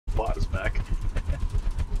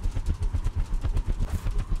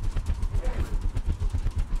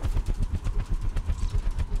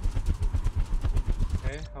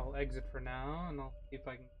exit for now, and I'll see if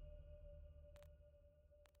I can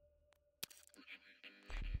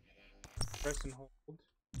press and hold.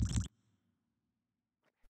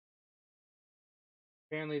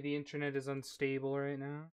 Apparently the internet is unstable right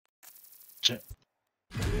now. Shit.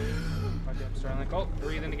 Goddamn Starlink. Oh,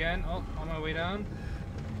 breathing again. Oh, on my way down.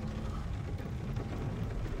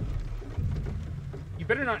 You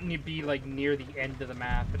better not be like near the end of the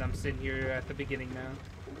map, and I'm sitting here at the beginning now.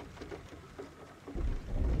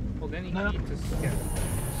 Hold any key to skip.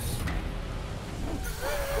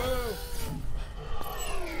 Whoa!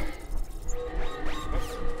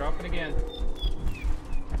 Oh, dropping again.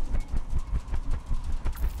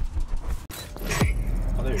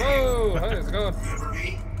 Oh, there you Whoa! How's it going?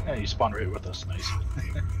 Yeah, you spawned right with us. Nice.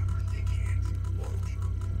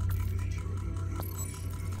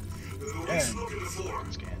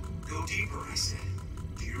 Go deeper, I said.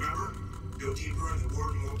 Do you remember? Go deeper and the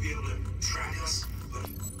warden won't be able to track us. But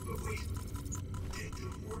wait. Did the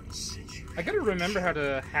warden send you? I gotta remember how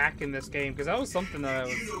to hack in this game, because that was something that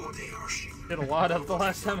I did a lot of the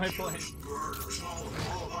last time I played.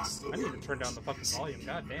 I need to turn down the fucking volume,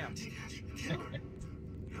 god damn.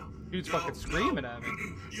 Dude's fucking screaming at me.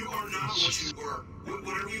 You are not what you were.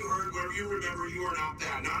 Whatever you heard, whatever you remember, you are not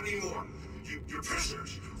that. Not anymore. You're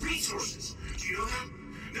prisoners. Resources. Do you know that?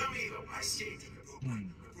 Not me, though. I escaped. I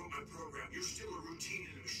broke my program. You're still a routine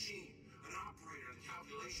in a machine. An operator in the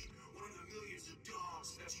calculation. One of the millions of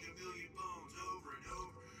dogs fetching a million bones over and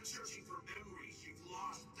over. Searching for memories you've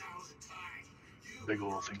lost 1,000 times. Big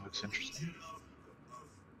little thing looks interesting.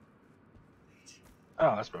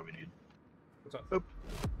 Oh, that's what we need. What's up? Oop.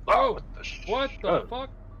 Oh! What What the fuck?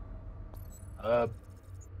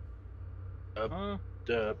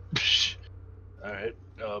 Alright.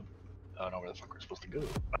 I don't know where the fuck we're supposed to go.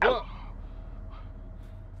 Ow.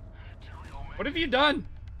 What have you done?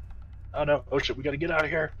 Oh no. Oh shit, we gotta get out of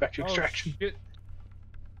here. Back to extraction. Oh, shit.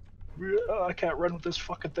 I can't run with this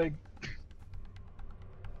fucking thing.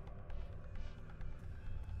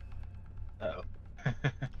 Uh-oh.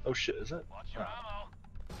 Oh shit, is it?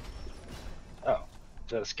 Oh.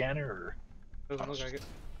 Is that a scanner or? Doesn't look like it.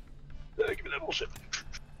 Give me that bullshit.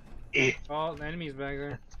 Eh. Oh, the enemy's back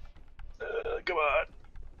there. Come on.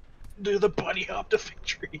 Do the bunny hop to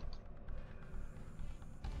victory.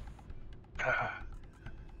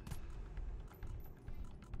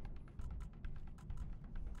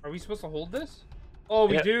 Are we supposed to hold this? Oh,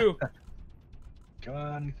 we do. Come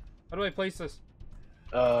on. How do I place this?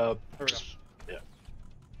 There we go. Yeah.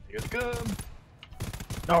 Here they come.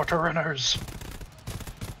 No to runners.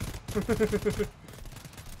 The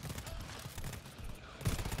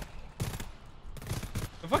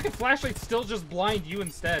fucking flashlights still just blind you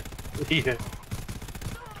instead. Yeah.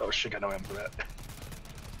 Oh shit, got no ammo for that.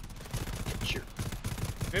 Sure.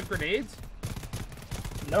 Do you have grenades?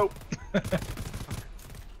 Nope.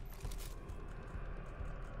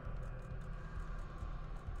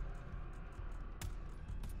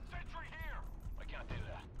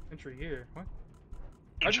 Entry here. What?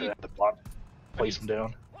 How do you have to block? Place them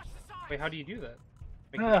down. Wait, how do you do that?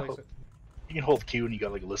 Make Ah, me place it. You can hold Q and you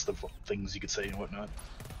got like a list of things you could say and whatnot.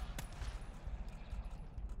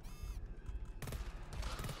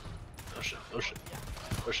 Oh shit, oh shit,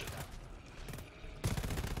 oh shit.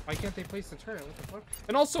 Why can't they place the turret? What the fuck?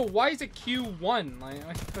 And also, why is it Q1?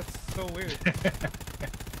 Like, that's so weird.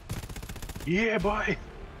 Yeah, boy.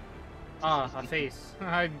 Ah, a face.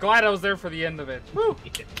 I'm glad I was there for the end of it. Woo!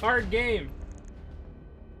 Hard game.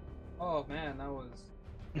 Oh man, that was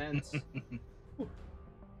intense.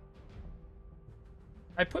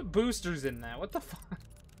 I put boosters in that. What the fuck?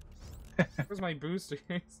 Where's my boosters?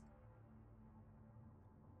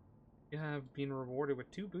 You have been rewarded with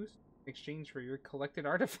 2 boosts in exchange for your collected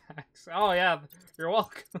artifacts. Oh yeah, you're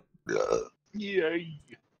welcome. Yeah.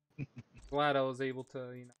 Glad I was able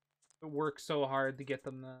to, you know, work so hard to get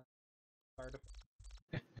them the artifacts.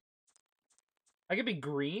 I could be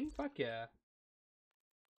green? Fuck yeah.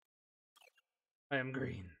 I am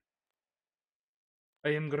green. I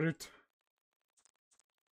am Groot.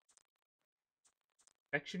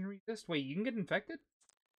 Infection resist? Wait, you can get infected?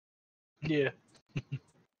 Yeah.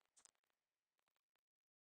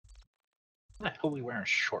 Why the hell are we wearing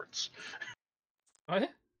shorts?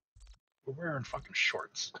 What? We're wearing fucking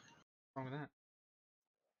shorts. What's wrong with that?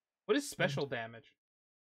 What is special damage?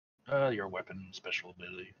 Your weapon, special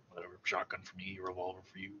ability, whatever. Shotgun for me, revolver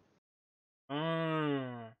for you.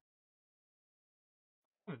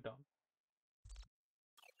 Kind of dumb.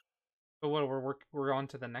 So what? We're on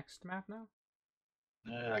to the next map now.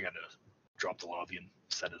 I gotta drop the lobby and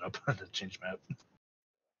set it up to change map.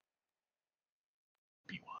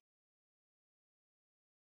 B1.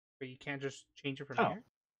 But you can't just change it from Oh. here.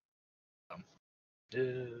 Uh,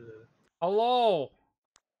 Hello.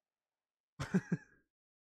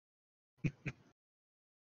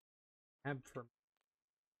 Tab for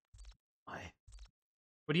why?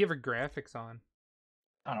 What do you have your graphics on?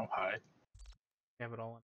 I don't know, high. You have it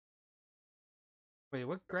all on. Wait,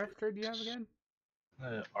 what graphic card do you have again?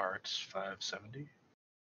 RX 570.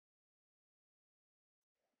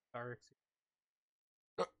 RX.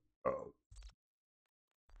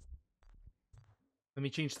 Let me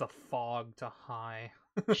change the fog to high.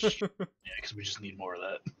 Yeah, because we just need more of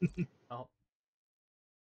that. Oh.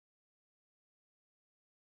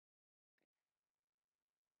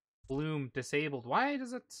 Bloom disabled. Why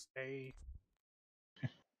does it stay?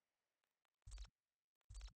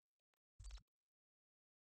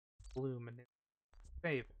 Bloom and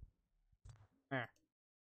save. There.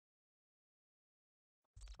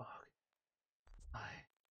 Fog. High.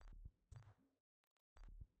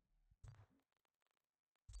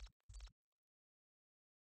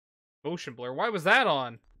 Motion blur. Why was that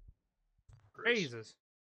on? Jesus.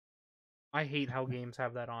 I hate how games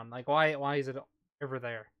have that on. Like, why is it ever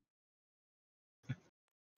there?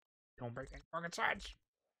 Don't break any fucking sides.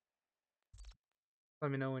 Let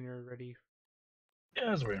me know when you're ready. Yeah,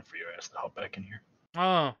 I was waiting for your ass to hop back in here.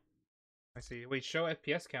 Oh. I see. Wait, show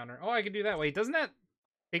FPS counter. Oh, I can do that. Wait, doesn't that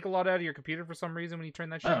take a lot out of your computer for some reason when you turn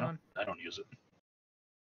that shit on? I don't use it.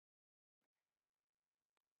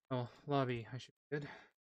 Oh, lobby. I should be good.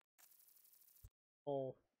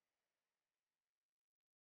 Oh.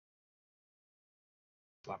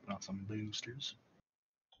 Slapping on some boosters.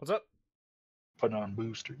 What's up? Putting on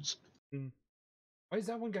boosters. Why does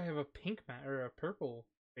that one guy have a pink mask or a purple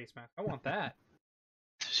face mask? I want that.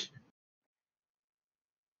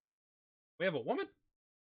 We have a woman?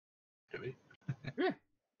 Maybe. Yeah.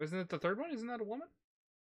 Isn't it the third one? Isn't that a woman?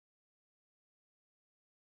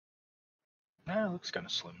 Nah, it looks kind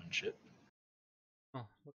of slim and shit. Oh.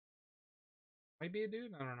 Might be a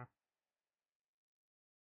dude? I don't know.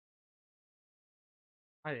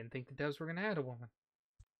 I didn't think the devs were gonna add a woman.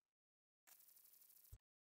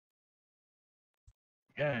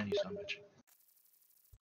 Yeah, and you son of a bitch.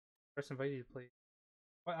 Press invite you to play.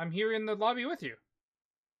 What? I'm here in the lobby with you.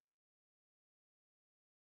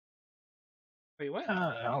 Wait, what?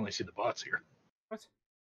 I only see the bots here. What?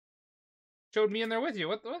 Showed me in there with you.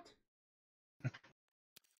 What?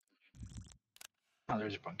 Oh,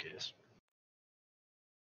 there's your punk ass.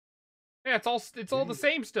 Yeah, it's all the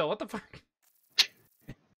same still. What the fuck?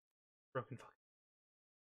 Broken fuck.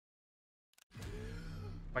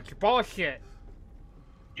 Like your bullshit.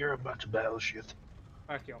 You're a bunch of battle shit.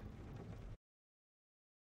 Fuck you.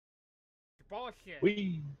 Your bullshit.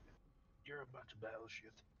 You're a bunch of battle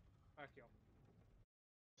shit. Fuck you.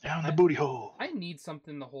 Down the booty hole. I need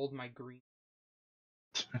something to hold my green.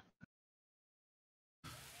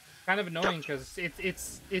 Kind of annoying because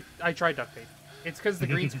I tried duct tape. It's because the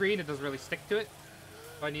green screen, it doesn't really stick to it.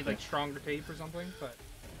 So I need like stronger tape or something. But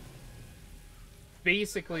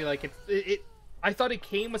basically, like I thought it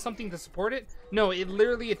came with something to support it. No, it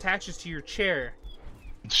literally attaches to your chair.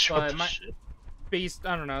 Shut the shit.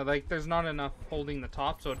 I don't know. Like there's not enough holding the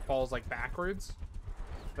top, so it falls like backwards.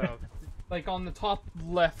 So like on the top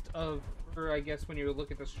left of, or I guess when you look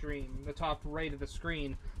at the stream, the top right of the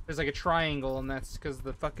screen, there's like a triangle, and that's because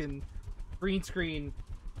the fucking green screen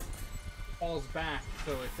falls back,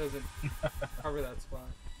 so it doesn't cover that spot.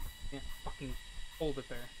 Can't fucking hold it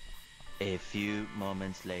there. A few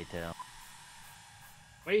moments later.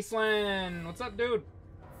 Wasteland, what's up, dude?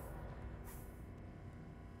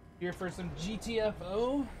 Here for some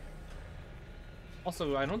GTFO?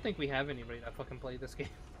 Also, I don't think we have anybody that fucking played this game.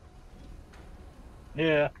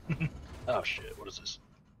 Yeah. Oh shit, what is this?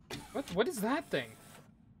 What is that thing?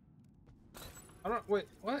 I don't, wait,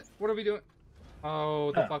 what? What are we doing?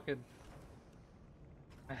 Oh, the fucking...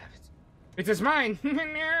 It is mine!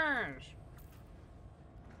 Yes!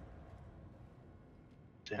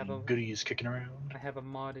 Any goodies kicking around? I have a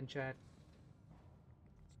mod in chat.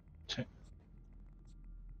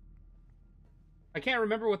 I can't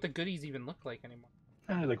remember what the goodies even look like anymore.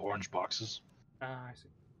 Like orange boxes. Ah, I see.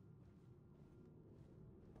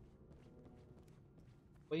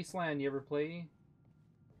 Wasteland, you ever play?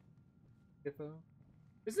 GTFO?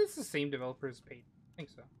 Is this the same developers paid? I think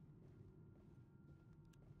so.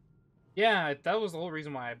 Yeah, that was the whole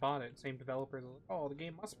reason why I bought it. Same developers. Like, oh, the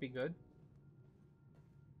game must be good.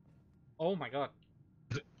 Oh my god.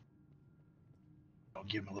 I'll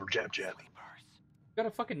give him a little jab jab. Got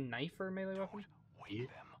a fucking knife for a melee weapon? Yeah.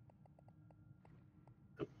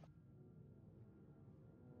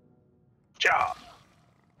 Job.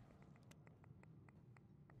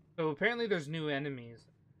 So apparently there's new enemies.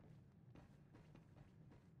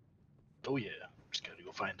 Oh yeah, just gotta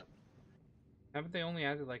go find them. Haven't they only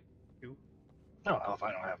added like 2? No,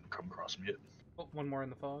 I haven't come across them yet. Oh, one more in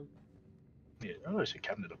the fog. Yeah, oh, there's a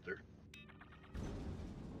cabinet up there.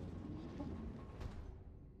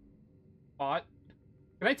 Bot.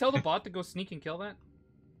 Can I tell the bot to go sneak and kill that?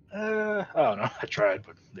 I don't know. I tried,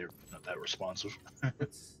 but they're not that responsive.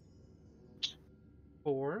 That's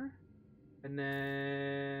 4. And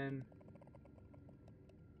then...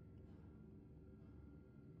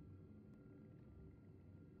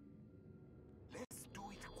 Let's do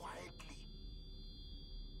it quietly.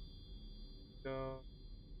 Go.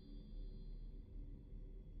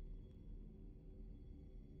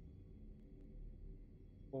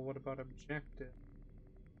 Well, what about objective?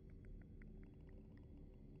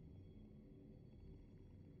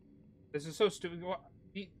 This is so stupid. What?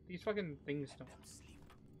 These fucking things don't. Let them sleep.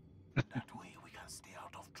 That way we can stay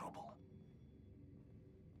out of trouble.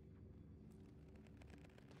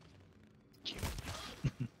 Shit.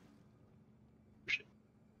 I'm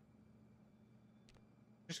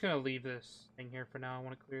just gonna leave this thing here for now. I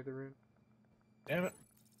want to clear the room. Damn it.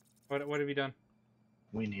 What have you done?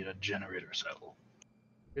 We need a generator cell.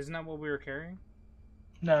 Isn't that what we were carrying?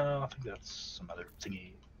 No, I think that's some other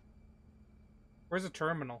thingy. Where's the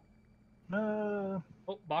terminal? Uh,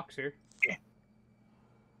 Oh, box here.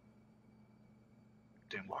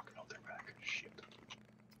 damn walking out their back. Shit.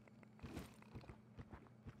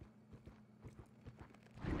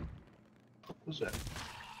 What was that?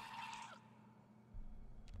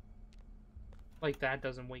 Like that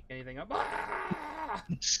doesn't wake anything up. Ah!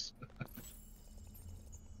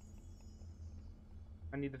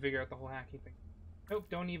 I need to figure out the whole hacking thing. Nope,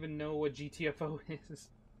 don't even know what GTFO is.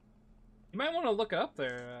 You might want to look it up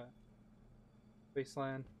there,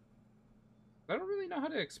 Wasteland. I don't really know how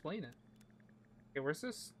to explain it. Okay, where's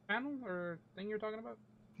this panel or thing you're talking about?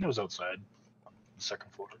 It was outside, on the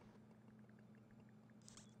second floor.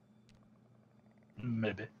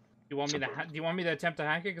 Maybe. Do you want me to attempt to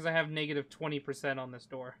hack it? Because I have negative 20% on this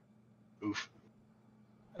door. Oof.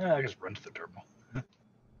 I just run to the terminal.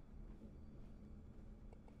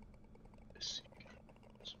 Let's see.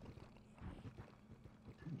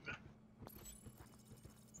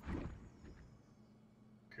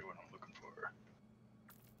 Okay, what I'm looking for.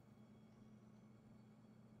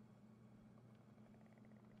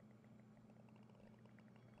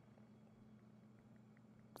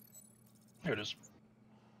 There it is.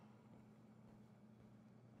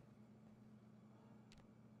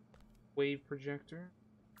 Wave projector.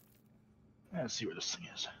 Let's see where this thing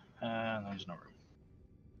is. There's no room.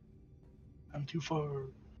 I'm too far.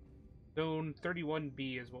 Zone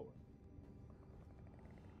 31B is what we're...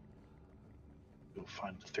 We'll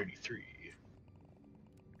find the 33.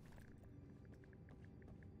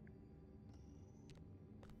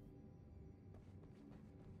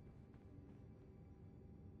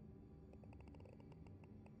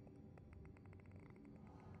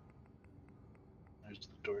 There's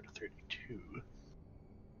the door to 32.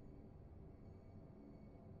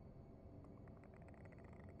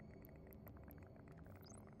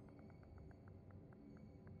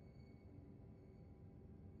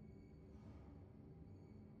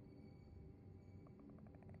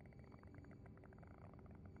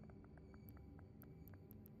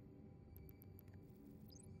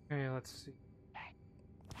 Okay, let's see. Hey,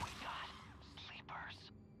 we got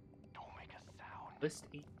sleepers. Don't make a sound. List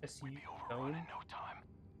 8 SU We'll be overrun zone. in no time.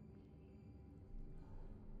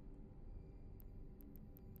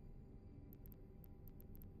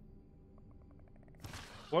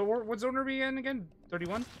 What zone are we in again?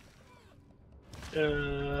 31?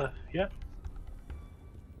 Yeah.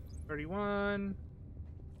 31.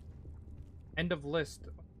 End of list.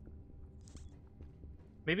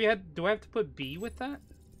 Maybe do I have to put B with that?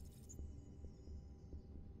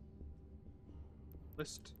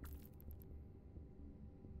 List.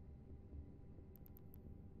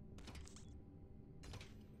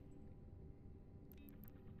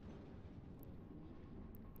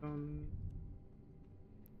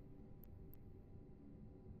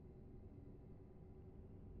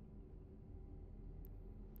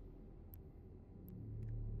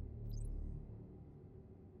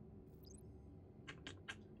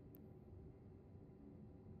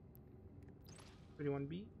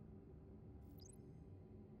 B.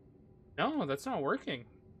 No, that's not working.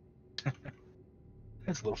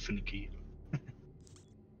 That's a little finicky.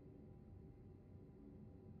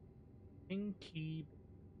 In key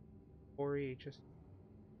or HSU.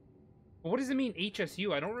 Well, what does it mean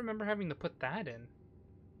HSU? I don't remember having to put that in.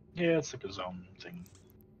 Yeah, it's like a zone thing.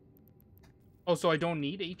 Oh, so I don't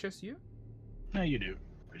need HSU? No, you do.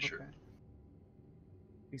 Pretty sure.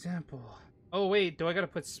 Example. Oh wait, do I gotta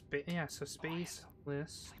put space? Yeah, so space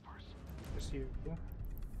list. Just you.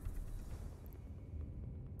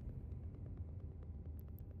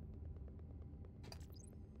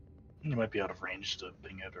 You might be out of range to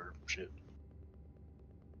ping it or shit.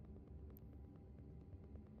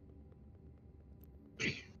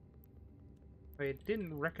 Wait, it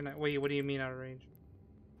didn't recognize. Wait, what do you mean out of range?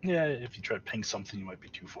 Yeah, if you try to ping something, you might be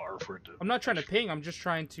too far for it to. I'm not trying to ping. I'm just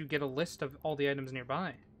trying to get a list of all the items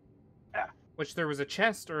nearby. Ah. Which there was a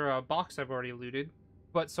chest or a box I've already looted,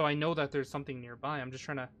 but so I know that there's something nearby. I'm just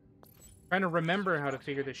trying to remember how to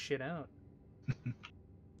figure this shit out.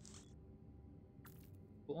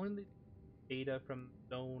 Pulling the data from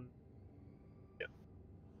zone. Yep.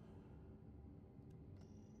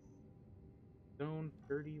 Zone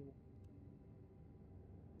 31.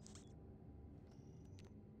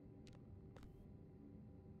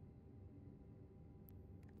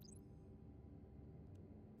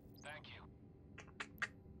 Thank you.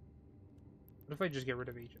 What if I just get rid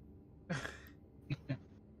of each?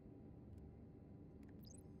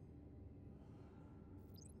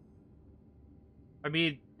 I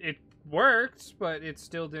mean, it worked, but it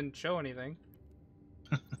still didn't show anything.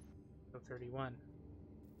 So 31.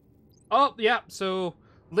 Oh, yeah, so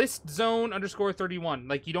list zone underscore 31.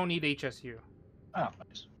 Like, you don't need HSU. Oh,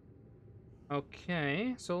 nice.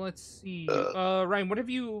 Okay, so let's see. Ryan, what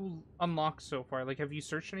have you unlocked so far? Like, have you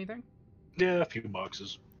searched anything? Yeah, a few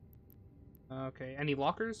boxes. Okay, any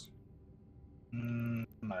lockers? I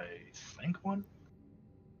think one.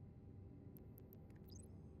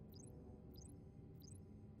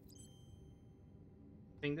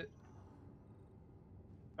 Thing that.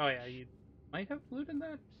 Oh yeah, you might have looted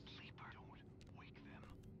that.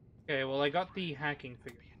 Okay, well I got the hacking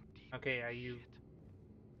figure. Okay, yeah, you.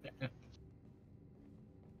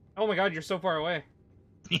 Oh my god, you're so far away.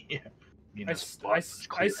 Yeah. You know, I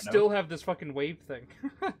still have this fucking wave thing.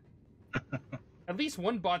 At least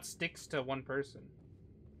one bot sticks to one person.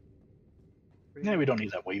 Yeah, we don't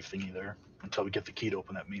need that wave thing either until we get the key to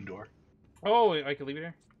open that main door. Oh, I can leave it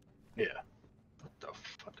here? Yeah. What the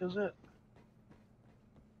fuck is it?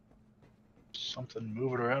 Something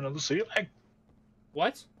moving around on the ceiling.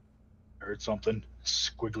 What? I heard something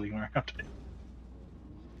squiggling around.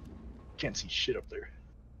 Can't see shit up there.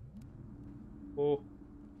 Oh.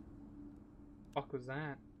 Fuck was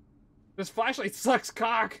that? This flashlight sucks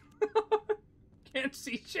cock! Can't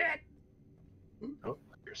see shit! Oh,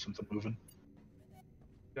 here's something moving.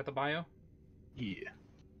 You got the bio? Yeah.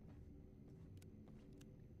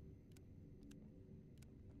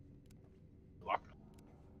 Locked.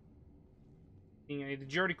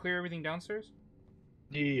 Did you already clear everything downstairs?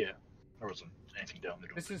 Yeah. There wasn't anything down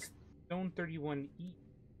there. This is Zone 31E.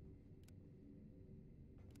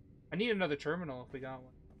 I need another terminal if we got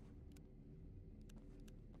one.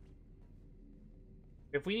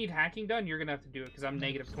 If we need hacking done, you're gonna have to do it because I'm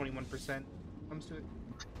negative 21% comes to it.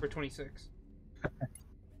 For 26.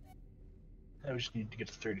 I just need to get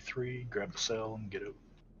to 33, grab the cell, and get out.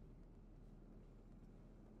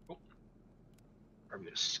 Oh.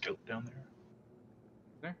 Probably a scout down there.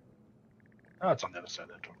 There? Oh, it's on the other side of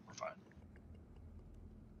that door. We're fine.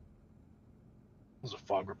 There's a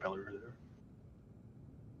fog repeller there.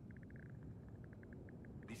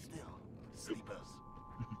 Be still, sleepers.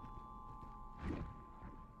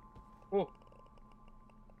 Oh.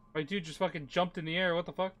 My dude just fucking jumped in the air. What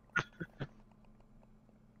the fuck?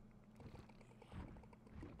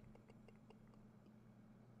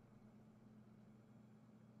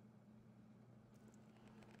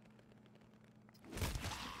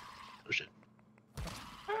 Oh shit.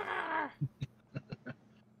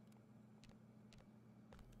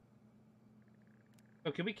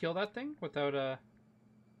 Oh, can we kill that thing without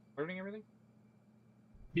alerting everything?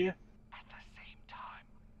 Yeah. At the same time.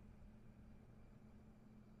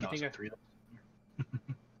 No, think it's 3.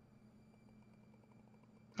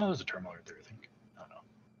 Oh, there's a terminal right there, I think. I don't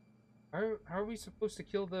know. How are we supposed to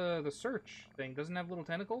kill the search thing? Doesn't it have little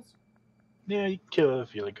tentacles? Yeah, you kill it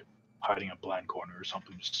if you're like hiding in a blind corner or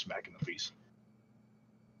something, just smack in the face.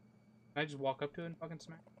 Can I just walk up to it and fucking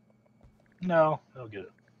smack? No, they'll get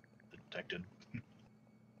it detected.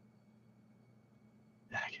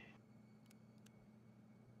 Okay.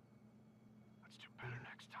 Let's do better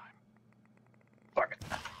next time. Fuck it.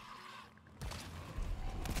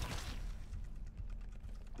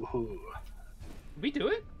 Woohoo. Did we do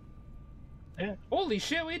it? Yeah. Holy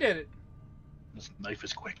shit, we did it! This knife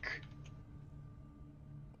is quick.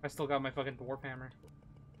 I still got my fucking dwarf hammer.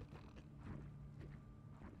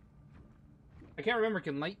 I can't remember,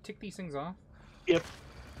 can light tick these things off? Yep.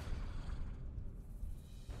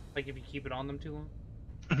 Like if you keep it on them too long?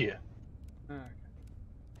 Yeah. Oh, okay.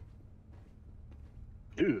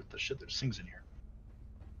 Dude, the shit, there's things in here.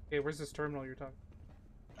 Okay, where's this terminal you're talking?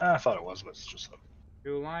 I thought it was, but it's just like,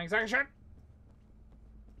 Two lines action.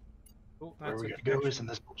 Oh, where that's we a gotta go connection. isn't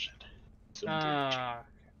this bullshit. Ah.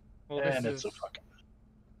 Well, And this it's is. a fucking.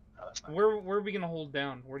 Oh, that's not. Where are we gonna hold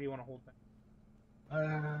down? Where do you want to hold down?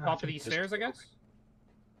 I Top of think these this stairs, I door- guess.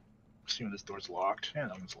 Assuming this door's locked. Yeah,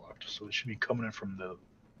 that one's locked. So they should be coming in from the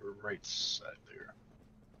right side there.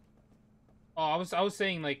 Oh, I was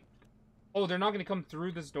saying like, oh, they're not gonna come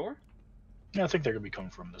through this door. Yeah, I think they're gonna be coming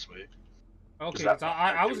from this way. Okay, that 'cause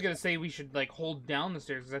I was gonna say we should like hold down the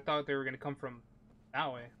stairs because I thought they were gonna come from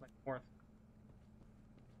that way, like north.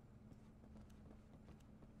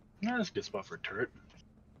 Yeah, that's a good spot for a turret.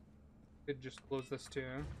 Could just close this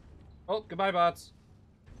too. Oh, goodbye, bots.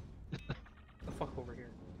 The fuck over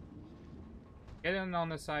here. Get in on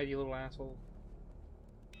this side, you little asshole.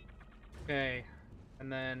 Okay,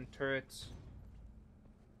 and then turrets.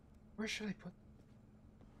 Where should I put?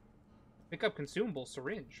 Pick up consumable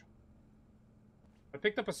syringe. I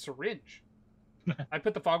picked up a syringe. I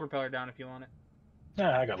put the fog repeller down if you want it.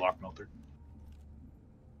 Yeah, I got lock melter.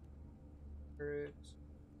 Turrets.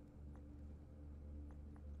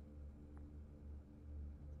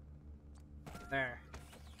 There.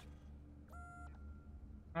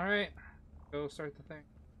 Alright. Go start the thing.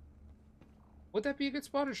 Would that be a good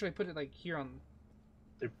spot, or should I put it like here on...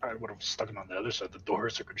 They probably would have stuck it on the other side of the door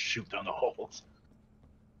so it could shoot down the holes.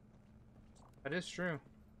 That is true.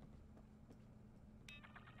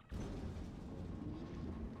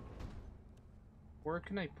 Where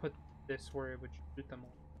can I put this where it would shoot them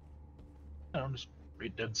all? I don't know, just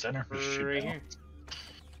right dead center. Just shoot Right down. here.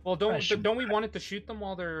 Well, don't we want it to shoot them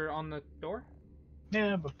while they're on the door?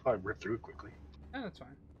 Yeah, but probably rip through it quickly. Yeah, that's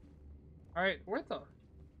fine. Alright, where the...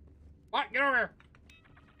 What? Get over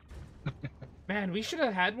here! Man, we should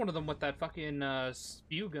have had one of them with that fucking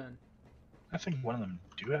spew gun. I think one of them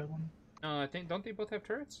do have one. I think... Don't they both have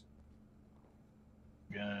turrets?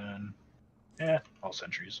 Gun. Yeah, all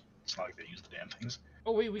sentries. It's not like they use the damn things.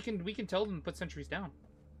 Oh wait, we can tell them to put sentries down.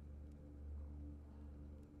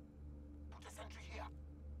 Put a sentry here.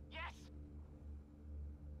 Yes.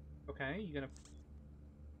 Okay, you gonna...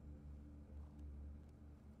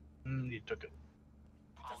 You took it.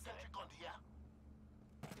 Put a sentry gun here.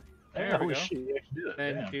 There we Holy go. shit, you actually did it.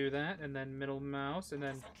 Then Damn. do that, and then middle mouse, and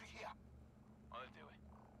then... Sentry here. I'll do it.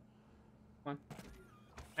 Come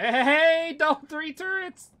on. Hey, double 3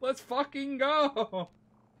 turrets! Let's fucking go!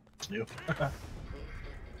 It's new.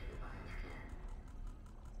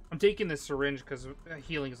 I'm taking this syringe because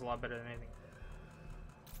healing is a lot better than anything.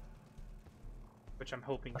 Which I'm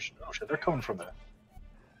hoping. Oh shit, they're coming from the...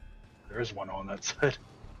 There is one on that side.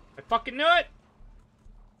 I fucking knew it!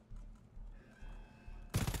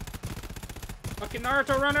 Fucking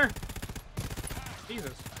Naruto runner!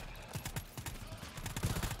 Jesus.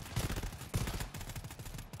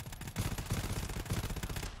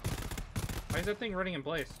 Why is that thing running in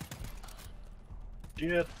place?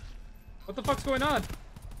 Shit. What the fuck's going on?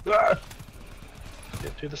 Ah!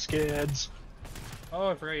 Get to the skids. Oh,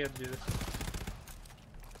 I forgot you had to do this.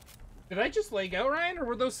 Did I just leg out, Ryan, or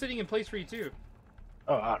were those sitting in place for you too?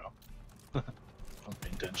 Oh, I don't know. Don't pay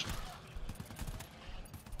attention.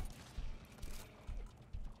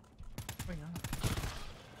 What's going on?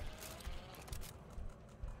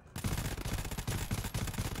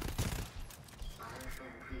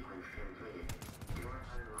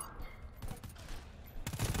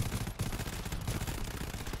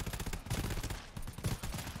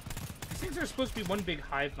 These things are supposed to be one big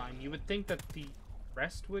hive mind. You would think that the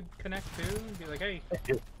rest would connect too and be like, hey,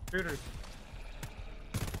 intruders.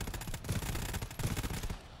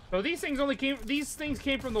 So these things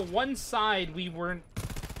came from the one side we weren't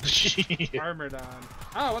armored on.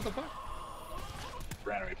 Oh, what the fuck?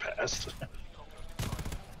 Ran right past.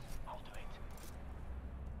 I'll do it.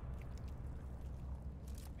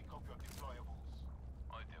 Pick up your deployables.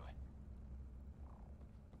 I'll do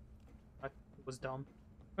it. That was dumb.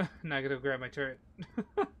 Now I gotta grab my turret.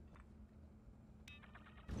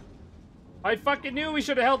 I fucking knew we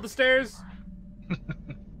should have held the stairs.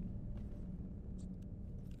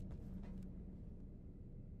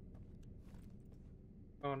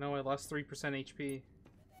 Oh no, I lost 3% HP.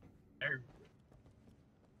 There.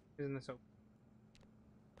 Isn't this open?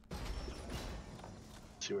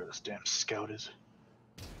 See where this damn scout is.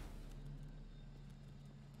 You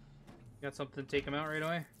got something to take him out right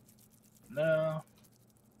away? No.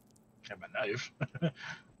 Have my knife. I'm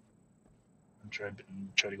trying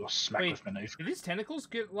to go smack Wait. with my knife. Do these tentacles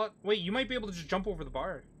get a lot? Wait, you might be able to just jump over the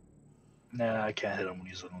bar. Nah, I can't hit him when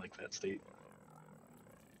he's in like that state.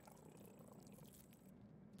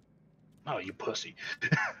 Oh, you pussy.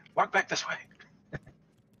 Walk back this way.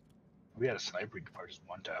 We had a sniper, you could probably just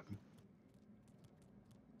one tap him.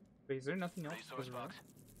 Wait, is there nothing else? Resource box.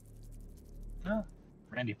 No.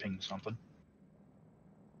 Randy pinged something.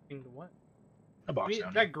 Thing to what? A box Wait,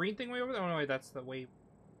 down that green thing way over there? Oh no, wait, that's the way.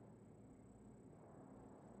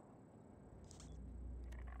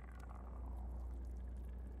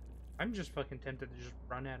 I'm just fucking tempted to just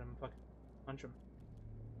run at him and fucking punch him.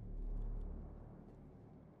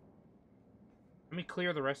 Let me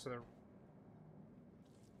clear the rest of the...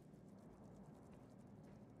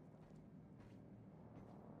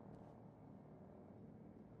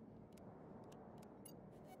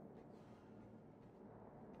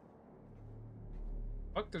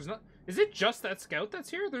 Fuck, there's not... Is it just that scout that's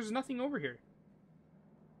here? There's nothing over here.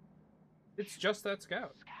 It's just that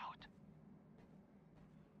scout.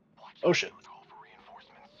 Oh shit.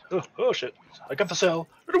 Oh shit. I got the cell.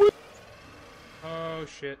 Oh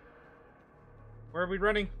shit. Where are we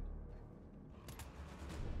running?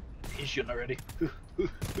 He's shooting already.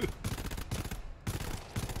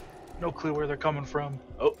 No clue where they're coming from.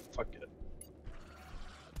 Oh, fuck it.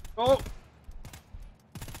 Oh!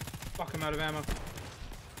 Fuck, I'm out of ammo.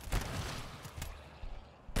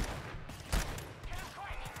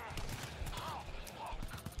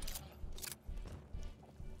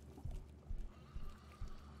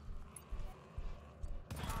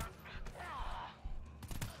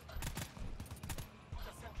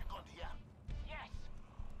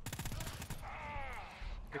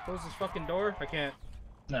 Can I close this fucking door? I can't.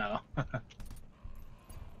 No.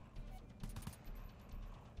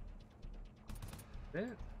 Yeah.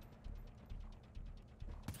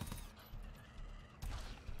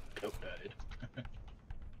 Nope, died.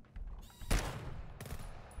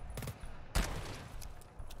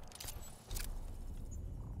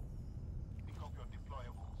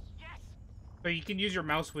 So you can use your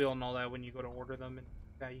mouse wheel and all that when you go to order them, and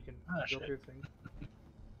yeah, you can Ah, go shit. through things.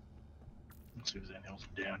 Let's see if there's anything else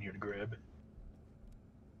down here to grab.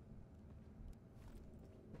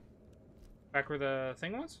 Back where the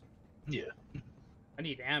thing was? Yeah. I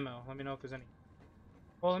need ammo. Let me know if there's any.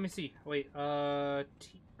 Well, let me see. Wait,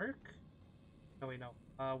 teamwork? No, wait,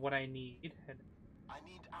 no. What I need. I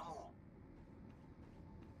need ammo.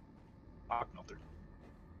 Fuck, nothing.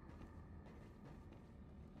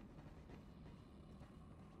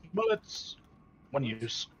 Bullets. One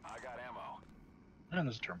use. I got ammo. And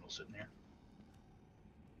there's a terminal sitting here.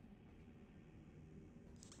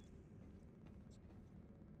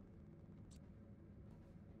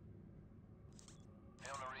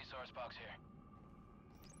 Found a resource box here.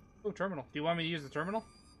 Oh, terminal. Do you want me to use the terminal?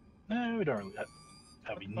 No, we don't really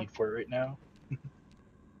have any need for it right now.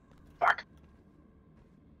 Fuck.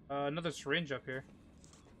 Another syringe up here.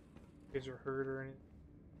 In case you're hurt or anything.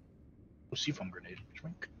 Oh, seafoam grenade.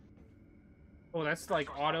 Shrink. Oh, that's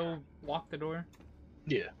like auto lock the door.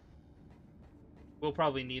 Yeah. We'll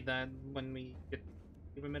probably need that when we get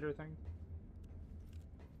the emitter thing.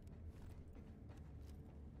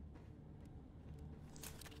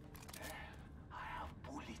 I have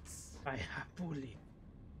bullets. I have bullet.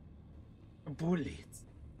 Bullets.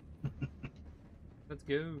 Let's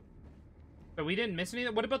go. So we didn't miss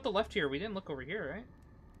anything. What about the left here? We didn't look over here, right?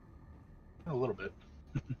 A little bit.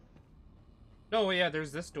 No, yeah,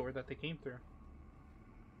 there's this door that they came through.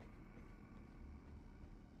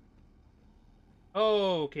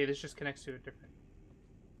 Oh, okay, this just connects to a different...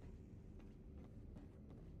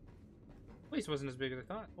 Place wasn't as big as I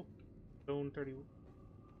thought. Oh, zone 30.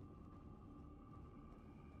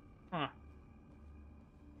 Huh.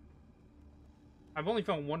 I've only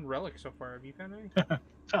found one relic so far. Have you found any?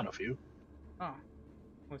 Found a few. Oh,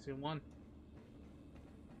 only seen one.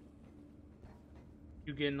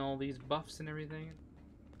 You getting all these buffs and everything?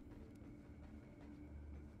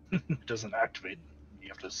 It doesn't activate. You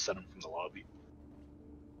have to set them from the lobby.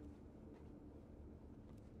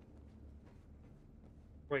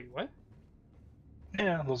 Wait, what?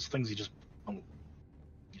 Yeah, those things you just pick 'em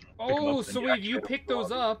Oh, up, so then wait, you activate 'em pick from the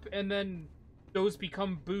those lobby. up, and then those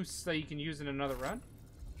become boosts that you can use in another run?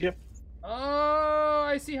 Yep. Oh,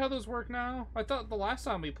 I see how those work now. I thought the last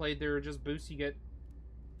time we played, they were just boosts you get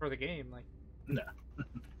for the game. Like, No.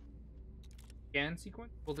 scan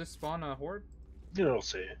sequence? Will this spawn a horde? It'll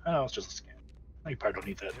say, oh, it's just a scan. You probably don't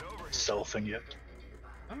need that cell thing yet.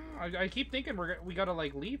 Oh, I keep thinking we gotta,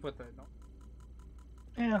 like, leave with it. No.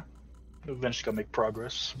 Yeah. You'll eventually gotta make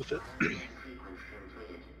progress with it.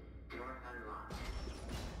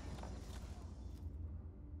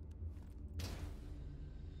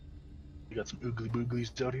 You got some oogly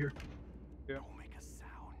booglies out here. Yeah. Don't make a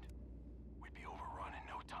sound. We'd be overrun in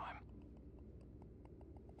no time.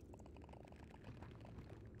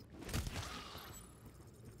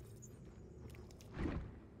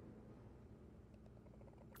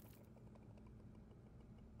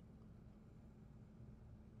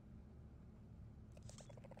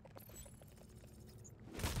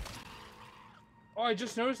 Oh, I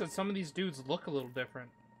just noticed that some of these dudes look a little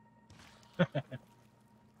different.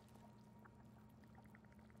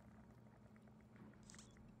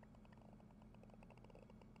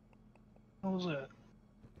 What was that?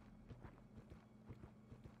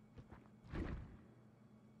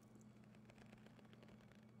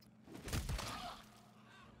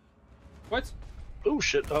 What? Oh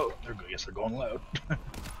shit! Oh, they're good. Yes, they're going loud.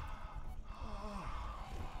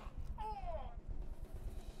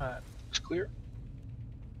 It's clear.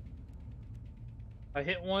 I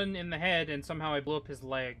hit one in the head and somehow I blew up his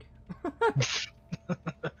leg.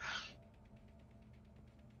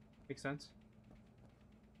 Makes sense.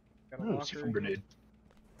 Got a Oh, locker. C4 grenade.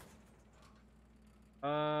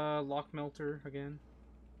 Lock melter again.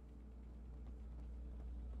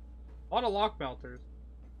 A lot of lock melters.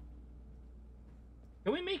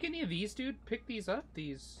 Can we make any of these, dude? Pick these up?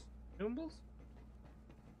 These consumables?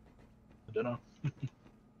 I don't know.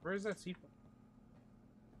 Where is that C4?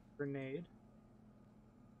 Grenade.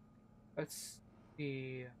 Let's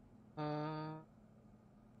see. Oh.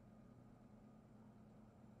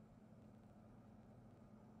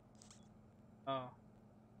 I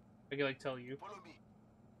can, like, tell you. Follow me.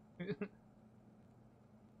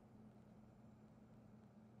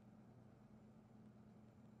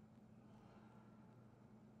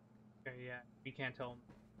 Okay, yeah. We can't tell them.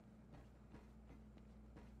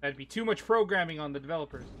 That'd be too much programming on the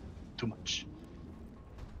developers. Too much.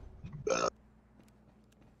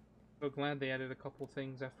 So glad they added a couple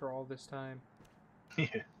things after all this time.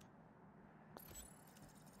 Yeah.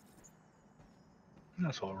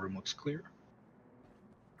 That's all. Room looks clear.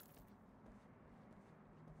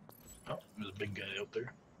 Oh, there's a big guy out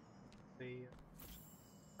there. The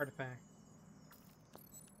artifact.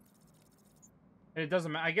 And it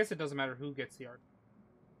doesn't matter. I guess it doesn't matter who gets the art.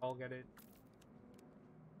 I'll get it.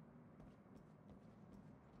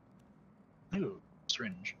 Ooh,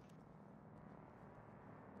 syringe.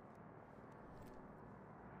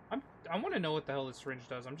 I want to know what the hell this syringe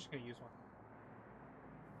does. I'm just gonna use one.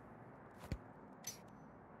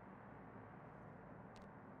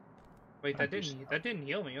 Wait, that didn't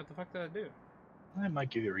heal me. What the fuck did that do? That might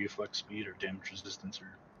give you reflex speed or damage resistance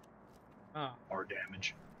Oh, or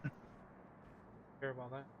damage. care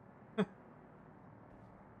about that.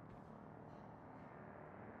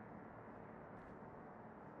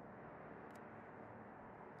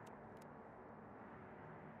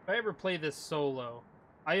 If I ever play this solo,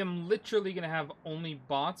 I am literally gonna have only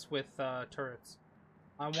bots with turrets.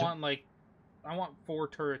 I want 4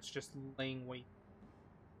 turrets just laying wait.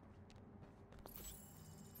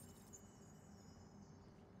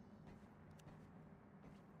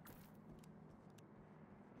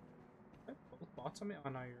 Both bots on me? Oh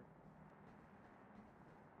no, you're.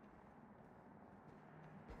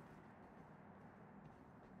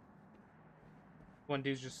 One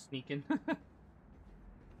dude's just sneaking.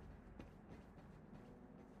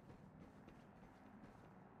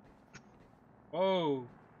 Whoa.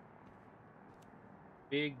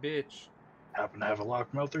 Big bitch. Happen to have a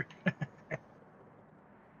lock melter.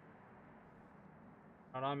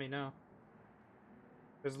 Not on me now.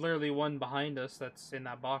 There's literally one behind us that's in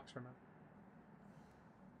that box from it.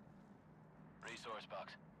 Resource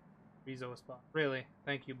box. Resource bot. Really?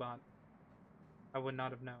 Thank you, bot. I would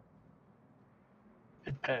not have known.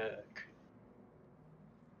 Hit pack.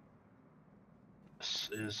 This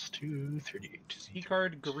is 238. Key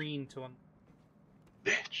card green to him.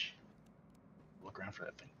 Bitch. Look around for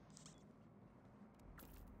that thing.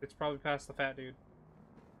 It's probably past the fat dude.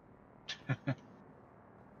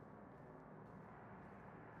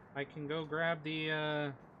 I can go grab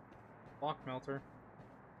the lock melter.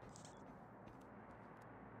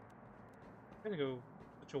 I'm gonna go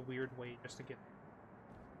such a weird way just to get.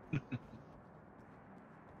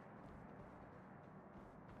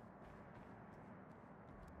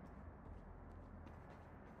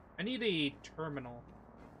 I need a terminal.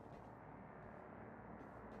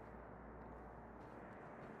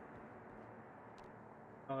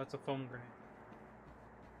 Oh, that's a foam grenade.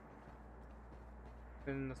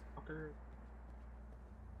 In the locker.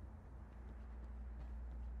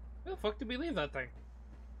 Where the fuck did we leave that thing?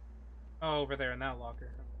 Oh, over there in that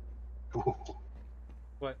locker. Ooh.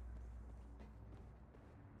 What?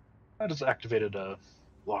 I just activated a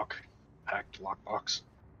packed lockbox.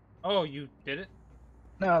 Oh, you did it?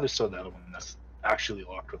 No, there's still that one that's actually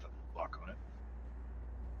locked with a lock on it.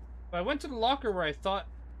 I went to the locker where I thought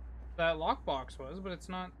that lockbox was, but it's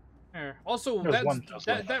not there. Also, There's that's one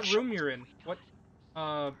that room you're in. What?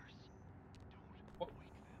 What?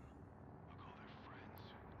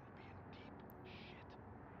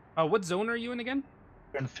 What zone are you in again?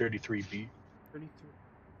 And 33B. 33.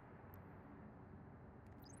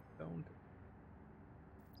 Don't.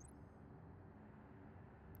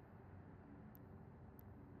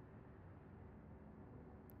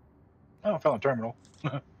 Oh, I found the terminal.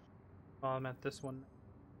 Oh, I meant this one.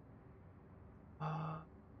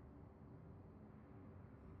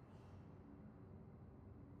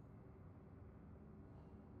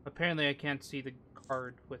 Apparently, I can't see the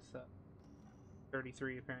card with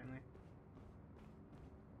 33. Apparently.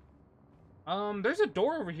 There's a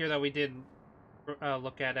door over here that we did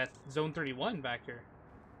look at Zone 31 back here.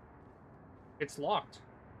 It's locked.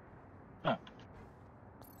 Huh.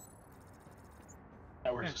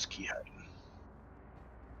 Now where's Yeah. this key hiding?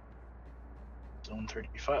 Zone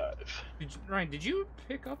 35. Ryan, did you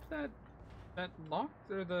pick up that lock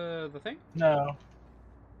or the thing? No.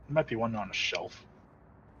 There might be one on a shelf.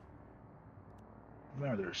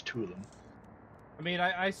 Remember, there's two of them. I mean,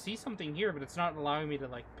 I see something here, but it's not allowing me to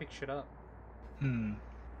like pick shit up.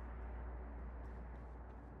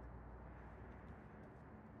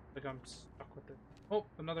 Like I'm stuck with it. Oh,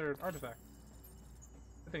 another artifact.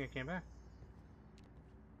 I think I came back.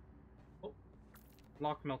 Oh,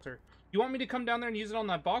 lock melter. You want me to come down there and use it on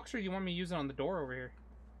that box, or you want me to use it on the door over here?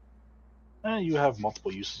 You have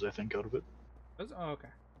multiple uses, I think, out of it. Oh, okay.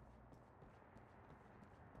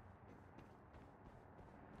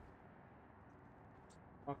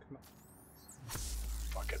 Lock melter.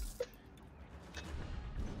 Fuck it.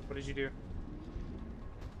 What did you do?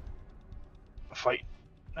 A fight.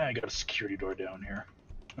 I got a security door down here.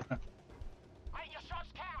 Hey, your shots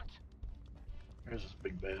count! There's this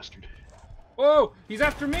big bastard. Whoa! He's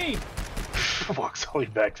after me! Walks all the way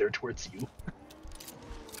back there towards you.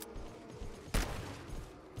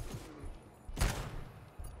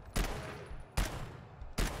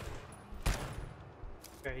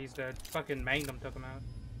 Okay, he's dead. Fucking Magnum took him out.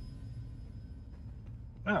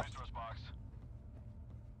 Oh, Resource box.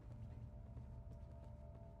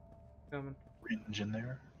 Coming. syringe in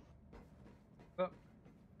there. Oh.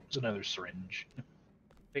 There's another syringe.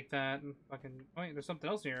 Take that and fucking... Oh, wait, there's something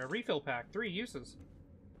else in here. A refill pack. 3 uses.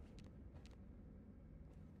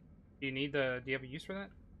 Do you need the... Do you have a use for that?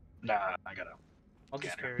 Nah, I gotta. I'll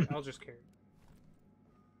just Scanner. carry it. I'll just carry it.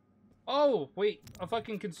 Oh, wait. A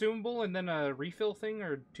fucking consumable and then a refill thing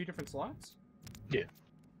are 2 different slots? Yeah.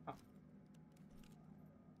 Oh.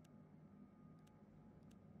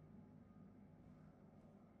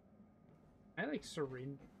 I like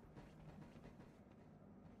syringe.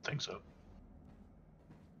 Think so.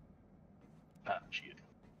 Ah, shit.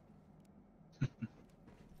 I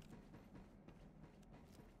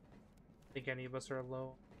think any of us are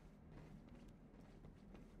low.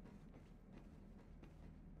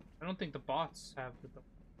 I don't think the bots have the...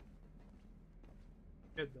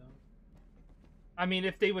 Good, though. I mean,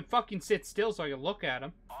 if they would fucking sit still so I could look at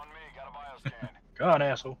them. On me, got a bioscan. Go on,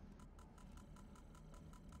 asshole.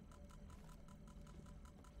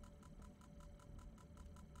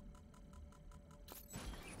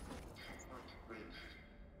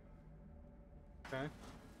 Okay.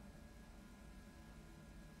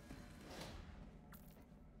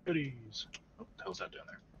 Goodies. Oh, the hell's that down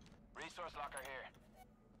there? Resource locker here.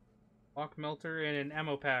 Lock melter and an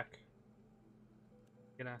ammo pack.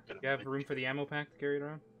 You have room for the ammo pack to carry it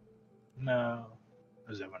around? No.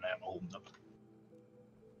 There's that one ammo holding up.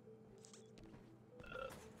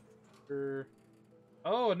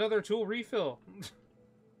 Oh, another tool refill.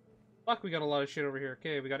 Fuck, we got a lot of shit over here.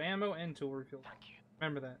 Okay, we got ammo and tool refill. Thank you.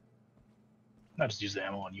 Remember that. I just use the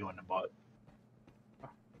ammo on you and the bot.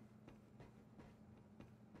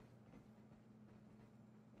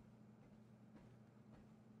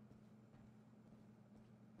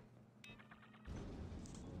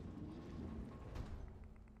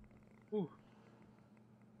 Oh. Ooh.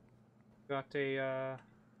 Got a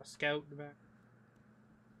scout in the back.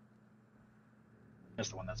 That's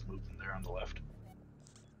the one that's moving there on the left.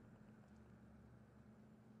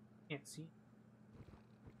 Can't see.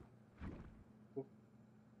 Cool.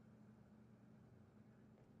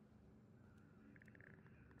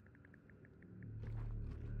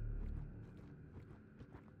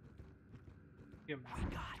 Yeah, man.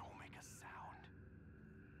 God, don't make a sound.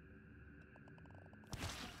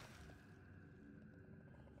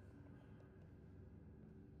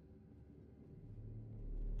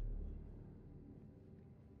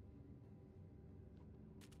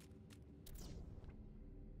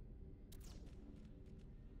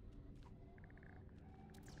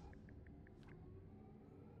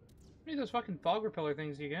 How many of those fucking fog repeller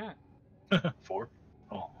things you got? 4.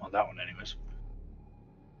 Oh, on that one anyways.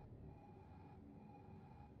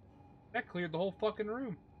 That cleared the whole fucking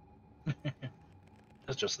room.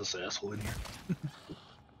 That's just this asshole in here.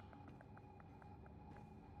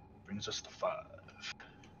 Brings us to 5.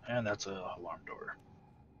 And that's a alarm door.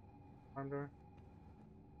 Arm door.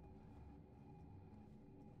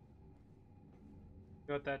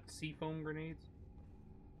 Got that seafoam grenades.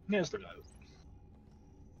 Yes, they're not.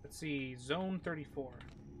 Let's see, zone 34.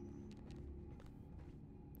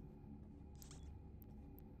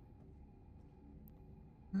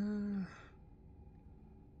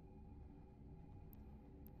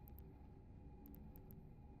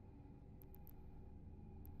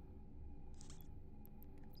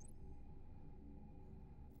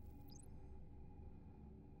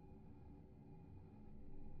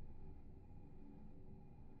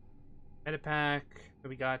 Medipack.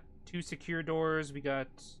 We got 2 secure doors. We got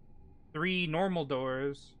 3 normal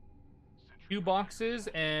doors. 2 boxes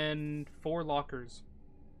and 4 lockers.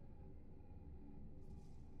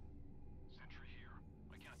 Sentry here.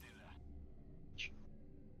 I can't do that.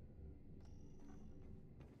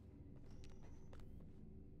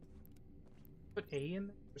 Put A in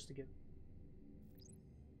there just to get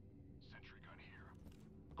Sentry gun here.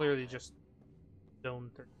 clearly just zone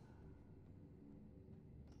 30.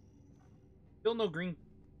 Still no green.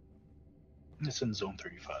 It's in zone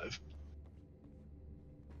 35.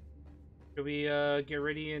 Should we get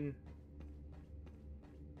ready and...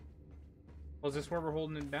 Was this where we're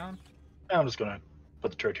holding it down? I'm just gonna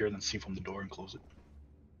put the turret here and then see from the door and close it.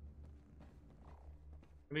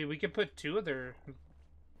 I mean, we could put 2 other...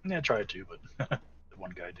 Yeah, I tried to, but the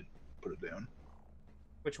one guy didn't put it down.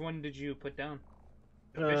 Which one did you put down?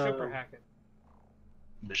 Bishop or Hackett?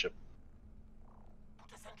 Bishop.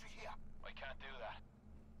 Put a sentry here. I can't do that.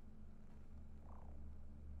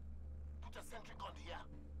 Put a sentry gun here.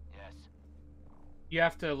 Yes. You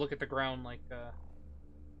have to look at the ground like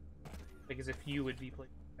as if you would be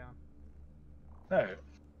placing it down. Alright.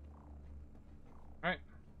 Alright.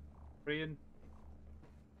 Put it in.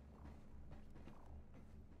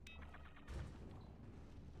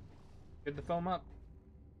 Get the foam up.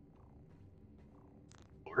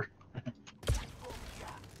 Door.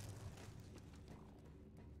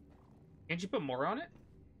 Can't you put more on it?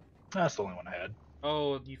 That's the only one I had.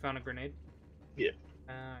 Oh, you found a grenade? Yeah.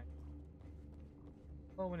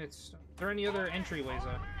 Well, when it's... Are there any other entryways?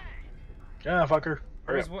 Yeah, fucker. There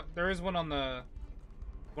Hurry is up. one. There is one on the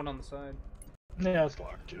side. Yeah, it's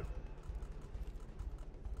locked too.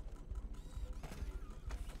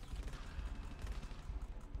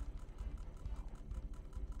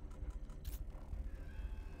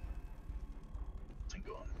 Thing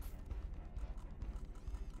going.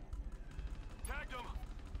 Tagged him.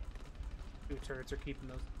 2 turrets are keeping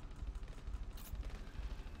those.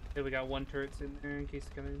 Okay, we got 1 turret in there in case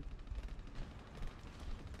they come in.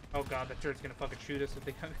 Oh god, that turret's gonna fucking shoot us if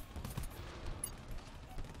they come in.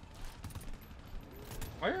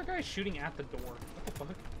 Why are guys shooting at the door? What the fuck?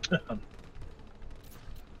 What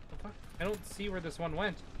the fuck? I don't see where this one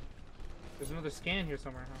went. There's another scan here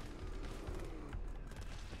somewhere, huh?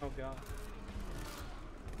 Oh god.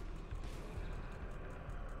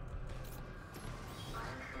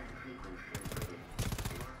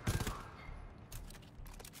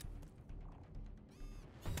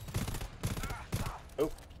 Oh.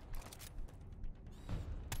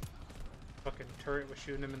 Fucking turret was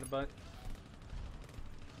shooting him in the butt.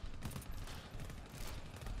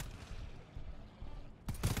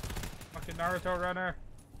 Fucking Naruto runner.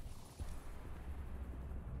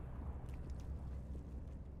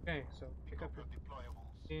 Okay, so pick Pick up up your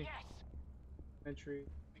deployables. your Yes. entry.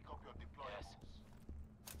 Pick up your deployables.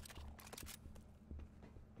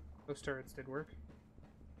 Those turrets did work.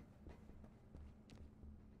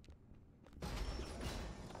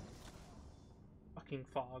 Fucking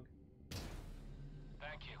fog.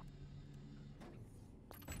 Thank you.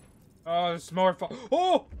 Oh, there's more fog.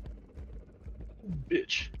 Oh!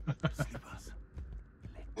 Bitch. Sleepers.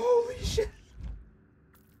 Holy shit!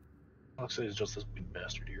 Looks like it's just this big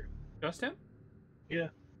bastard here. Just him? Yeah.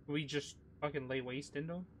 We just fucking lay waste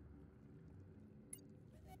into him?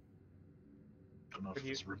 Don't know Have if you-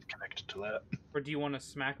 there's room connected to that. Or do you want to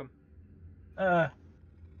smack him?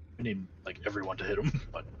 We need like everyone to hit him,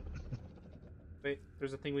 but Wait,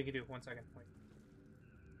 there's a thing we can do. 1 second. Wait.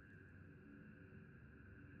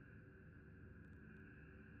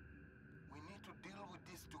 We need to deal with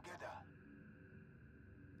this together.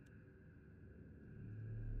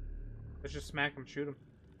 Let's just smack him, shoot him.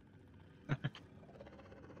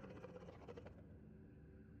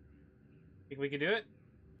 Think we can do it?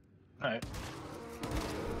 alright.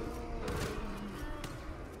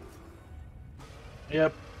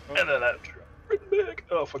 Yep. Oh. And then that right back.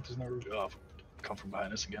 Oh fuck, there's no roof. Oh, fuck. Come from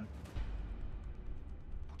behind us again.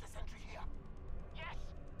 Put a sentry here. Yes.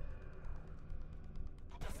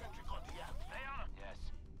 Put a sentry gun here. Stay on. Yes.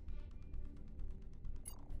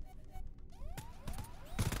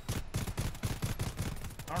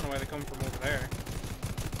 why they come from over there.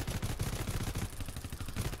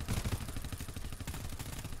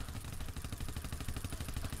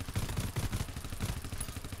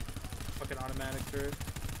 Fucking automatic turret.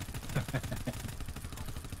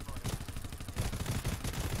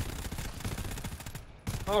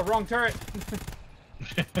 Oh, wrong turret!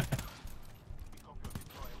 Is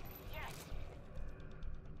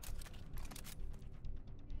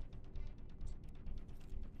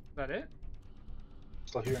that it?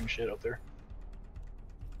 Still hearing shit up there.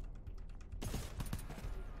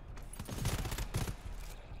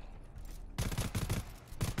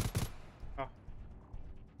 Oh.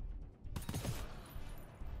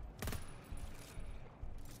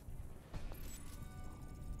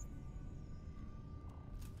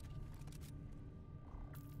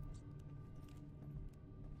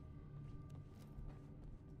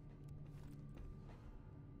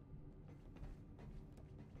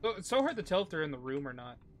 So it's so hard to tell if they're in the room or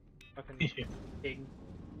not. Fucking pig.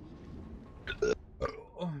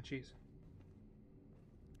 Oh, jeez.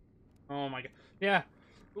 Oh my god. Yeah.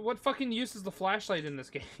 What fucking use is the flashlight in this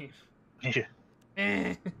game? Yeah.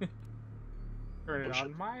 Eh. Turn it Bullshit.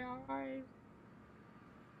 on my eyes.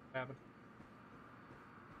 What happened?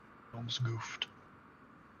 Almost goofed.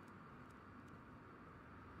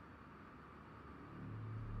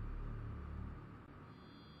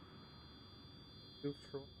 Oof,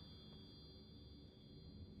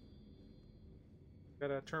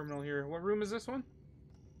 got a terminal here. What room is this one?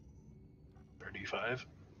 35.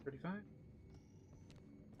 35?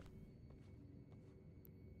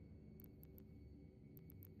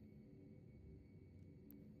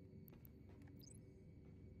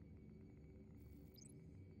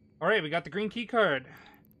 Alright, we got the green key card.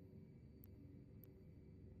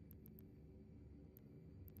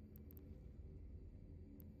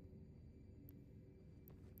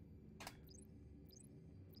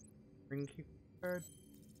 Green key card.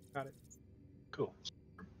 Got it. Cool.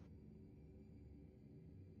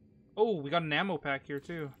 Oh, we got an ammo pack here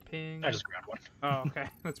too. Ping. I just grabbed one. Oh, okay.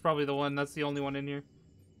 That's probably the one. That's the only one in here.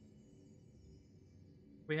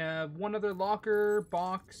 We have one other locker,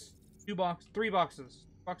 box, three boxes.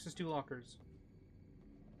 Boxes, 2 lockers.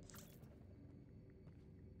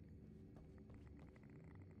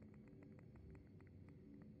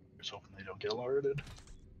 Just hoping they don't get alerted.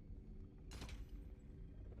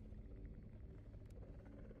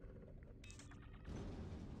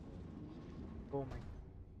 Oh my.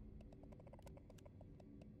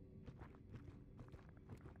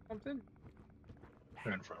 Something?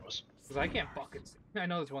 They're in front of us. Because I can't fucking see. I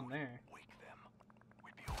know there's one there. Wake them.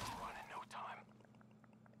 We'd be overrun in no time.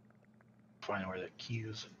 Find where that key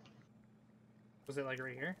is. Was it like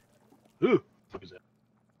right here? Ooh! What is that?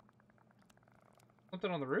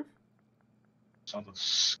 Something on the roof? Something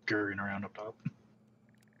scurrying around up top.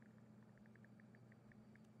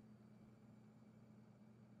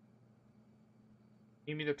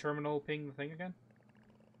 Give me the terminal ping the thing again?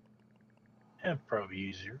 Yeah, probably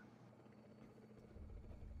easier.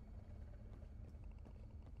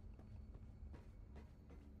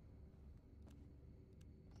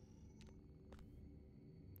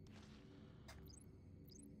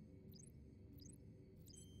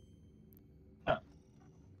 Huh.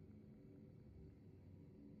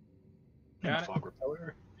 And Got a it. fog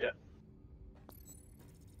repeller. Yeah.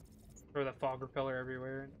 Throw the fog repeller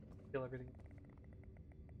everywhere and kill everything.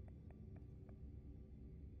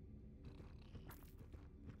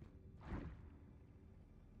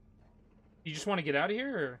 You just want to get out of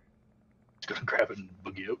here, or? Just gonna grab it and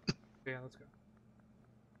boogie out. Yeah, let's go.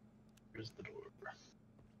 Here's the door.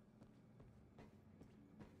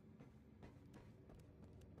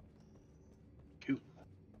 Cute.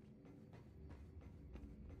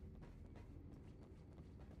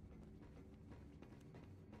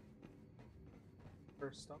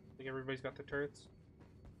 First up, like everybody's got the turrets.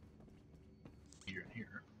 Here and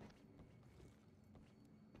here.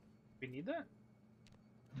 We need that?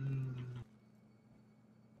 Mm,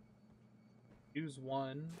 Use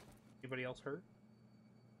one. Anybody else hurt?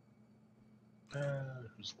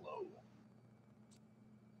 who's low?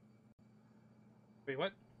 Wait,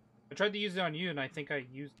 what? I tried to use it on you, and I think I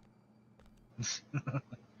used. Stop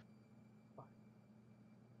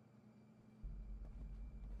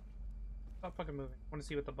fucking moving. I want to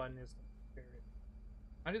see what the button is.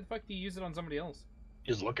 How did the fuck do you use it on somebody else?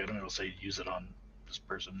 Just look at him, it'll say use it on this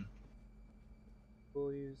person.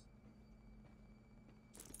 We'll use.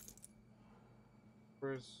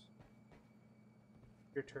 Where's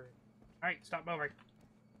your turret? Alright, stop moving.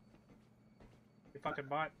 You fucking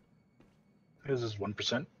bot. This is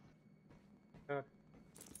 1%. God.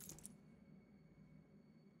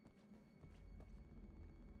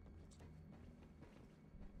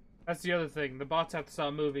 That's the other thing. The bots have to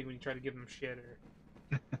stop moving when you try to give them shit or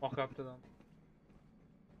walk up to them.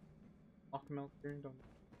 Lock them out there and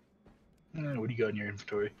don't What do you got in your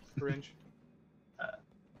inventory? syringe.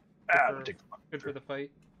 I'll take the Good for the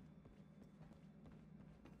fight.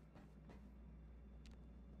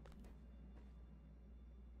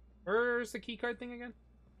 Where's the keycard thing again?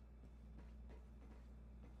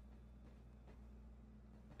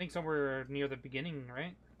 I think somewhere near the beginning,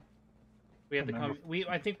 right? We had to come.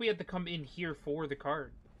 I think we had to come in here for the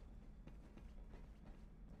card.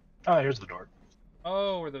 Oh, here's the door.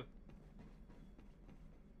 Oh, or the.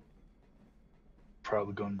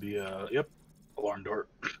 Probably going to be yep, alarm door.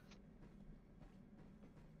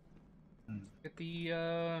 Get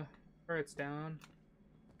the turrets down.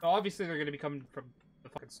 Oh, obviously they're gonna be coming from the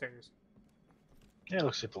fucking stairs. Yeah, it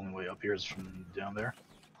looks like the only way up here is from down there.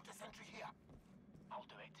 Put a sentry here. I'll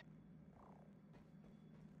do it.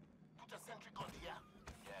 Put a sentry gun here.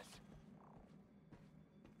 Yes.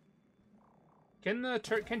 Can the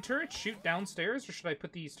can turrets shoot downstairs, or should I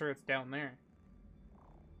put these turrets down there?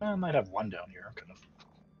 I might have one down here, kind of.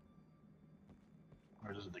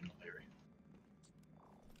 Or is it the area?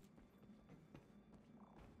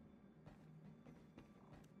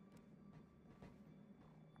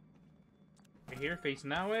 Right here, facing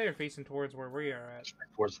that way, or facing towards where we are at?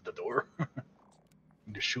 Right towards the door.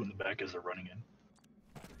 You just shoot in the back as they're running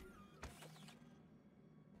in.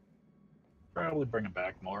 Probably bring them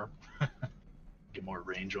back more. Get more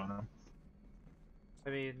range on them. I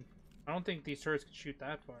mean, I don't think these turrets can shoot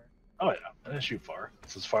that far. Oh yeah, they shoot far.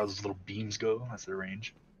 It's as far as those little beams go, that's their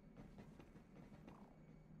range.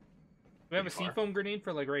 Do we have a Pretty far. seafoam grenade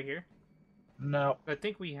for like right here? No. I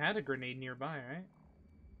think we had a grenade nearby, right?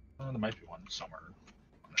 There might be one somewhere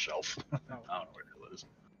on the shelf. I don't know where it is.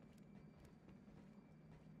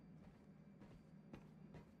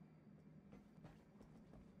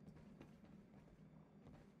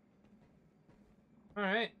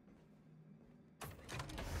 Alright.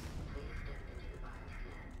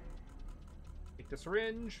 Take the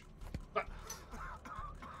syringe. Ah.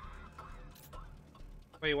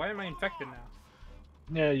 Wait, why am I infected now?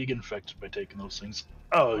 Yeah, you get infected by taking those things.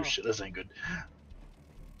 Oh, Oh. shit, this ain't good.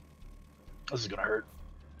 This is gonna hurt.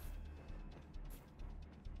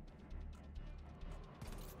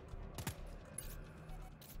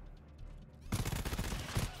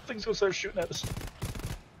 Things gonna start shooting at us.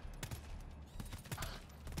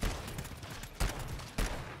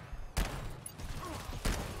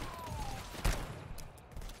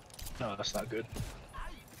 No, that's not good.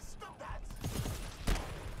 Stop that.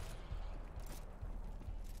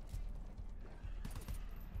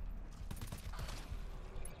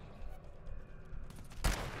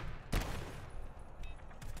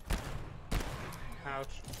 Ouch.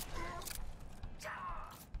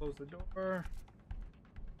 Close the door.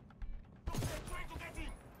 They're trying to get in.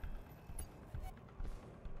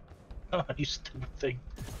 Oh, you stupid thing.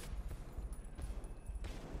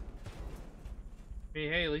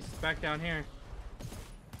 Hey, at least it's back down here.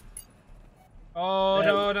 Oh,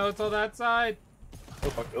 Yeah. no, it's on that side. Oh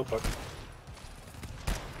fuck, oh fuck.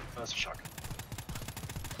 That's a shock.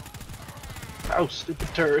 Ow, stupid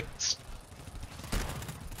turrets.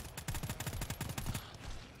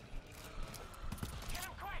 Get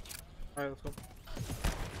him quick. Alright, let's go.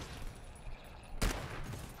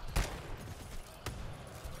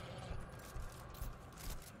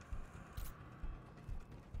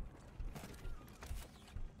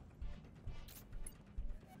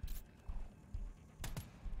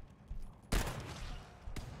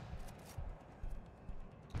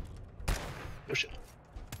 Oh shit.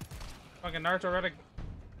 Fucking Naruto Reddick.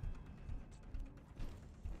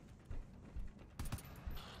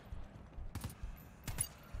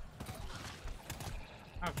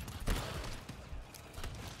 Ouch.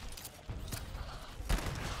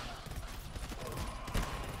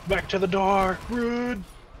 Back to the door! Rude!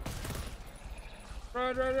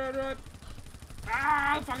 Run!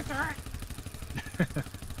 Ah, the fucking turret!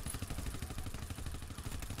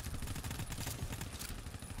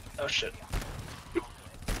 Oh shit.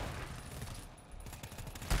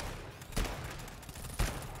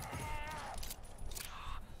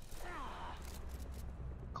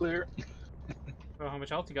 Clear. So how much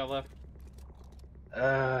health you got left?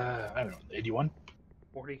 I don't know, 81?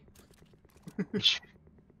 40. Pick up your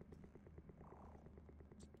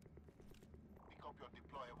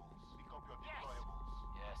deployables. Pick up your deployables.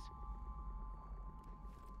 Yes.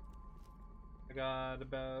 I got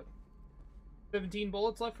about 17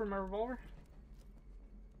 bullets left from my revolver.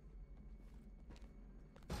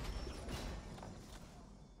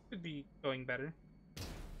 Could be going better.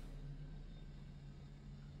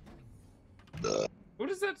 What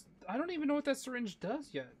is that? I don't even know what that syringe does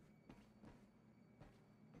yet.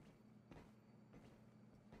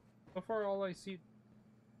 So far, all I see...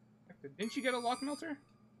 Didn't you get a lock melter?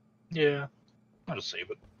 Yeah. I'll just save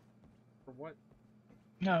it. For what?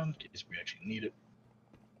 No, in case we actually need it.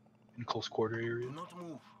 In close quarter areas. Do not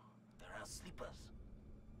move. There are sleepers.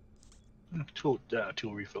 Tool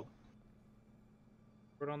refill.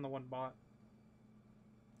 Put on the one bot.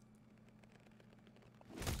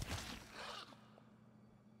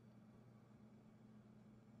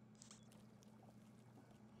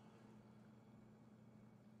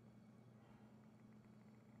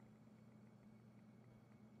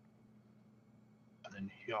 And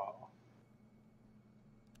then yeah.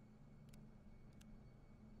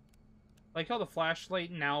 Like how the flashlight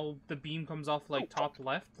now, the beam comes off like top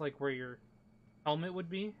left, like where your helmet would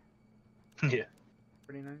be. Yeah.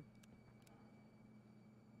 Pretty nice.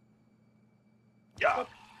 Yeah.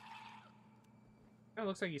 It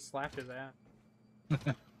looks like he slapped his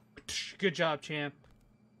ass. Good job, champ.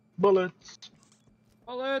 Bullets.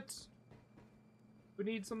 Bullets! Who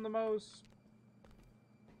needs them the most?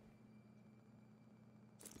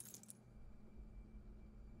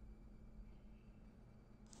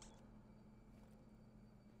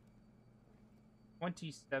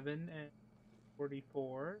 $27 and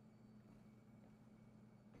 $44.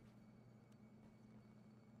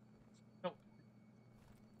 Nope.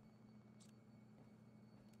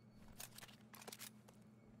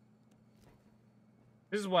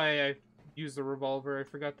 This is why I use the revolver. I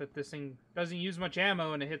forgot that this thing doesn't use much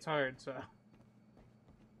ammo and it hits hard, so...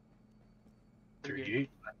 38.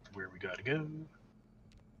 That's where we gotta go.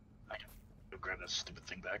 I can go grab that stupid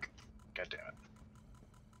thing back. God damn it.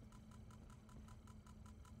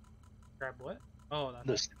 Grab what? Oh, that's...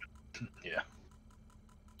 This. Yeah.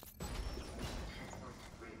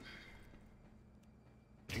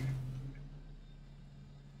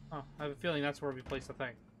 Oh, I have a feeling that's where we place the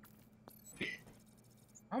thing.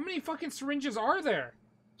 How many fucking syringes are there?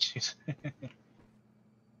 Jeez.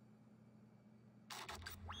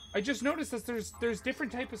 I just noticed that there's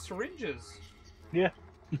different type of syringes. Yeah.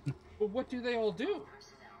 But what do they all do?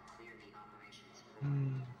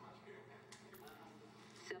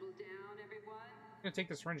 Settle down, everyone. I'm gonna take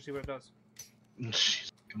the syringe and see what it does.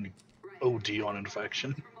 She's gonna OD on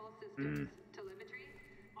infection. From all systems. Telemetry.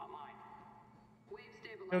 Wave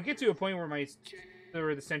It'll get to a point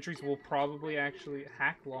where the sentries will probably actually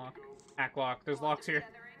hack lock. There's locks here.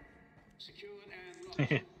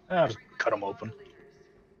 I'll just cut them open.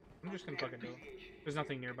 I'm just gonna fucking do it. There's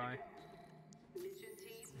nothing nearby.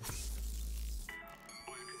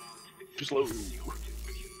 Just load.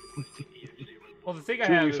 Well, the thing I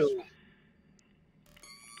Tool have is... refill.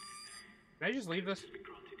 Can I just leave this?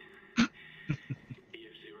 Head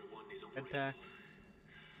pack.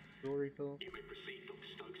 Tool refill.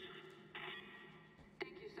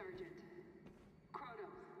 Thank you, Sergeant. Chronos.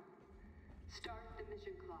 Start the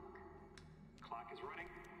mission clock. Clock is running.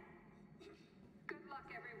 Good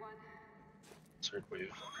luck, everyone. Third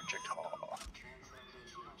wave projectile.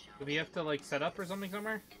 Do we have to, like, set up or something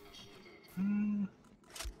somewhere?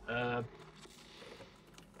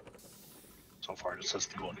 So far it says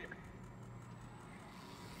to go in here.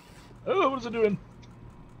 Oh, what is it doing?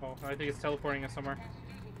 Oh, I think it's teleporting us somewhere.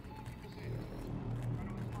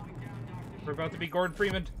 We're about to be Gordon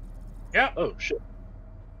Freeman. Yeah! Oh, shit.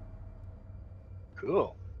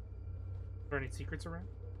 Cool. Are there any secrets around?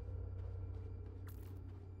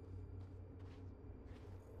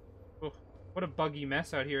 Oh, what a buggy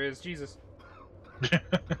mess out here is. Jesus.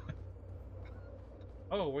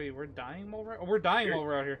 Oh, wait, we're dying while we're... Oh, we're dying while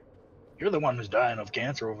we're out here. You're the one who's dying of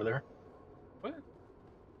cancer over there. What?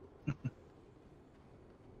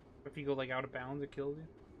 If you go, like, out of bounds, it kills you?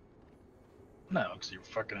 No, because you're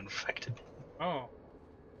fucking infected. Oh.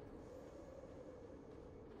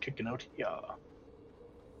 Kicking out here.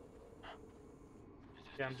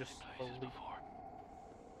 Yeah, I'm just slowly...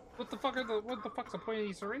 What the fuck what the fuck's the point of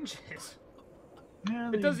these syringes?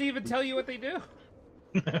 Yeah, It doesn't even tell you what they do.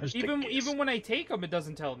 Just a Even guess. even when I take them, it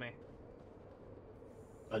doesn't tell me.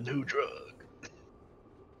 A new drug.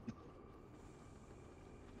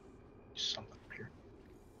 Something here.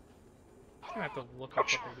 I'm gonna have to look up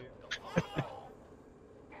what they do.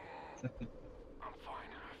 I'm fine.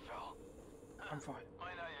 I fell. I'm fine.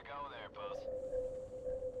 I know you go there, boss.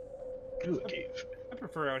 Ooh, a cave. I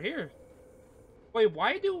prefer out here. Wait,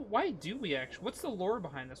 why do we actually? What's the lore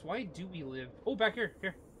behind this? Why do we live? Oh, back here.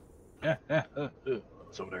 Here. Yeah,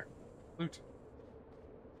 it's over there. Loot.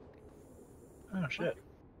 Oh, shit.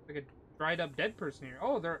 Like a dried up dead person here.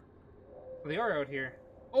 Oh, they are out here.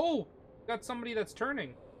 Oh, got somebody that's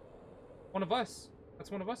turning. One of us.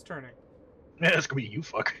 That's one of us turning. Yeah, it's gonna be you,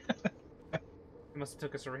 fuck. He must have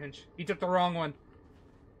took a syringe. He took the wrong one.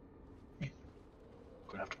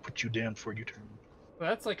 Gonna have to put you down before you turn. Well,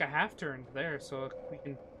 that's like a half turn there, so we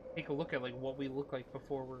can take a look at like what we look like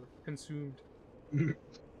before we're consumed. There's Look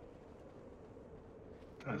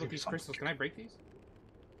gonna at be these something. crystals. Can I break these?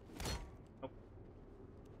 Nope.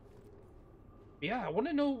 Yeah, I want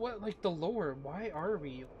to know what like the lore. Why are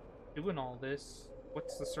we doing all this?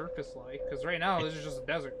 What's the surface like? Because right now this is just a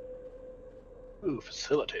desert. Ooh,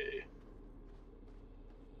 facility.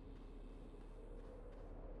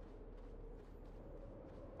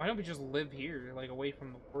 Why don't we just live here, like away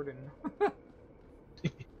from the warden? Yeah,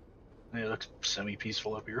 it looks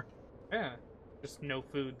semi-peaceful up here. Yeah, just no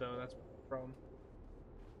food though. That's the problem.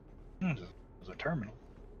 There's a terminal.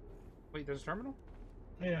 Wait, there's a terminal?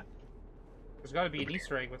 Yeah. There's got to be an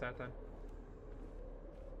Easter egg with that then.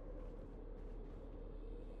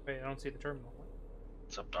 Wait, I don't see the terminal.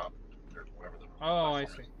 It's up top. Or wherever the Oh, I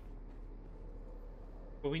platform see.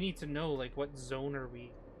 But we need to know like what zone are we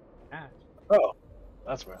at? is. Oh,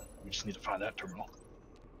 that's where. We just need to find that terminal.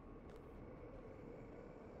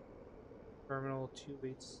 Terminal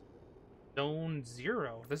 28. Zone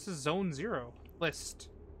 0. This is Zone 0. List.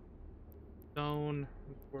 Zone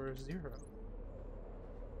 0.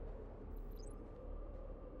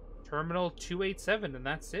 Terminal 287, and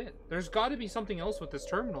that's it. There's got to be something else with this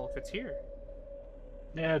terminal if it's here.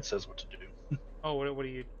 Yeah, it says what to do. Oh, what do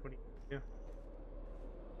you do?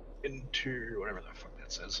 Into whatever the fuck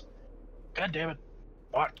that says. God damn it.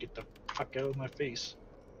 Bot, get the fuck out of my face.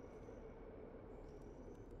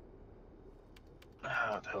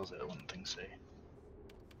 Ah, what the hell's that one thing say?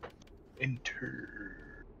 Interpret.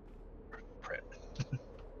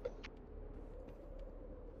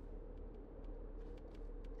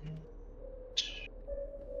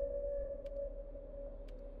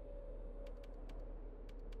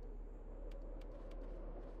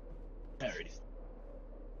 Alrighty.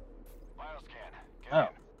 Bioscan. Get Oh, in.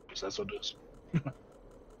 guess that's what it is.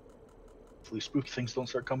 Hopefully spooky things don't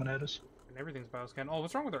start coming at us. And everything's bioscan. Oh,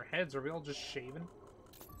 what's wrong with our heads? Are we all just shaven?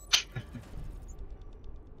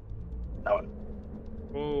 That one.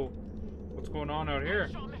 Whoa. What's going on out here?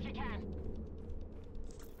 Heads up.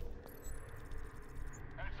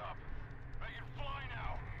 They can fly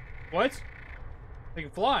now. What? They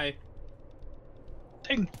can fly?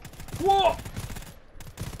 Ding! Whoa!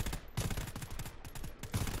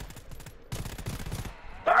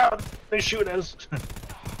 Ah! They shoot at us!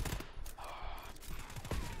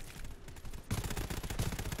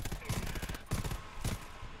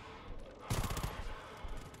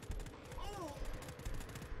 Whoa!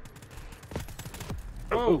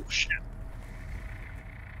 Oh, shit.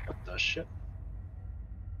 What the shit?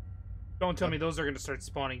 Don't tell me those are going to start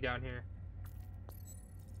spawning down here.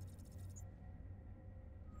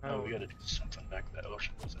 Oh, we gotta do something back to that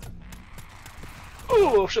ocean, wasn't it?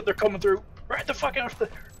 Oh, shit, they're coming through! Right the fuck out of there!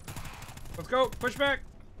 Let's go! Push back!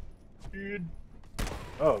 Dude.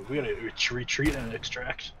 Oh, we gotta retreat and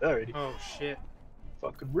extract. Alrighty. Oh, shit.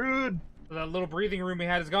 Fucking rude! So that little breathing room we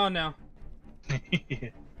had is gone now.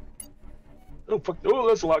 Oh, fuck. Oh,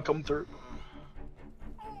 there's a lot coming through.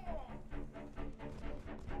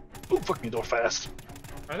 Oh, fuck me, they're fast.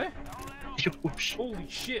 Are they? Oh, shit. Holy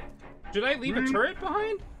shit. Should I leave a turret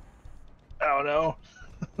behind? I don't know.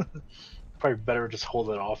 Probably better just hold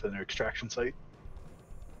it off in their extraction site.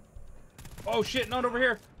 Oh shit, not over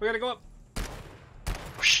here. We gotta go up.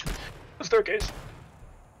 Oh, shit. The staircase.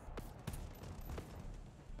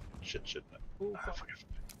 Shit, shit. Ooh, Ah, fuck. fuck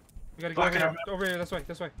We gotta go Fuck over it. here. Over here, this way,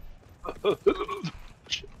 this way. it.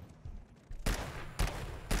 Shit.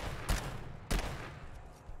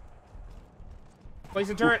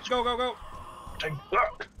 Placing turret. Go, go, go. Dang. Ah.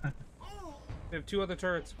 We have 2 other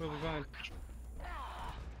turrets. We'll be fine.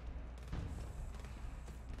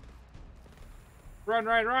 Run,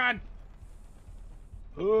 run, run!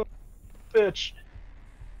 Oh, bitch.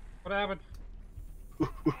 What happened?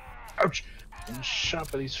 Ouch. I'm shot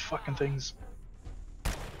by these fucking things.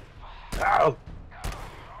 Ow.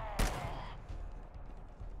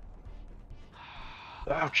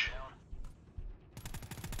 Ouch.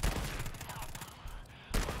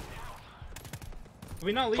 Did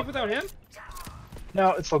we not leave without him?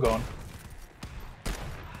 No, it's still going.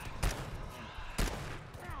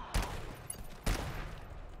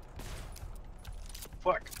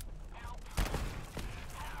 Fuck.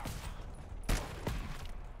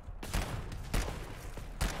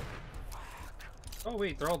 Oh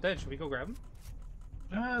wait, they're all dead. Should we go grab them?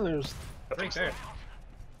 There's Right there.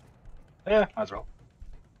 Yeah, might as well.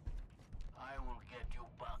 I will get you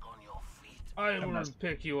back on your feet. I will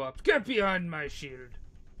pick you up. Get behind my shield.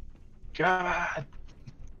 God.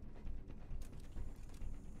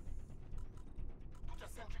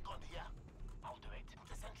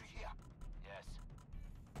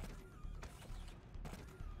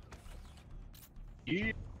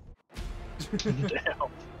 Yeah.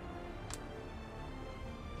 Damn.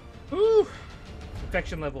 Ooh.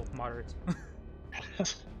 Infection level moderate.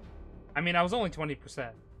 I mean, I was only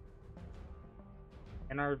 20%.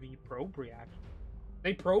 NRV probe reaction.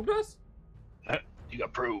 They probed us? You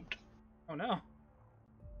got probed. Oh no.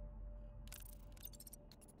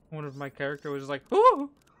 One of my character was like, ooh!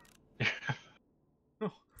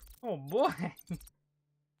 Oh boy!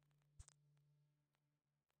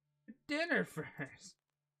 Dinner first.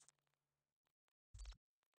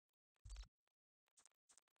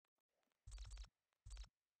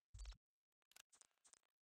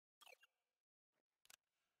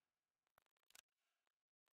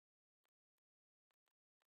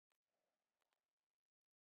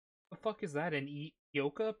 The fuck is that? An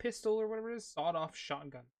Yoka pistol or whatever it is? Sawed-off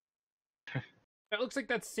shotgun. That looks like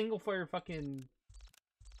that single fire fucking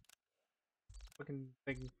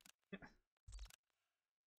thing.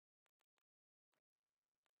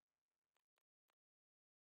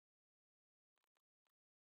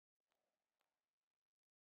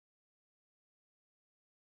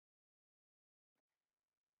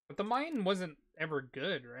 But the mine wasn't ever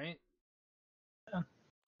good, right?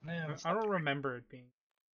 Yeah, I don't remember it being.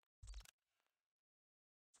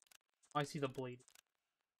 I see the blade.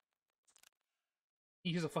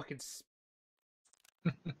 He's a fucking.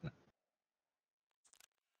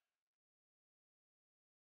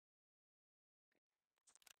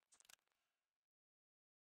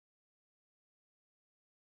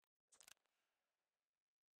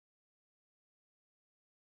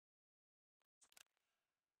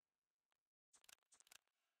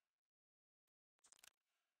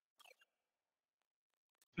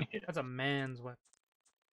 Yeah. That's a man's weapon.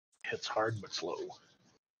 Hits hard but slow.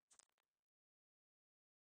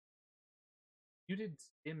 You did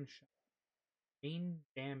stim shot. Main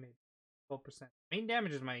damage, 12%. Main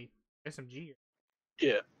damage is my SMG.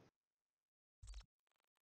 Yeah.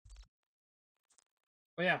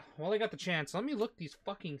 Oh yeah, while I got the chance, let me look these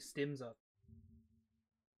fucking stims up.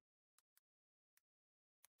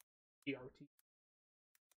 DRT.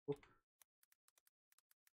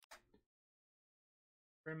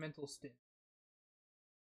 Experimental stim.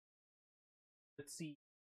 Let's see.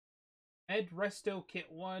 Med Resto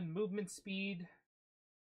Kit 1, movement speed.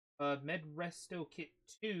 Med Resto Kit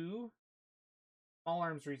 2. Small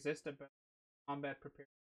arms resist combat prepared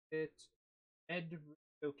kit. Med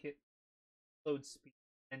Resto Kit load speed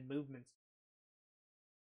and movement speed.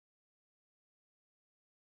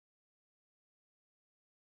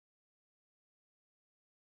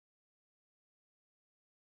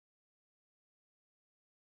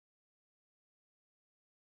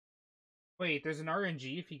 Wait, there's an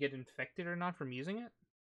RNG if you get infected or not from using it?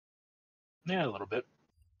 Yeah, a little bit.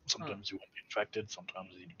 Sometimes you won't be infected, sometimes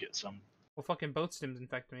you get some. Well, fucking both stims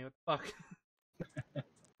infected me. What the fuck?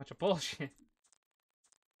 Bunch of bullshit.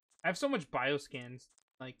 I have so much bioscans,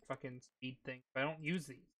 like fucking speed things, but I don't use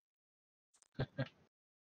these.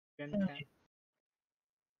 Gen cat.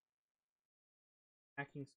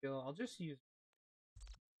 Hacking skill. I'll just use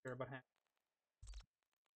care about hack.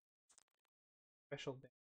 Special day.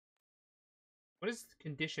 What is the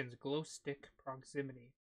conditions? Glow stick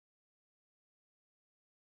proximity.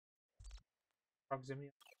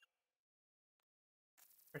 Proximity.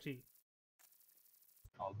 Pretty.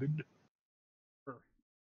 All good.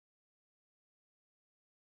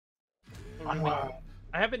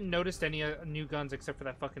 I haven't noticed any new guns except for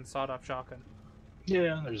that fucking sawed-off shotgun.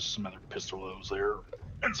 Yeah, there's some other pistols there,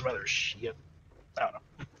 and some other shit. I don't know.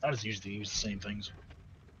 I just usually use the same things.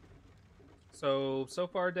 So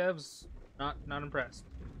far, devs, not impressed.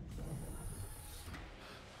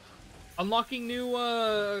 Unlocking new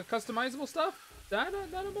customizable stuff? That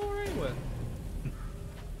I'm alright with.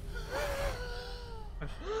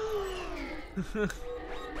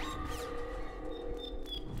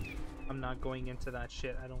 I'm not going into that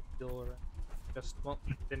shit. I don't feel right. Just, well,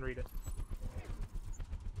 didn't read it.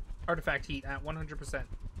 Artifact heat at 100%.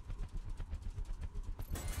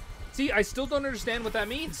 See, I still don't understand what that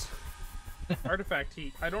means. Artifact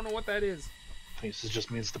heat. I don't know what that is. I think this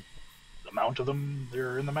just means the amount of them that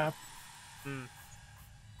are in the map. Hmm.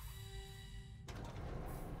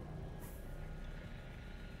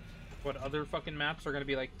 What, other fucking maps are gonna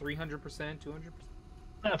be like 300%, 200%?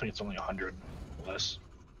 I think it's only 100 less.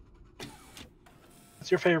 What's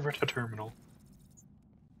your favorite terminal?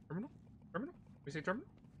 Terminal? Terminal? We say terminal?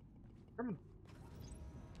 Terminal.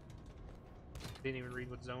 Didn't even read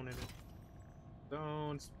what zone it is.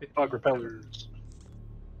 Zones. Fog repellers.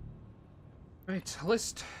 Right,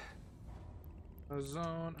 list. A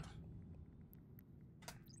zone.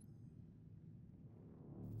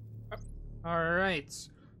 Alright.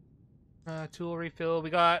 Tool refill. We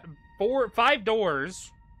got 5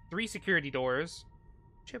 doors, 3 security doors.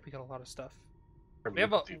 Shit, we got a lot of stuff. We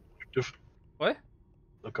have a... The objective. What?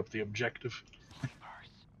 Look up the objective.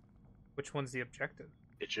 Which one's the objective?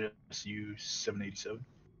 HSU 787.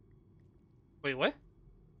 Wait, what?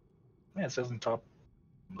 Yeah, it says in the top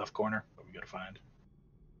left corner what we gotta find.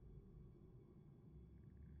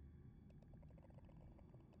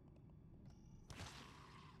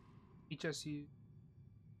 HSU.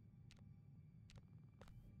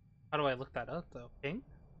 How do I look that up, though? Ping?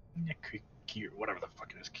 Yeah, whatever the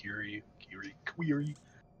fuck it is. Query.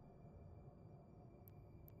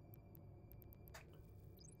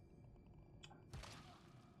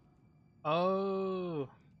 Oh.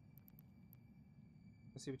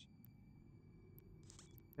 Let's see what you...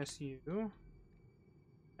 SU.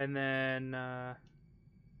 And then,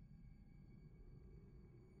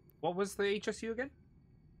 what was the HSU again?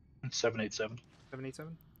 787.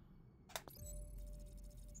 787?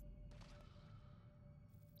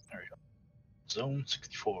 There we go. Zone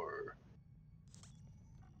 64.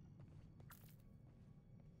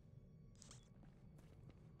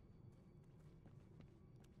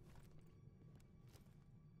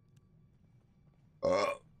 Good.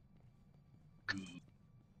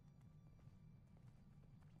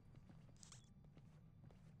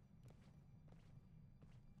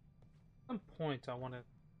 At some point I want to...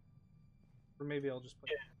 Or maybe I'll just play...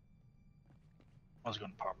 Yeah. I was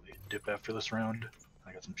going to probably dip after this round.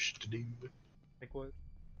 I got some shit to do. Like what?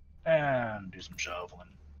 And do some shoveling.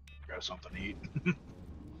 Grab something to eat.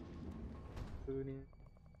 Food in.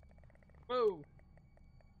 Whoa!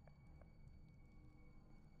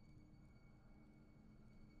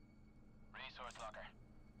 Resource locker.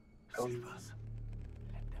 Oh. Save us.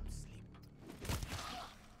 Let them sleep.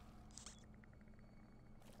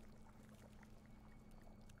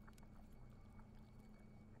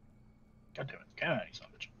 God damn it. Can I eat some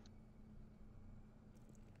bitch?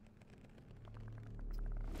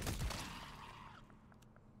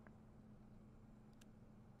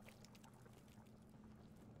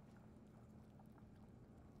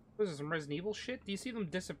 What is this, some Resident Evil shit? Do you see them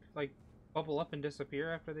like, bubble up and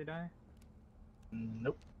disappear after they die?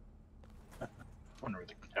 Nope. I wonder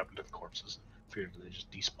what happened to the corpses. Figured they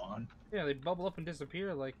just despawn. Yeah, they bubble up and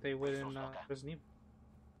disappear like they would in Resident Evil.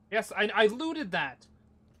 Yes, I looted that!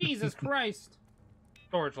 Jesus Christ!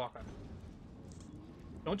 Storage locker.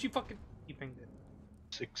 Don't you fucking... You pinged it.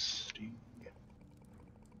 60.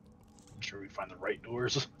 I'm sure we find the right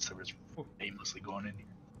doors. So we're just aimlessly going in here.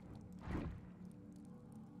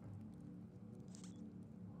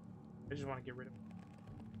 I just want to get rid of it.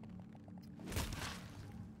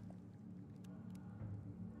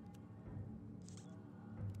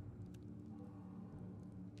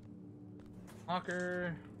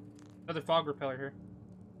 Locker. Another fog repeller here.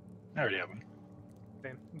 I already have one.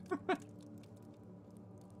 Same.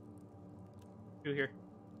 2 here.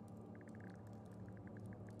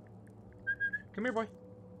 Come here, boy.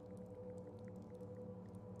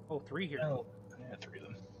 Oh, 3 here. Oh, yeah, 3 of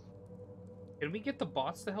them. Can we get the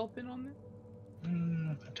bots to help in on this?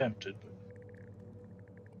 Attempted, but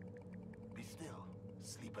Be still,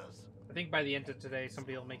 sleepers. I think by the end of today,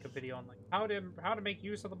 somebody will make a video on like how to make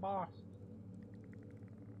use of the boss.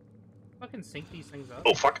 Fucking sync these things up.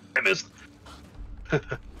 oh fuck! I missed.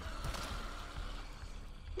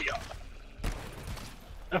 Yeah.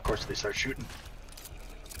 Of course, they start shooting.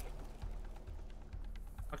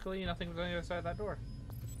 Luckily, nothing was on the other side of that door.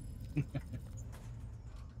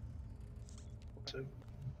 So,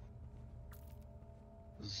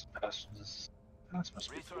 this past this. That's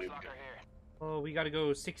must be the way Resource we go. locker here. Oh, we gotta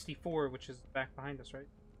go 64, which is back behind us, right?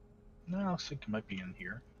 No, I think it might be in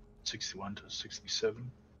here. 61 to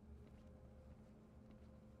 67.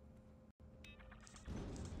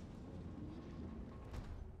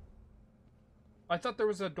 I thought there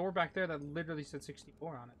was a door back there that literally said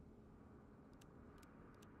 64 on it.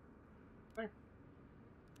 There.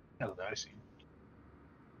 Now that I see.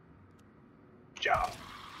 Job.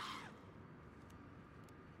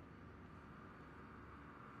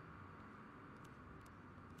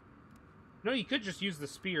 No, you could just use the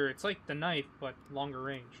spear. It's like the knife, but longer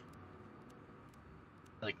range.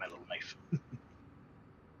 I like my little knife.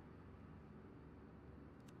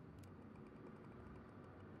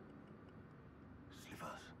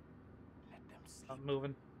 Sleepers. Let them sleep. Not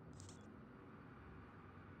moving.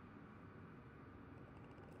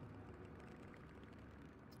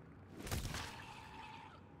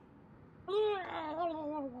 Ugh.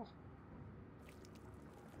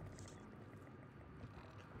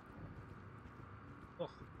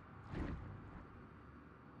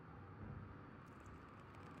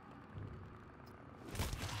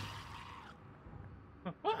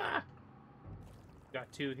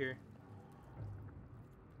 got 2 here.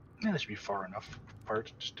 Yeah, this should be far enough apart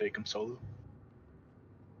to just take them solo.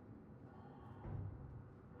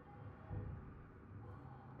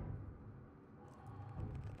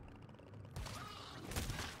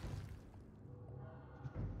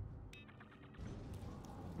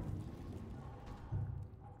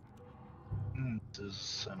 This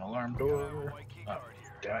is an alarm door. Oh,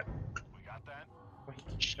 damn it. We got that? Wait,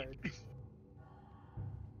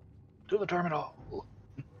 To the terminal. we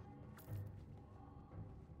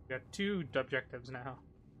got 2 objectives now.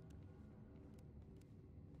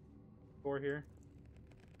 4 here.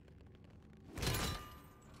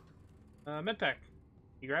 Medpack.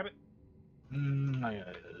 You grab it? Blah,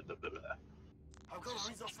 blah, blah. I've got a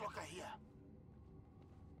resource locker here.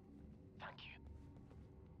 Thank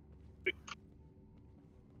you.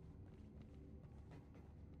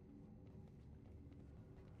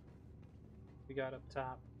 We got up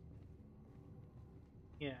top.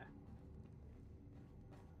 Yeah.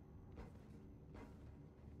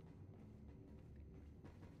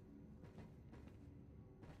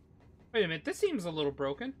 Wait a minute, this seems a little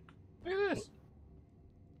broken. Look at this.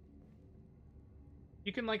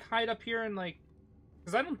 You can, like, hide up here and, like...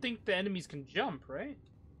 Because I don't think the enemies can jump, right?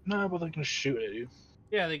 No, but they can shoot at you.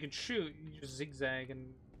 Yeah, they could shoot. You just zigzag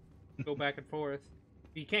and go back and forth.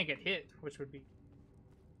 You can't get hit, which would be...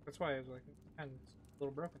 That's why I was like, kind of a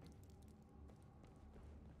little broken.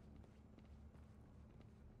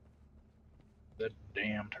 That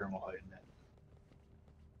damn terminal hiding it.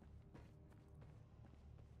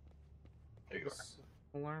 There you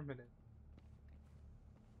are. Alarm it in.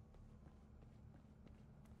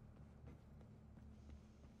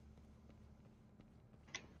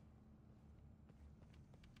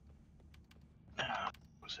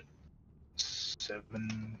 Was it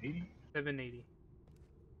 780? 780.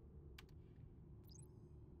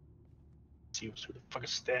 See what's who the fuck is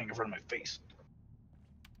standing in front of my face.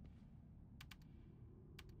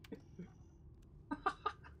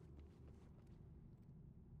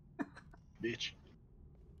 Bitch.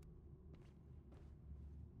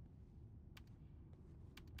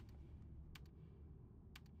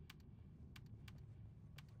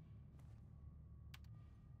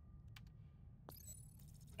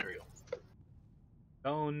 There we go.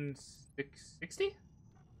 Zone 60?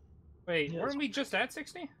 Wait, Yeah, weren't we just at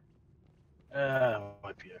 60?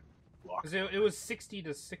 Might be a block. Because it was 60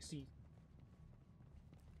 to 60.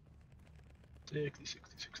 60,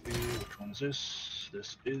 60, 60. Which one is this?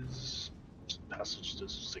 This is passage to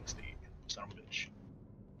 60. Son of a bitch.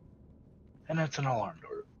 And it's an alarm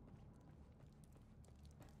door.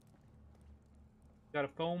 Got a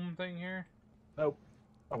foam thing here? Nope.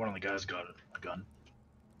 Oh, one of the guys got a gun.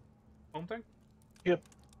 Foam thing? Yep.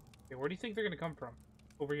 Okay, where do you think they're gonna come from?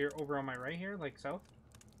 Over here, over on my right here, like south?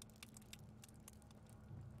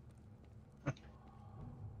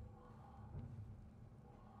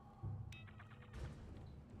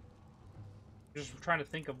 Just trying to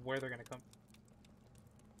think of where they're gonna come.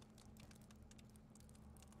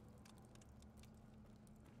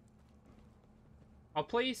 I'll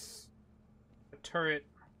place a turret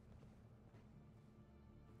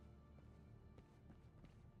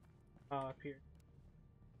up here.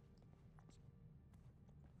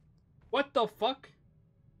 What the fuck?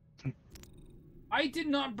 I did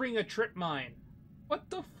not bring a trip mine. What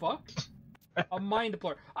the fuck? A mine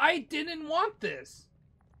deployer. I didn't want this.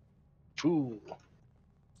 Fool.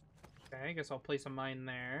 Okay, I guess I'll place a mine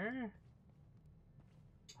there.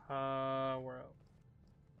 Where else?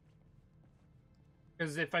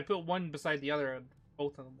 Because if I put one beside the other,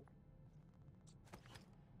 both of them will.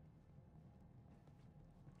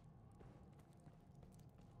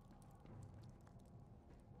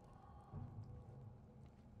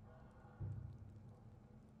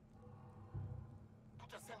 Put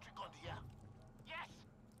a sentry gun here. Yes!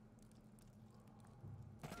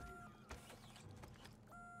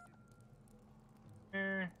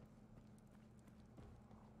 There.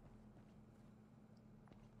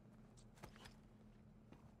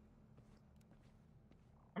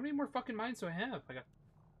 How many more fucking mines do I have?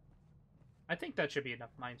 I think that should be enough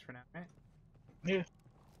mines for now, right? Yeah.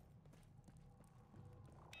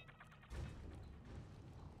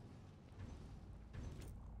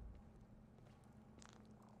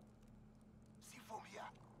 See from here.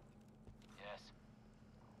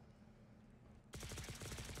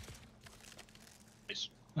 Yes.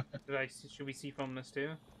 Nice. Should we seafoam this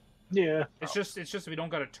too? Yeah. It's just we don't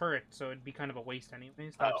got a turret, so it'd be kind of a waste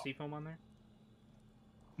anyways to have seafoam on there.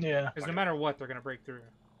 Yeah. Because no matter what, they're gonna break through.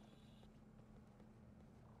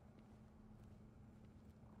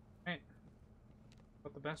 Right.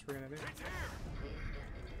 What the best we're gonna do? It's here.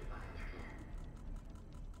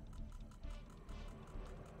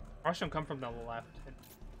 Watch them come from the left and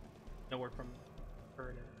nowhere from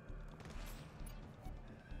further.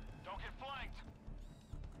 Don't get flanked.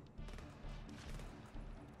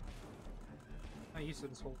 I'm used to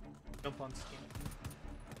this whole jump on scheme.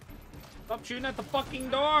 Stop shooting at the fucking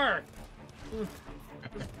door!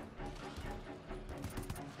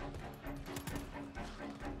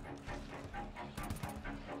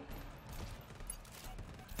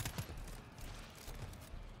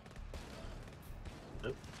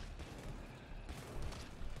 Nope.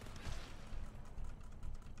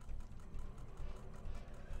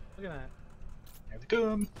 Look at that. Here they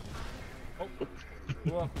come. Oh,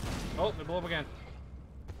 blew up. Oh, they blew up again.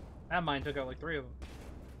 That mine took out like 3 of them.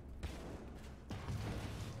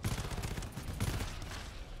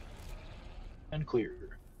 And clear.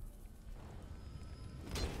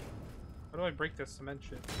 How do I break this cement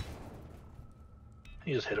shit?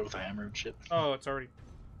 You just hit it with a hammer and shit. Oh, it's already...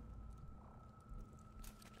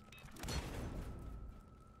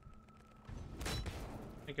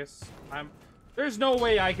 I guess I'm... There's no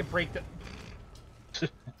way I could break the...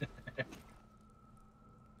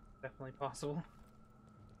 Definitely possible.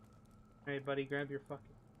 Hey, buddy, grab your fucking...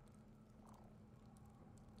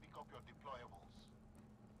 Pick up your deployables.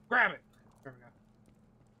 Grab it! There we go.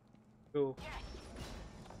 Cool.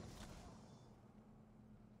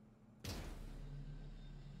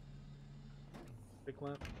 Big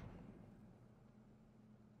left.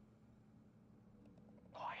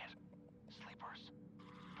 Quiet. Sleepers.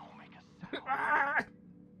 Don't make a sound. Ah!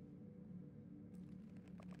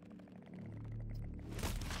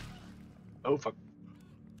 Oh fuck.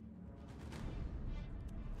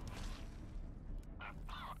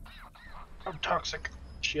 I'm toxic.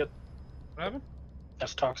 Shit. What happened?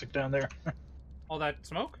 That's toxic down there. All that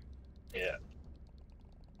smoke? Yeah.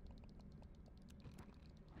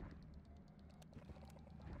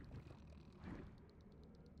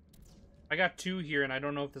 I got 2 here, and I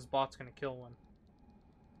don't know if this bot's gonna kill one.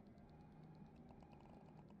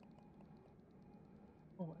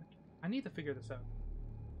 Oh, I need to figure this out.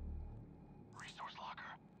 Resource locker.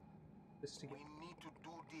 This to get... We need to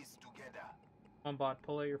do this together. Come on, bot,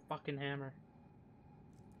 pull out your fucking hammer.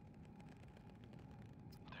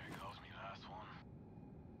 There goes me last one.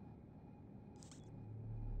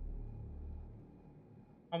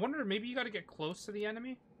 I wonder, maybe you gotta get close to the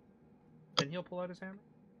enemy? Then he'll pull out his hammer?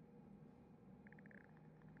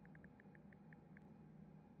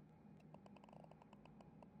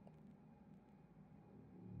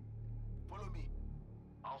 Follow me.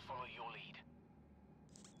 I'll follow your lead.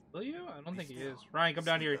 Will you? I don't think he is. Ryan, come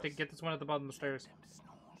down here. Get this one at the bottom of the stairs.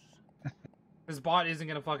 This bot isn't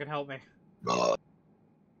gonna fucking help me. 2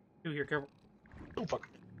 here, careful. Oh fuck.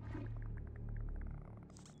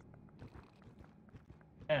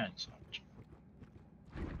 And so much.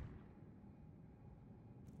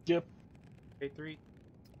 Yep. Okay, 3,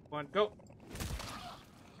 1, go!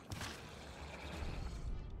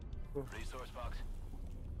 Resource box.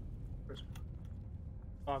 Where's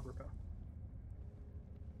fog repel?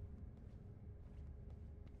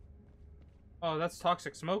 Oh, that's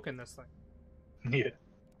toxic smoke in this thing. Yeah.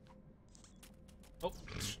 Oh.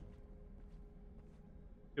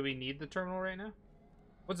 Do we need the terminal right now?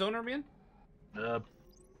 What zone are we in?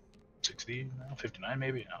 60, no, 59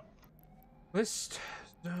 maybe? No. List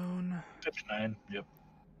zone. 59, yep.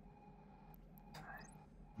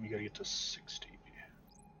 You gotta get to 60.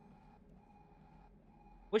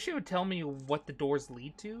 Wish it would tell me what the doors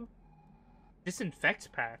lead to.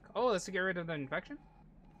 Disinfect pack. Oh, that's to get rid of the infection?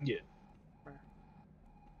 Yeah.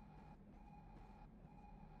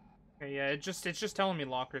 Okay, yeah, it's just telling me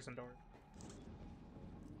lockers and doors.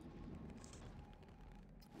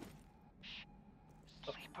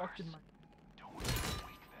 The fuck did my... Don't wake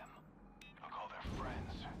them. They'll call their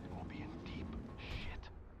friends, and we'll be in deep shit.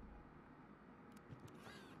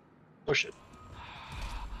 Oh shit.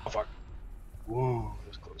 Oh fuck. Whoa,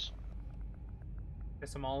 that's close.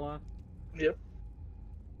 Guess I'm all on. Yep.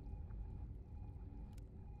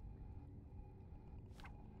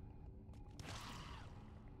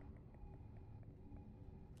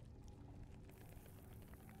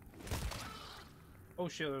 Oh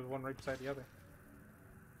shit, there's one right beside the other.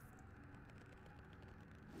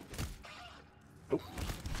 Oh.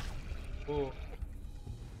 Ooh.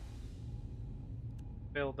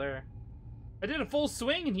 Failed there. I did a full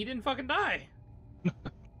swing and he didn't fucking die.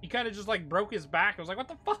 He kind of just like broke his back. I was like, what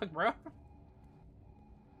the fuck, bro?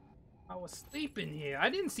 I was sleeping here. I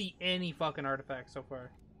didn't see any fucking artifacts so far.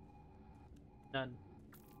 None.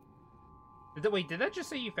 Wait, did that just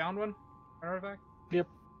say you found one? An artifact? Yep.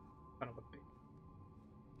 Son of a bitch.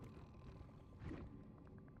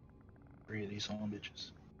 3 of these son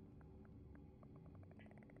bitches.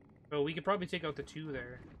 Well, we could probably take out the two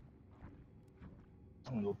there.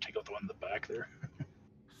 I'm gonna go take out the one in the back there.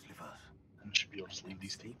 Slivers. And should be able to just leave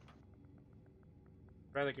these two.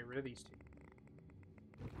 I'd rather get rid of these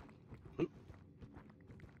two. Oop.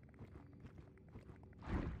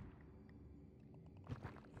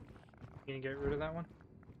 You gonna get rid of that one?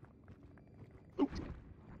 Oop.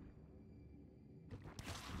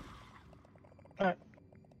 Alright.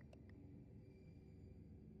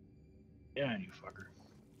 Yeah, you fucker.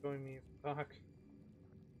 Showing me fuck.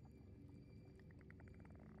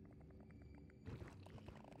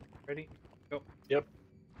 Ready? Go. Yep.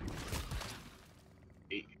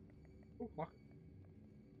 Hey. Ooh, lock.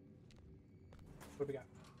 What do we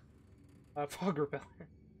got? Fog repeller.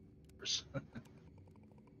 Resource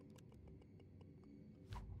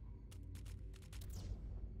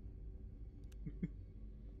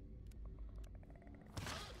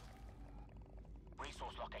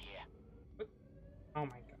locker here. Oh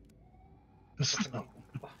my god. Fucking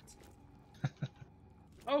left.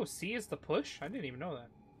 Oh, C is the push? I didn't even know that.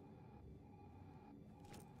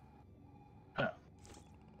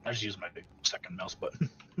 I just use my big second mouse button.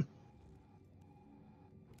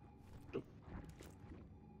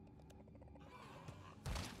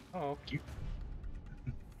 Oh. Cute.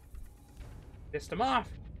 Pissed him off!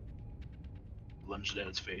 Lunged at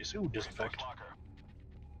its face. Ooh, disinfect. Resource locker.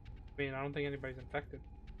 I mean, I don't think anybody's infected.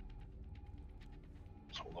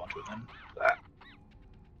 Just hold on to it then. Ah.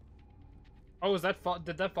 Oh, is that fog?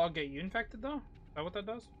 Did that fog get you infected though? Is that what that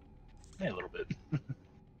does? Yeah, a little bit.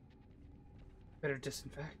 Better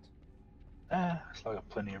disinfect. So I got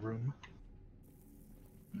plenty of room.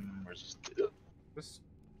 Where's this? This,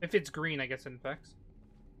 if it's green, I guess it infects.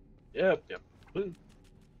 Yep. Ooh.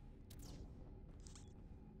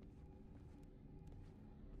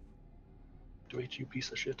 Do it, you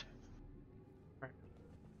piece of shit. Right.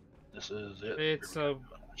 This is it. It's a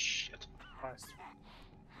shit. quest.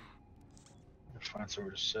 Let's find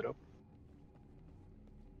somewhere to set up.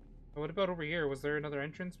 What about over here? Was there another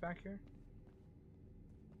entrance back here?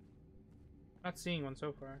 Not seeing one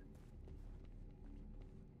so far.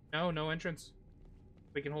 No entrance.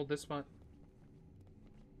 We can hold this spot.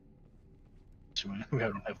 So we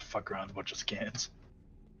don't have to fuck around with a bunch of scans.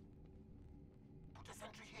 Put a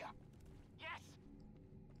sentry here. Yes.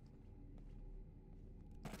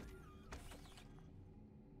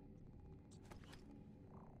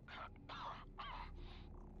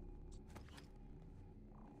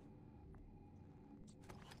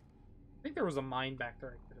 I think there was a mine back there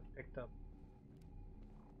I could have picked up.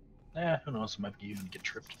 Who knows? It might be even get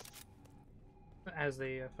tripped. As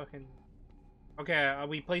they fucking... Okay,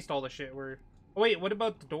 we placed all the shit. We're... Oh wait, what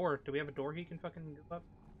about the door? Do we have a door he can fucking go up?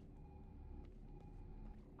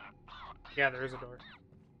 Yeah, there is a door.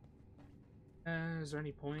 Is there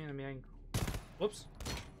any point? I mean, I can... Whoops.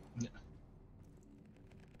 Yeah.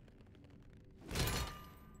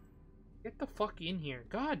 Get the fuck in here.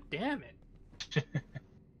 God damn it.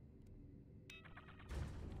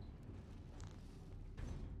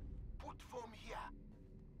 Put foam here.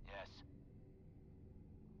 Yes.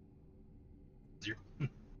 Zero.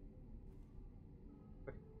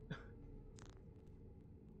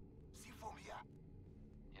 See foam here.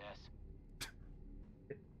 Yes.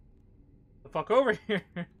 The fuck over here.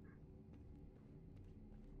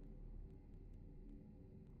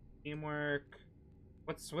 Teamwork.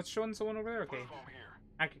 What's showing someone over there? Okay. Put foam here.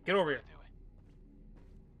 Hack it. Get over here. Do it.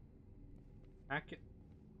 Hack it.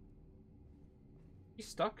 He's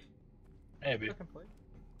stuck. Maybe. Stuck in place.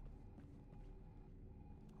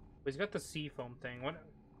 He's got the sea foam thing. What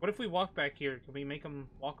if we walk back here? Can we make him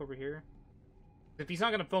walk over here? If he's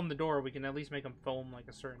not gonna foam the door, we can at least make him foam like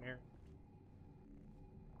a certain area.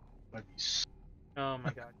 Might be Oh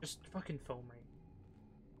my god, just fucking foam right.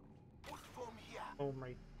 Put foam here. Foam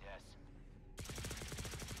right.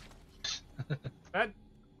 Yes. That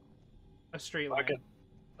a straight line. Fuck it.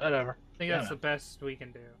 Whatever. I think that's the best we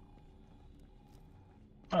can do.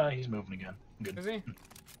 He's moving again. Good. Is he? You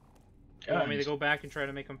Yeah, want me to he's- go back and try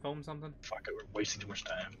to make him foam something? Fuck it, we're wasting too much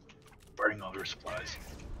time. Burning all their supplies.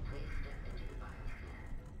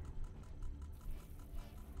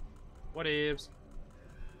 What ifs?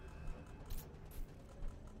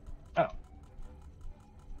 Oh.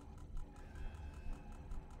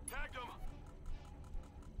 Tagged him.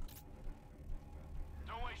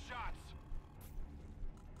 Don't waste shots.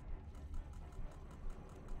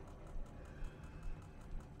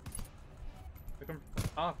 Pick him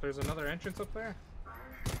off. There's another entrance up there.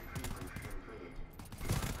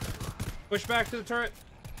 Push back to the turret.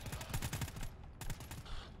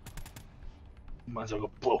 Might as well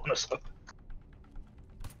go blowing us up.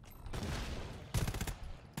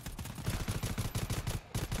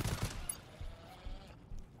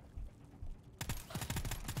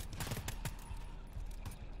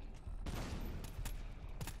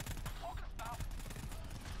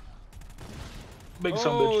 Big son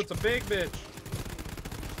Oh, bitch. it's a big bitch.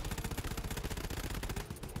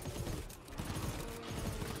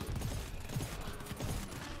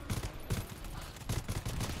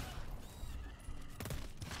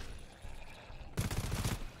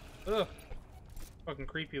 Ugh. Fucking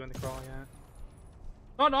creepy when they crawl like that.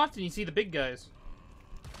 Not often you see the big guys.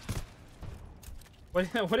 What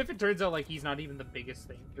if it turns out like he's not even the biggest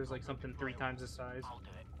thing? There's like something 3 times his size.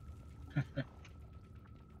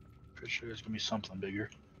 Pretty sure there's gonna be something bigger.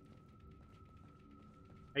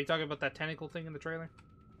 Are you talking about that tentacle thing in the trailer?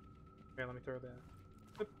 Okay, let me throw that.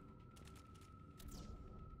 Oop.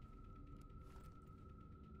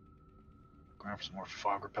 Going for some more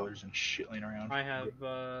fog repellers and shit laying around. I have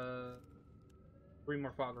 3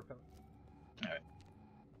 more fog repellers. Alright.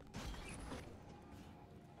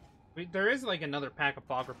 There is like another pack of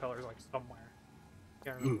fog repellers like somewhere.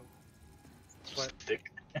 Can't remember. Ooh. It's What? thick.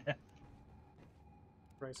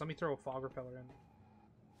 Right, so let me throw a fog repeller in.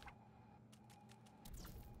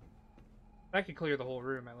 That could clear the whole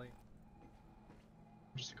room at least.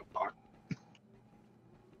 Just like a box.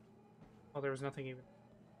 Oh, there was nothing even.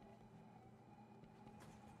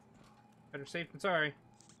 Better safe than sorry.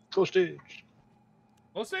 Go stage.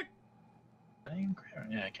 Glow stick?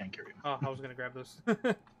 Yeah, I can't carry him. Oh, I was gonna grab those.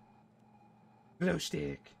 Glow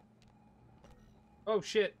stick. Oh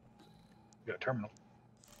shit. We got a terminal.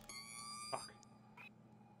 Fuck.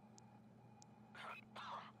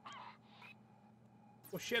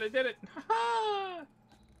 Oh shit, I did it! I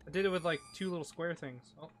did it with like 2 little square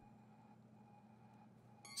things. Oh.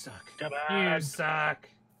 Suck. Come You on. suck.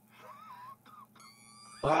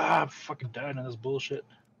 Ah, I'm fucking dying in this bullshit.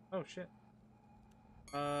 Oh shit.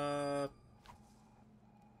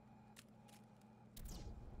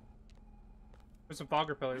 There's some fog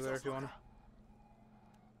repellers there if you want.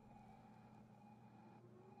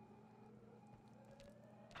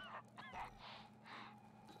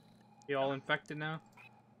 You all infected now?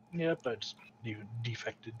 Yep, I just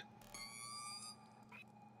defected.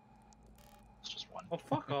 It's just one. Oh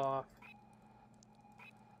fuck off.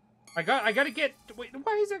 I gotta get. Wait,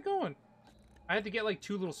 why is that going? I had to get like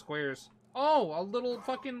 2 little squares. Oh, a little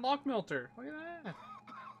fucking lock melter. Look at that.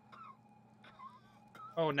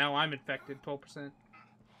 Oh, now I'm infected. 12%.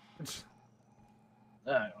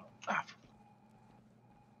 Ah.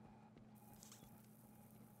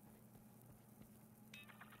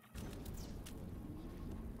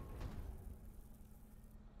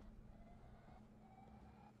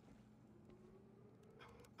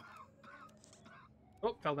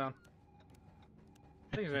 Oh, fell down.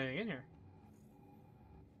 I think there's anything in here.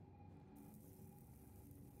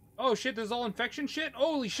 Oh shit, there's all infection shit?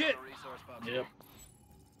 Holy shit! Yep.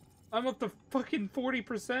 I'm up to fucking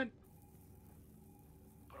 40%.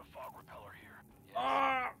 Put a fog repeller here.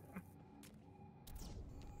 Ah!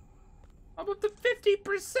 I'm up to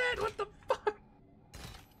 50%! What the fuck?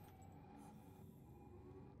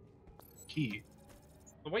 Key.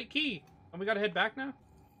 The white key. And we gotta head back now?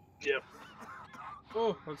 Yep.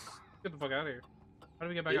 Oh, let's get the fuck out of here. How do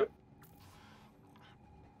we get back Yep. up?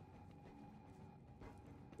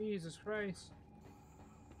 Jesus Christ.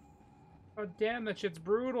 Oh damn, that shit's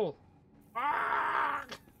brutal. Ah!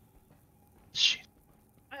 Shit.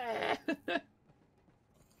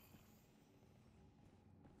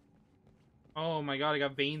 Oh my god, I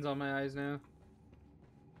got veins on my eyes now.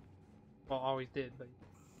 Well, always did, but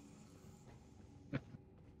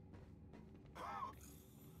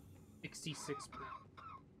 66.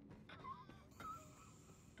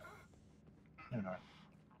 I don't know.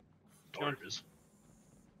 Torches.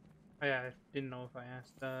 Oh, yeah, I didn't know if I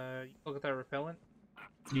asked. Look at that repellent.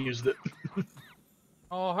 Used it.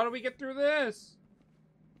 Oh, how do we get through this?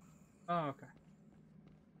 Oh, okay.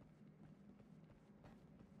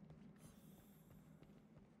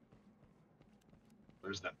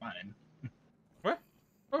 Where's that mine? What?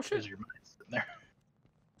 Oh shit! There's your mine sitting there.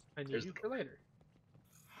 I need There's you the- for later.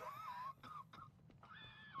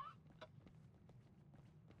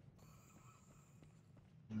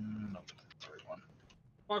 Nothing. Sorry, one.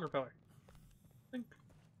 Fog repeller. Think.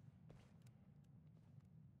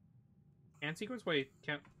 Hand sequence? Wait,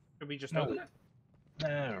 can't. Could we just No. open it? Nah,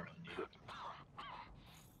 I don't really need it.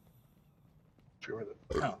 Sure where the.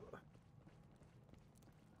 Oh.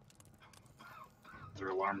 Is there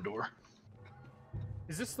an alarm door?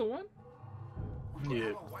 Is this the one?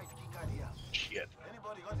 Yeah. White key card here. Shit.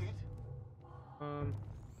 Anybody got it?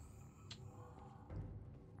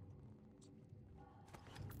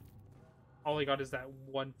 All I got is that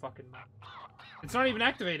one fucking map. It's not even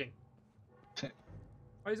activating.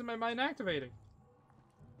 Why isn't my mine activating?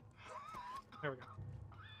 There we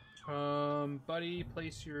go. Buddy,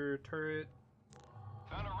 place your turret.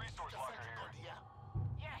 Found a resource locker here.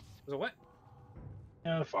 Was it what?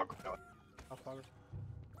 Yeah, fog repellent. Oh, fog.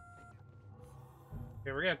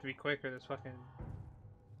 Okay, we're gonna have to be quick or this fucking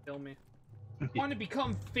kill me. Want to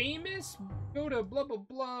become famous? Go to blah blah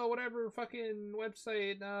blah, whatever fucking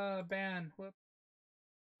website, ban. Whoop.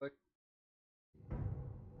 Click.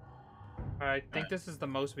 I think this is the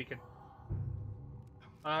most we can.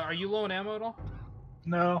 Are you low on ammo at all?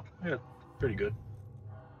 No, yeah, pretty good.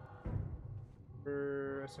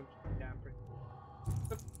 For some, yeah, I'm pretty.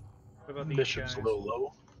 What about these Mission's guys? a little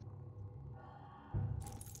low.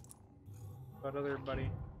 What other buddy?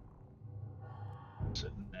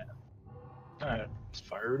 Sitting there. Alright, let's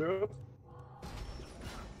fire it up.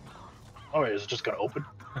 Oh, wait, is it just gonna open?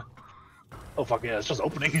 Oh, fuck yeah, it's just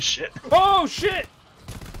opening and shit. Oh shit!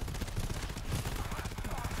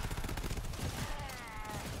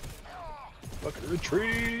 Fucking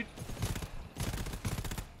retreat!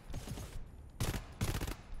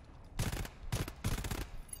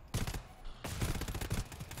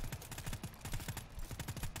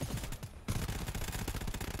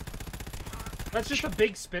 That's just a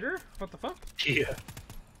big spitter? What the fuck? Yeah.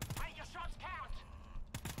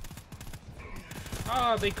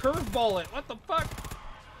 Ah, they curveball it. What the fuck?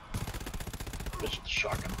 This is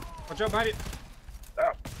shocking. Watch out behind it.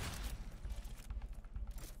 Ow.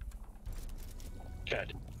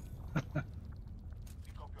 God.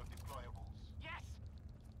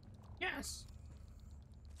 Yes.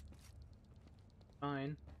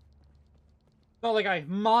 Fine. Not like I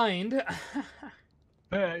mind.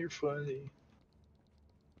 Ah, you're funny.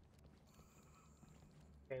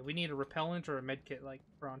 Okay, we need a repellent or a medkit like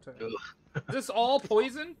pronto. Ugh. Is this all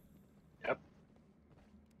poison? Yep.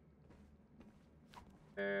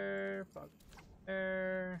 Fuck.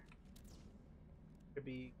 Could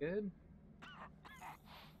be good.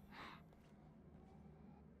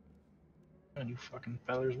 And you fucking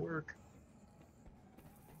fellers work.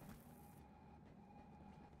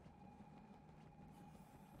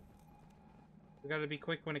 We gotta be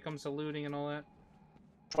quick when it comes to looting and all that.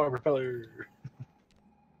 Fog repeller.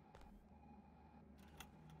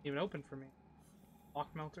 Even open for me. Lock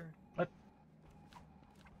melter. What?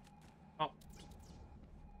 Oh.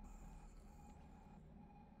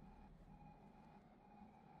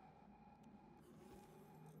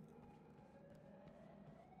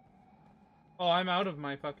 Oh, I'm out of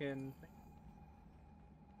my fucking thing.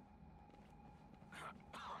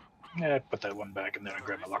 Yeah, I put that one back and then I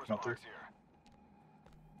grab my lock melter.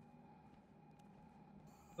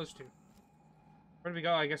 Those two. Where do we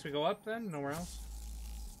go? I guess we go up then? Nowhere else?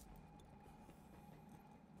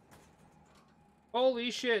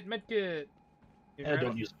 Holy shit, medkit! You Yeah, grab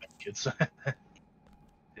don't it? use medkits.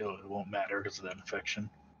 It won't matter because of that infection.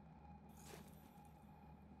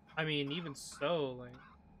 I mean, even so, like...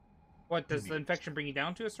 What, does the infection bring you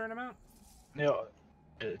down to a certain amount? You know,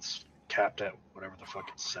 it's capped at whatever the fuck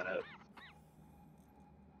it's set at.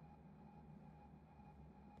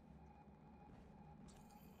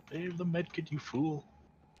 Save the medkit, you fool.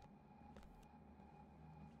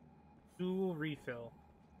 Dual refill.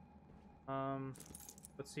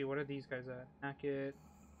 Let's see, what are these guys at? Hackett.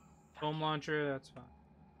 Foam launcher, that's fine.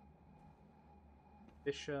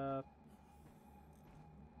 Bishop.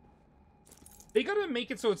 They gotta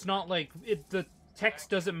make it so it's not like the text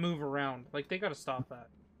doesn't move around. Like they gotta stop that.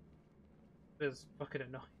 It's fucking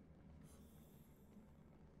annoying.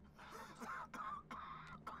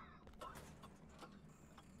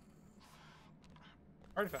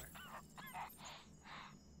 Artifact.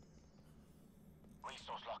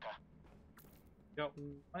 Resource locker. Got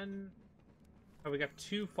one. Oh, we got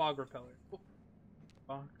two fog repellers. Oh.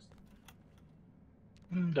 Box.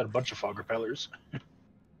 Got a bunch of fog repellers. You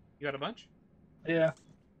got a bunch? Yeah.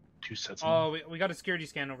 2 sets of Oh, them. we got a security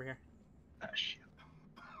scan over here. Ah, shit.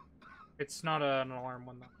 It's not an alarm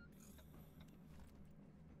one, though.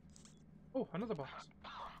 Oh, another box.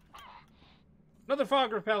 Another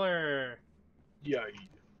fog repeller! Yeah.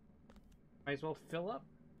 Might as well fill up.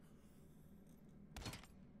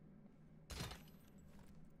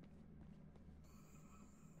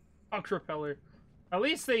 Fog repeller. At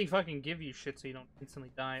least they fucking give you shit so you don't instantly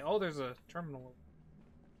die. Oh, there's a terminal.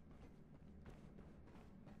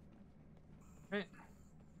 Right.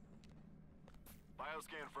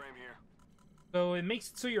 Bioscan frame here. So it makes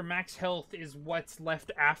it so your max health is what's left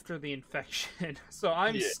after the infection. So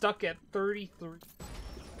I'm Yeah. stuck at 33.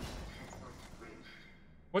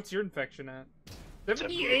 What's your infection at?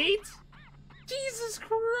 78? Jesus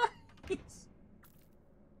Christ!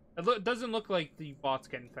 It doesn't look like the bots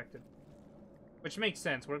get infected. Which makes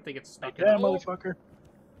sense. What if they get stuck in Damn, the... motherfucker.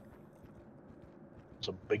 There's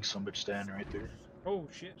a big sumbitch standing right there. Oh,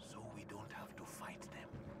 shit. So we don't have to fight them.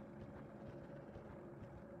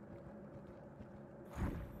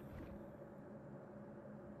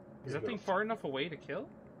 Is that thing far enough away to kill?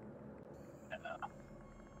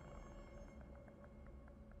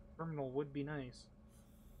 Terminal would be nice.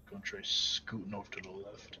 Gonna try scooting off to the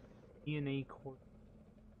left. DNA core.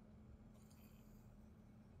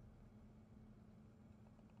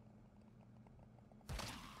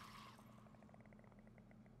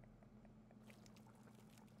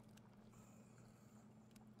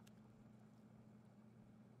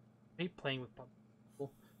 I hate playing with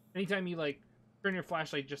people. Anytime you like turn your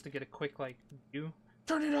flashlight just to get a quick like view,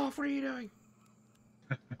 turn it off. What are you doing?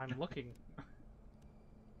 I'm looking.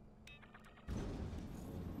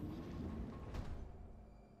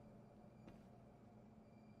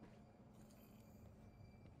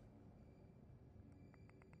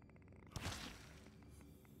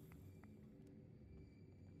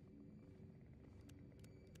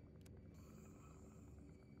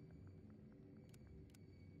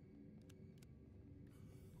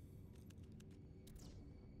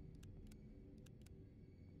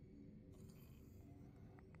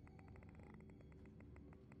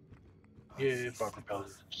 Yeah, fire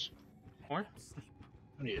propellers. More?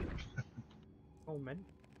 Yeah. So many.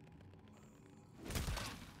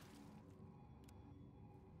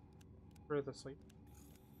 For the sleep.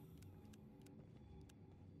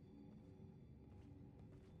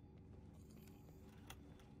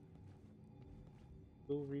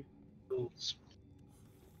 Tool refill. Tools.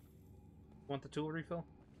 Want the tool refill?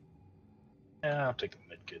 Yeah, I'll take the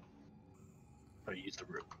med kit. Probably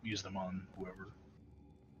use them on whoever.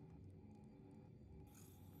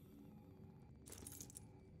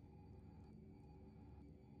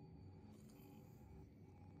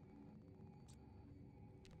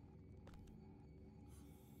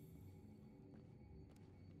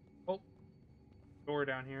 Oh, door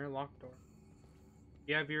down here, locked door.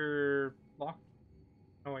 You have your lock?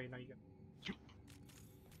 Oh wait, no, you got.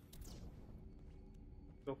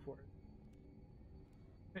 Go for it.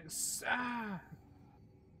 It's,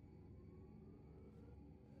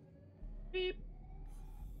 beep.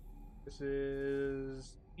 This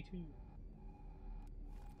is E2.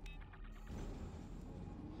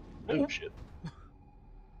 Oh shit.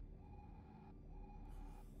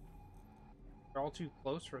 They're all too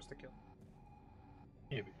close for us to kill.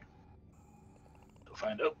 Maybe. We'll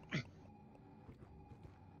find out.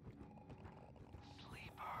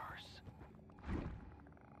 Sleepers.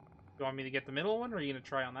 You want me to get the middle one, or are you gonna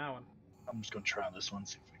try on that one? I'm just gonna try on this one,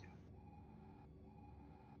 see if we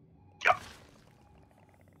can.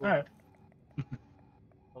 Yeah. Alright.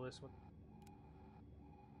 Oh, this one.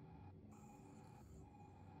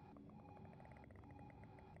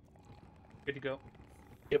 Good to go.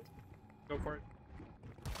 Yep. Go for it.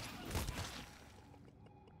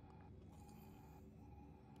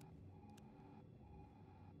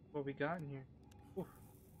 What we got in here? Oof.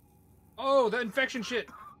 Oh, the infection shit!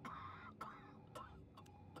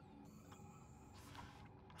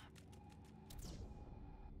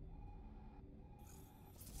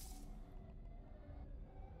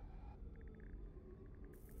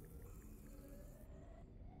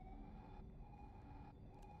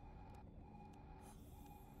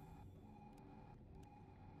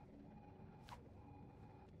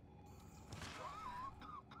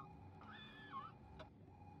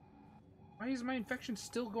 Why is my infection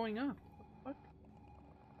still going up? What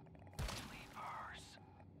the fuck? Sleepers.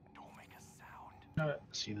 Don't make a sound.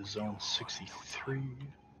 See the zone 63.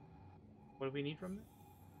 What do we need from there?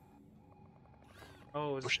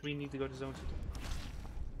 Oh, we need to go to zone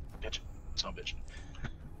 2. Bitch. Son of a bitch.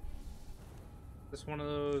 This one of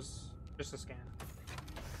those. Just a scan.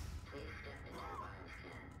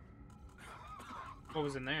 What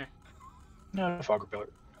was in there? No, fog repeller.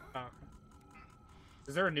 Oh, okay.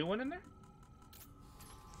 Is there a new one in there?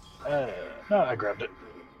 No, I grabbed it.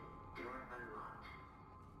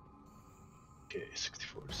 Okay,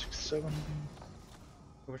 64 to 67.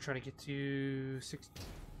 We're trying to get to 60.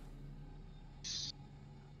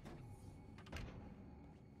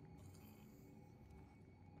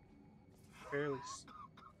 Barely.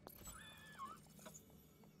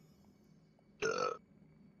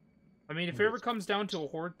 I mean, if it ever comes down to a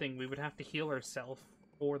horde thing, we would have to heal ourselves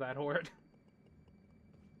for that horde.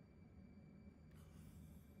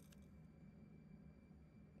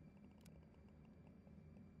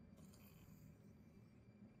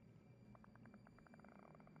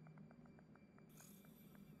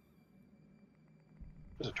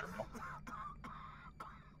 There's a terminal.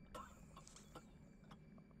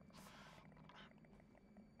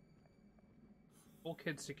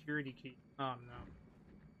 Bulkhead security key. Oh no.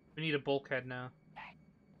 We need a bulkhead now. Hey,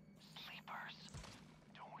 sleepers.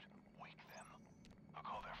 Don't wake them. I'll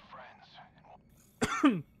call their friends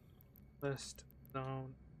and we'll... List.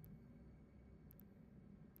 Zone.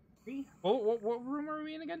 What room are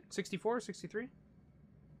we in again? 64, 63?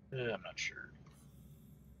 I'm not sure.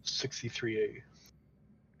 63A.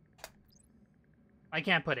 I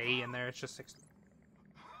can't put A in there. It's just 60.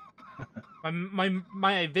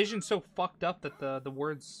 My vision's so fucked up that the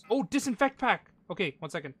words. Oh, disinfect pack. Okay, 1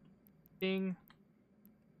 second. Ding.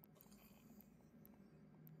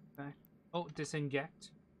 Oh,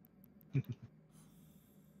 disengect.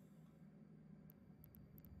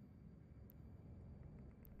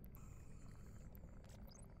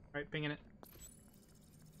 Alright, pinging it.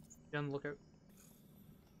 Be on the lookout.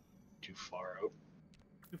 Too far out.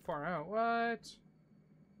 Too far out. What?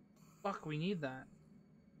 Fuck, we need that.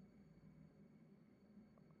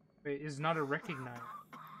 Wait, is not a recognize.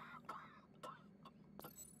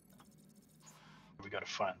 We gotta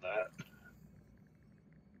find that.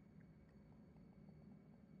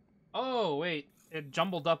 Oh, wait. It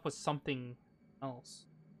jumbled up with something else.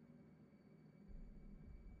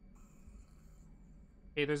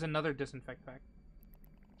 Okay, there's another disinfect pack.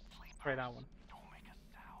 Try that one. Don't make a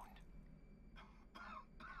sound.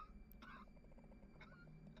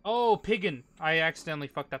 Oh, piggin! I accidentally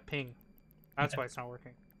fucked up ping. That's why it's not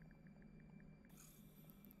working.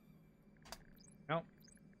 Nope.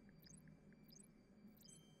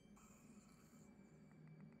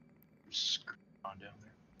 Screw on down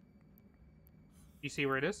there. You see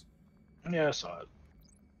where it is? Yeah, I saw it.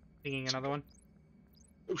 Pinging another one.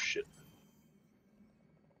 Oh shit.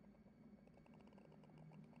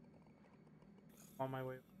 On my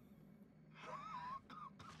way.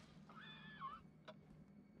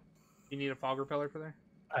 You need a fog repeller for there?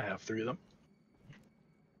 I have 3 of them.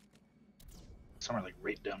 Some are like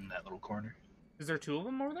right down in that little corner. Is there 2 of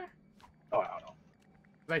them over there? Oh, I don't know.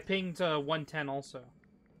 'Cause I pinged 110 also.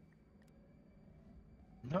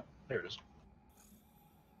 No, there it is.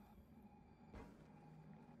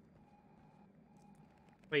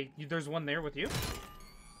 Wait, there's one there with you?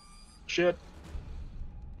 Shit.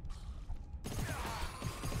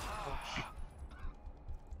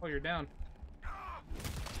 Oh, you're down. I need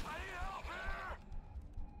help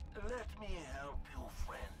here! Let me help you,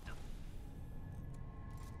 friend.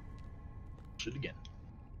 Shit again.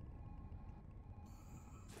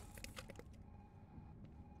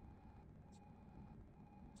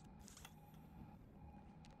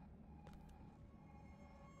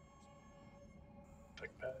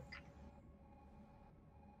 Check back.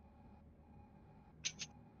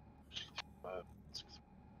 5, 6.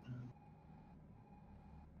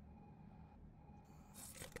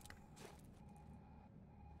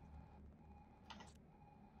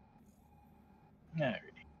 Alrighty.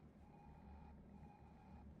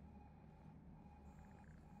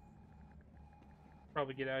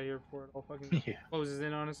 Probably get out of here before it all fucking Yeah. closes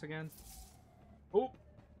in on us again. Oh!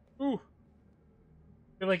 Ooh!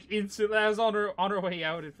 It like instantly, I was on our way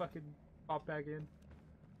out, it fucking popped back in.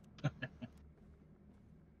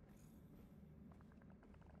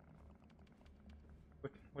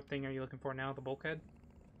 What thing are you looking for now? The bulkhead?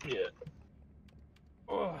 Yeah.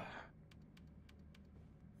 Oh.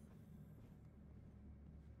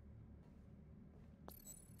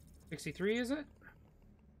 $63, is it?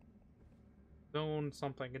 Zone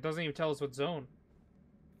something. It doesn't even tell us what zone.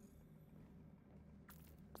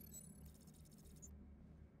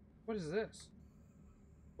 What is this?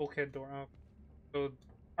 Bulkhead door. Oh. So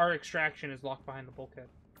our extraction is locked behind the bulkhead.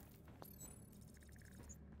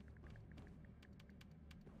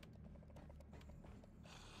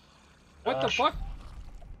 What the fuck?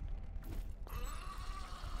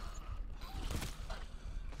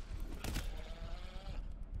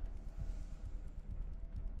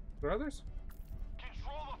 Are there others?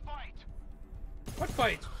 Control the fight! What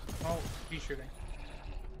fight? Oh, be shooting.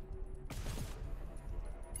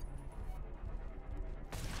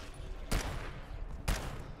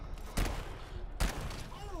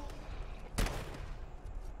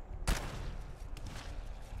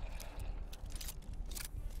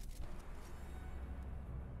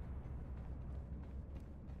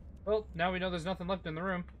 Well, now we know there's nothing left in the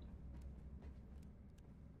room.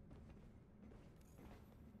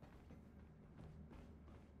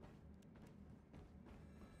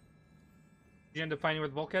 Did you end up finding where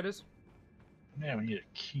the bulkhead is? Yeah, we need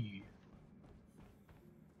a key.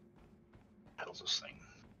 Hell's this thing?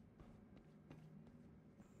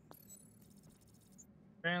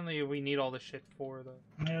 Apparently we need all this shit for the...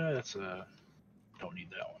 Yeah, that's don't need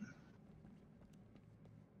that one.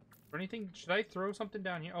 Or anything? Should I throw something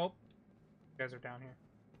down here? Oh, you guys are down here.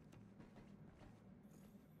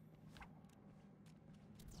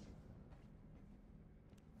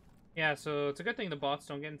 Yeah, so it's a good thing the bots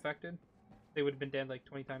don't get infected. They would have been dead like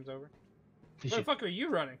 20 times over. Where the fuck are you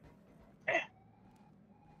running?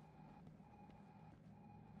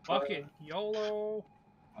 Fuck it, YOLO.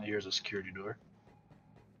 Here's a security door.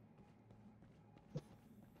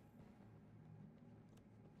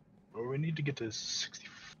 Where we need to get to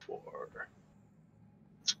 64.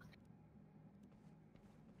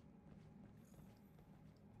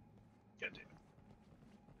 Yeah, dude.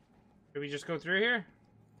 Did we just go through here?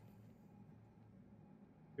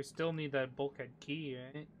 We still need that bulkhead key,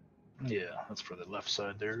 right? Yeah, that's for the left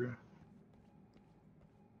side there.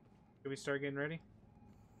 Did we start getting ready?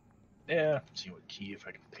 Yeah, see what key, if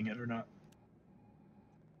I can ping it or not.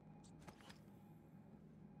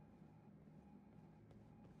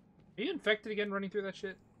 Are you infected again running through that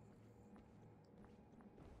shit?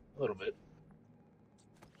 A little bit.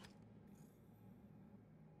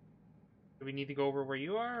 Do we need to go over where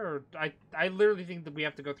you are? Or I literally think that we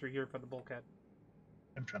have to go through here for the bulkhead.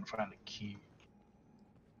 I'm trying to find a key.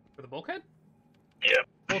 For the bulkhead? Yep.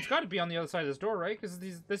 Well, it's got to be on the other side of this door, right? Because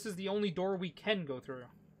this is the only door we can go through.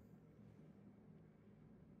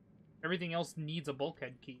 Everything else needs a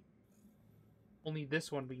bulkhead key. Only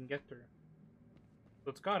this one we can get through. So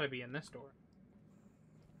it's got to be in this door.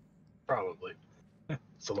 Probably.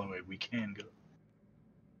 It's the only way we can go.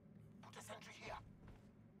 Put a sentry here.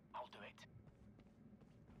 I'll do it.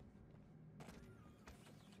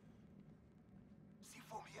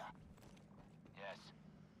 C4 here. Yes.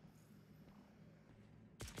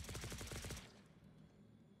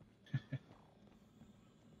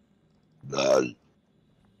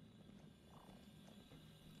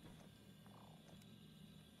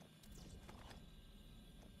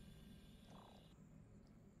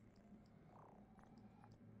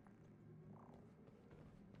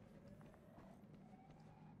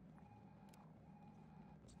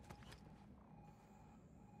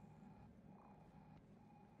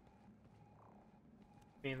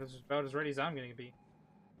 I mean, this is about as ready as I'm gonna be.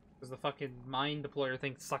 Because the fucking mine deployer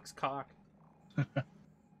thing sucks cock.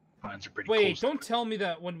 Mines are pretty Wait, close. don't tell me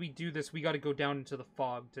that when we do this, we gotta go down into the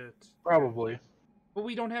fog to... Probably. But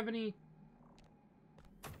we don't have any...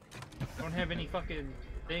 Don't have any fucking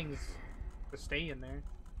things to stay in there.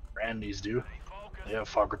 Randy's do. They have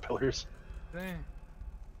fog repellers. Eh.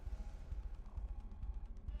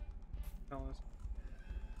 Tell us.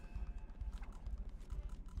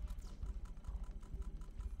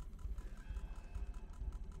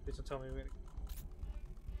 Please don't tell me we're gonna...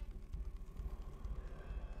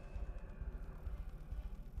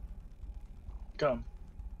 Come.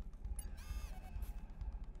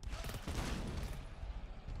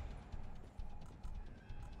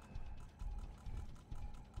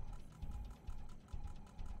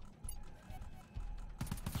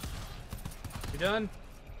 You done?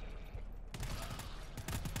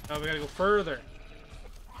 Oh, we gotta go further.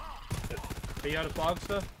 Are you out of fog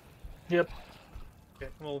stuff? Yep. Okay,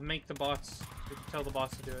 we'll make the bots. We can tell the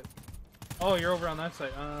bots to do it. Oh, you're over on that side.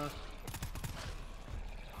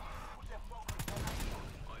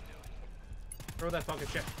 Throw that fucking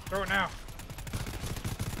shit. Throw it now.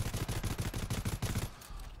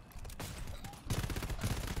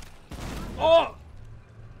 Oh!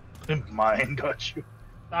 Mine got you.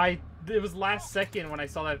 It was last second when I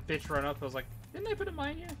saw that bitch run up. I was like, didn't I put a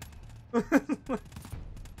mine here?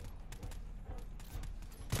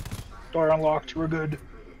 Door unlocked. We're good.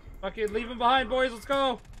 Fuck it, leave him behind, boys. Let's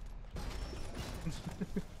go.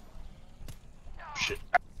 Shit.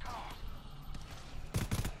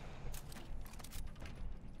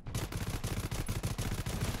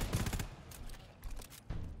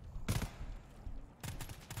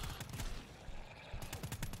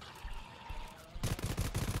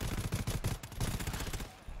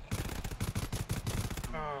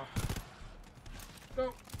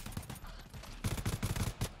 Go.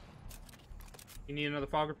 You need another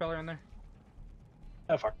fog repeller in there?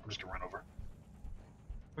 Ah, fuck. I'm just gonna run over.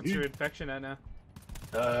 What's your infection at now?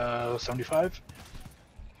 75?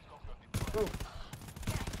 Oh.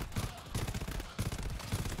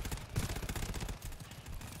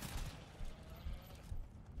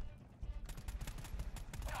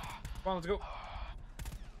 Come on, let's go.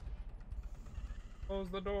 Close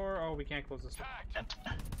the door. Oh, we can't close this door.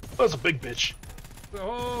 That's a big bitch.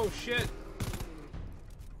 Oh, shit.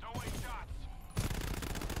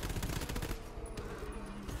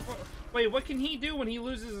 Wait, what can he do when he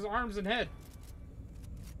loses his arms and head?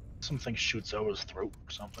 Something shoots out his throat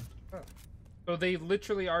or something. So they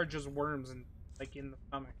literally are just worms and like in the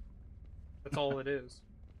stomach. That's all it is.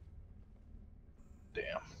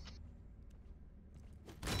 Damn.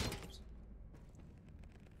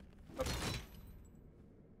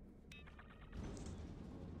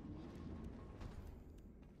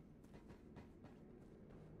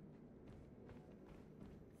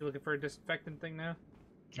 You looking for a disinfectant thing now?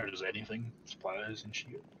 Or does anything, supplies and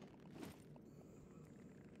shit.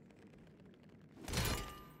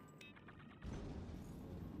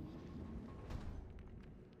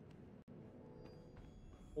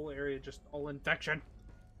 Whole area just all infection.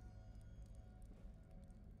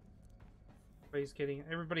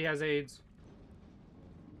 Everybody has AIDS.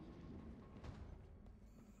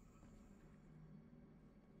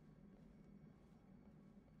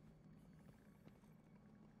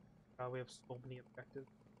 We have so many infected.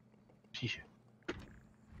 Yeah.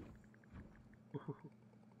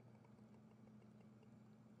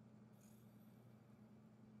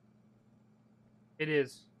 It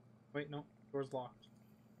is. Wait, no. Door's locked.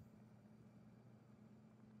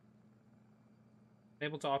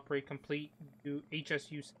 Able to operate complete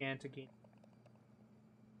HSU scan to gain.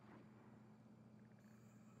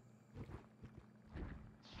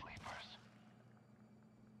 Sleepers.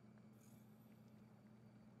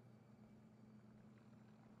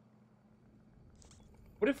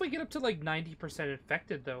 What if we get up to like 90%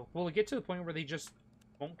 infected though? Will it get to the point where they just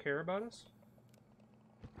won't care about us?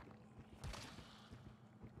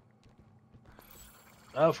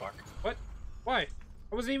 Oh, fuck. What? Why?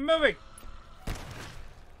 I wasn't even moving!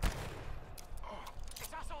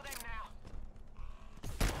 It's us or them now.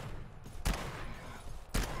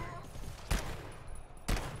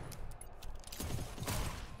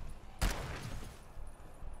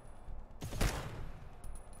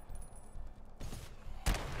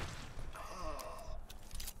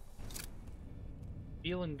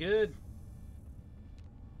 Feeling good.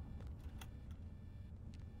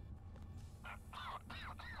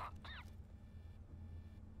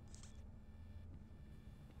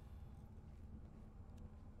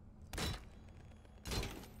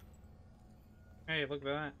 Hey, look at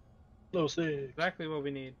that. Low 6. Exactly what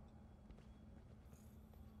we need.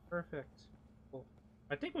 Perfect. Cool.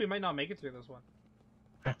 I think we might not make it through this one.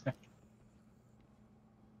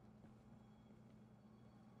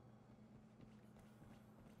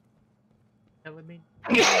 Telling me,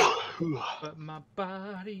 but my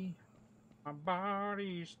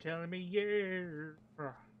body's telling me yeah.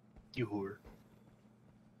 You whore.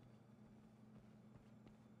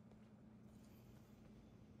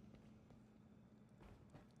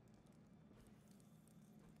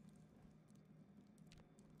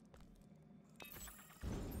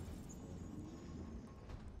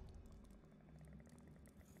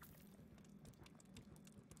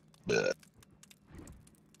 We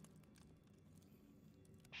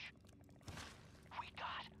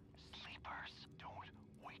got sleepers. Don't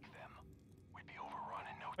wake them. We'd be overrun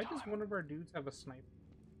in no Why time. does one of our dudes have a sniper?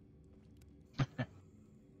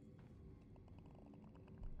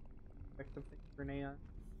 Effective grenade on.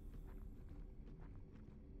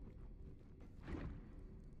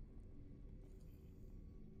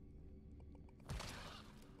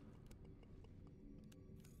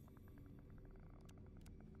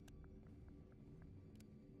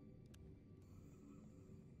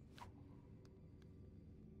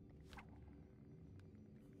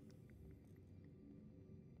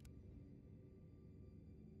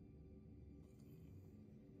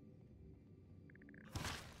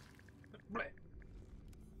 Bleh.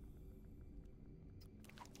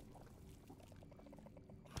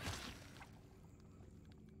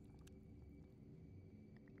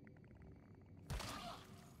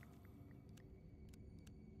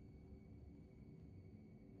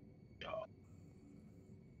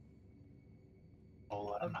 Whole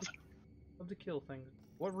lot of nothing. Love to kill things.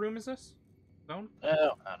 What room is this? Zone? I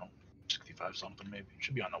don't know. 65 something maybe.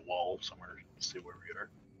 Should be on the wall somewhere. Let's see where we are.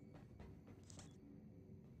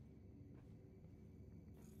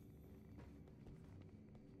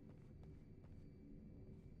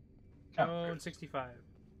 Oh, there and 65.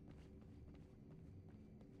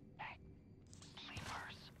 Hey,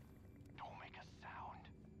 sleepers. Don't make a sound.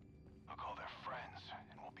 They'll call their friends,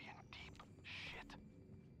 and we'll be in deep shit.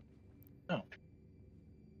 No.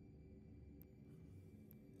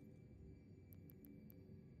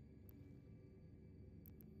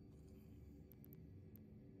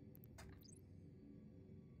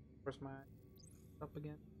 Where's my up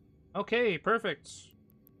again? Okay, perfect.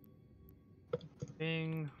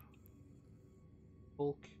 Bing.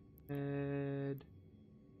 Bulkhead.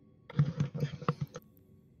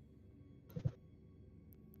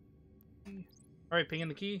 Alright, ping in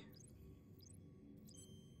the key.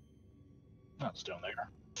 No, it's down there.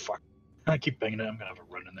 Fuck. I keep banging it. I'm gonna have a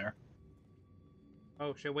run in there.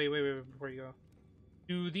 Oh shit, wait, before you go.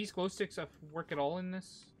 Do these glow sticks work at all in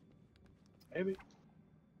this? Maybe.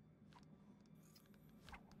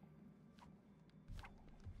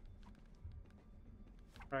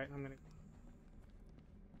 Alright, I'm gonna...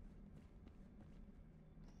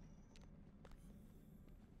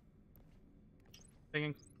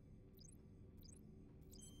 Thinking.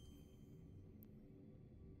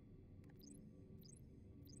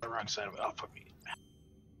 The wrong side of it. Oh, fuck me.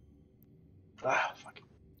 Ah, fuck.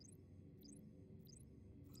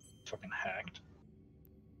 Fucking hacked.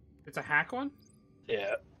 It's a hack one?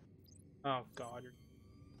 Yeah, Oh god.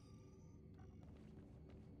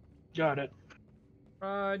 got it.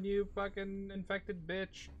 Run, you fucking infected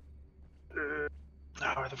bitch. Oh,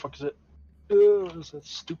 where the fuck is it? Is that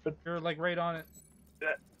stupid? You're like right on it.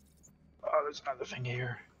 Oh, there's another thing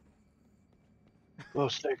here. Glow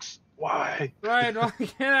sticks. Why? Ryan, Ryan,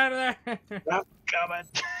 get out of there! I'm coming.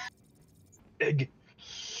 Egg.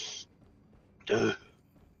 Ugh.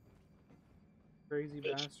 Crazy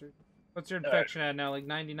Bitch. bastard. What's your infection at now? Like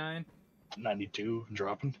 99? 92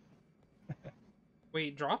 dropping.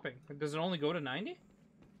 Wait, dropping? Does it only go to 90?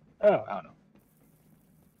 Oh, I don't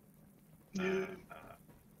know.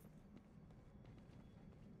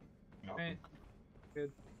 Right.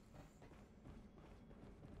 Good.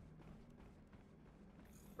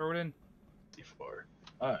 Throw it in. C4.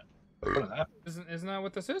 Alright. What is that? Isn't that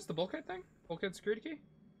what this is? The bulkhead thing? Bulkhead security key?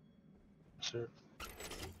 Sir.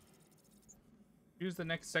 Use the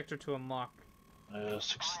next sector to unlock.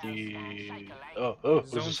 60. Oh, what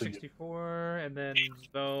Zone is this thing? 64 and then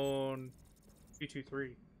zone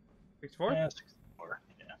 223. 64? Yeah, 64.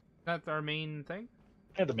 Yeah. That's our main thing?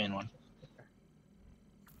 Yeah, the main one.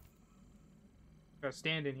 Gotta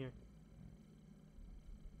stand in here.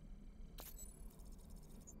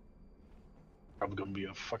 Probably gonna be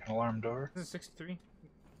a fucking alarm door. This is 63.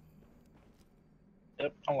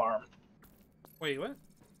 Yep, alarm. Wait, what?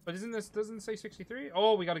 But doesn't it say 63?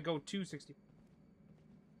 Oh, we gotta go to 60.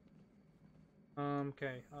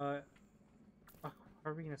 Okay. Fuck, how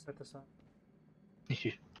are we gonna set this up?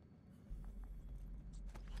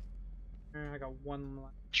 I got one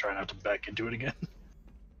left. Try not to back into it again.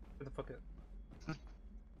 Where the fuck is it?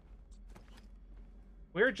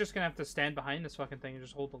 We're just gonna have to stand behind this fucking thing and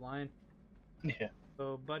just hold the line. Yeah.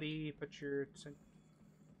 So, buddy, put your... Put a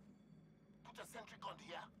sentry gun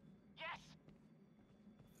here. Yes.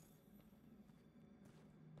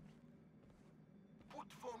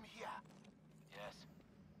 Put foam here. Yes.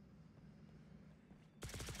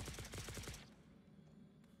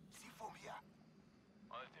 See foam here.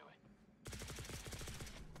 I'll do it.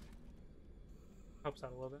 Helps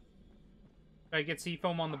out a little bit. Should I get sea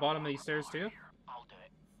foam on the bottom of these stairs too? I'll do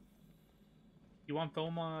it. You want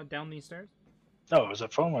foam down these stairs? Oh, was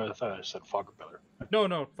that foam or I thought I said fog repeller?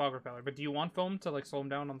 No, fog repeller. But do you want foam to like slow them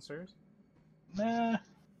down on the stairs? Nah. I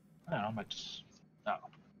don't know, I might just. No.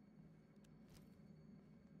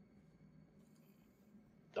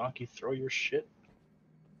 Donkey, throw your shit.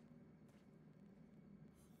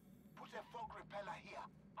 Put a fog repeller here.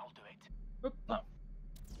 I'll do it. No.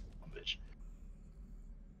 Bitch.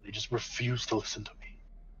 They just refuse to listen to me.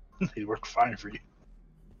 They work fine for you.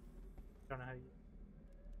 Don't know how you...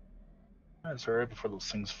 That's alright before those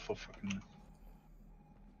things fucking.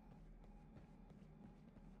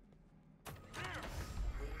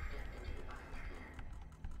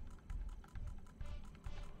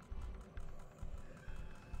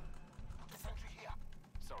 Put a sentry here.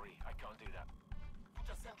 Sorry, I can't do that. Put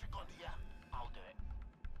a sentry gun here. I'll do it.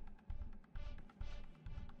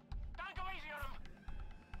 Don't go easy on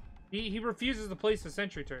him. He refuses to place the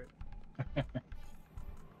sentry turret. Oh,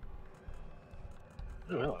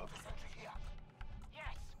 hello. Put a sentry here.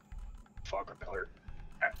 Yes. Fog repeller.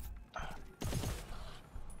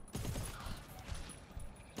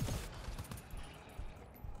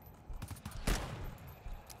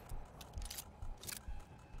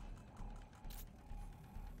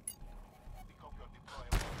 Pick up your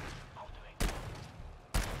deployable. I'll do it.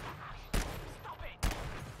 Stop it.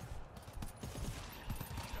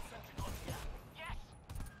 Put a sentry gun here. Yes.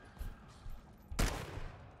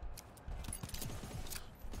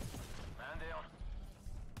 Man down.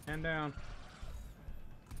 And down.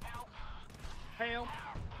 Help. Help!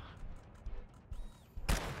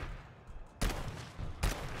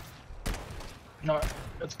 No,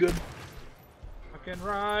 that's good. Fucking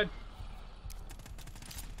ride!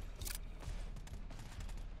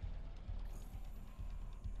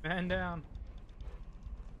 Man down.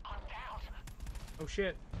 I'm down. Oh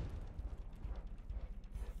shit.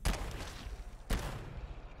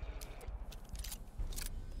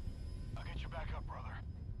 I'll get you back up, brother.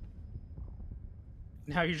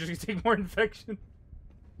 Now you're just gonna take more infection.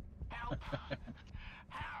 Help.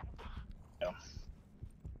 Help. Yeah.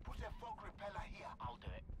 Put a fog repeller here. I'll do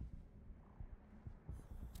it.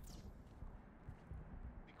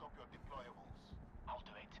 Pick up your deployables. I'll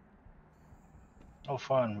do it. Oh,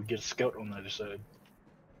 fun. We get a scout on the other side.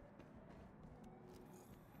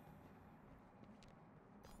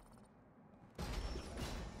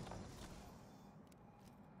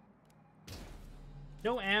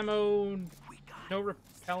 No ammo, no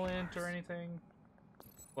repellent or anything.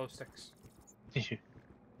 Glow sticks.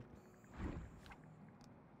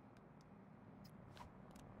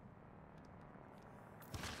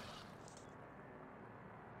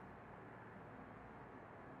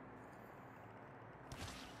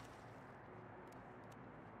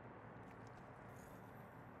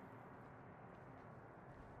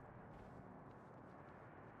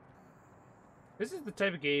 This is the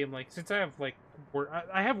type of game, like, since I have, like, work,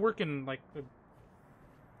 I have work in, like,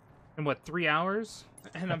 in what, 3 hours?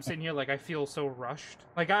 And I'm sitting here, like, I feel so rushed.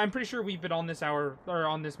 Like, I'm pretty sure we've been on this hour, or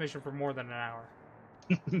on this mission for more than an hour.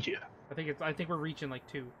 Yeah. I think we're reaching, like,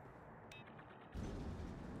 2.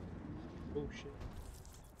 Oh, shit.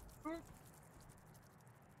 That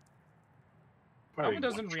Probably one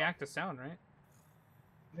doesn't one react to sound, right?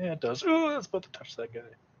 Yeah, it does. Oh, I was about to touch that guy.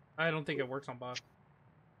 I don't think it works on Bob.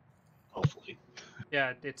 Hopefully.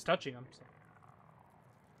 Yeah, it's touching him, so.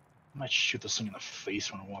 I might shoot this thing in the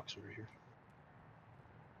face when it walks over here.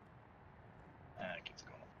 Ah, it keeps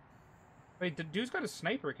going. Wait, the dude's got a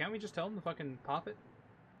sniper. Can't we just tell him to fucking pop it?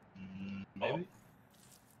 Maybe.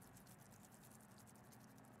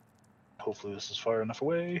 Hopefully this is far enough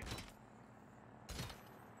away.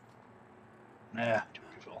 Nah, too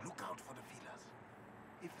fell. Look out for the feelers.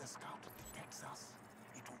 If the scout detects us,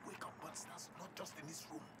 it will wake up monsters, not just in this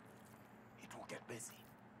room. It will get busy.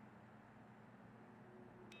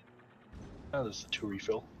 Oh, there's the 2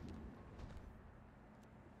 refill.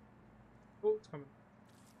 Oh, it's coming.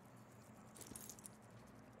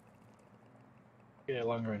 Yeah,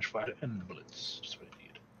 long range fire and bullets. Just what I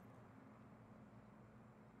need.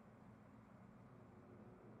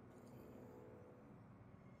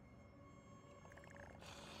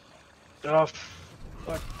 Get off!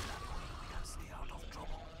 Fuck. We can stay out of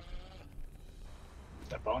trouble.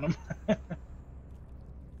 Step on him. I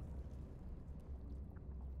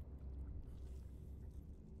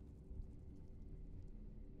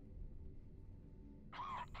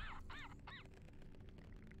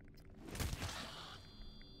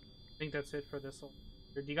think that's it for this one.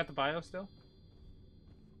 Do you got the bio still?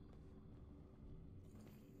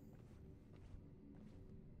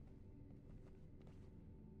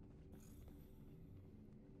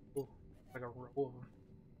 Ooh, like a row of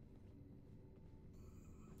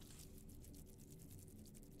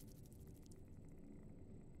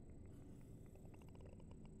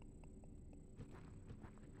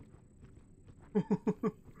them.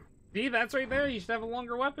 See, that's right there. You should have a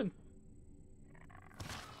longer weapon.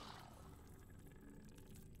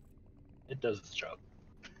 It does its job.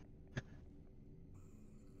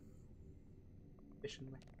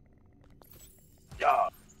 Efficiently. Yeah.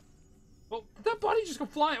 Well, did that body just go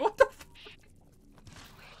flying? What the fuck?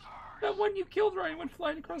 That one you killed, Ryan, went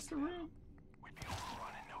flying across the room. We'd be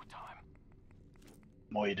overrun in no time.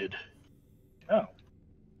 Moided. Oh.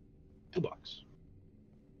 Toolbox.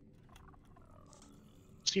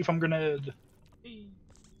 See if I'm grenade. Hey.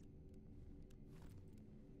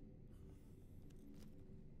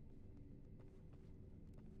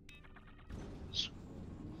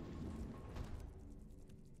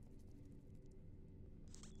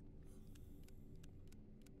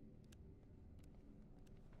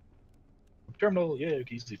 Terminal, yeah, you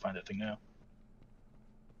can easily find that thing now.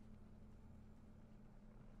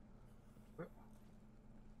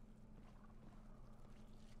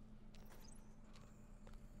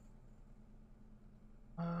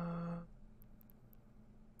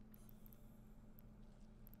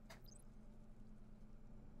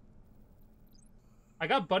 I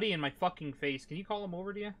got Buddy in my fucking face. Can you call him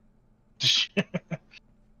over to you?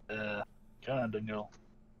 Kinda no.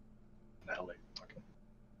 The hell, fucking.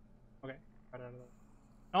 Okay. Right out of that.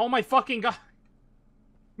 Oh my fucking god!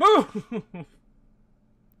 Move!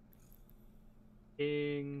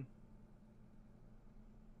 Ding.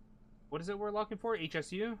 What is it we're looking for?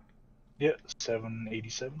 HSU? Yeah,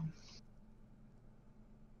 787.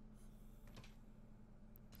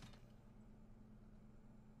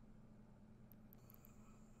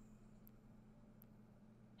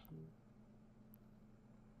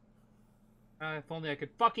 If only I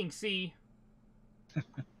could fucking see.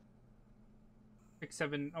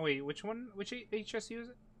 6-7. Oh wait, which one? Which HSU is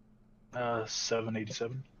it?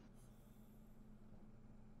 787.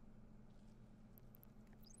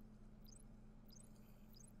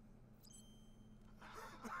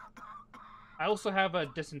 I also have a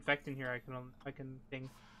disinfectant here. I can ping.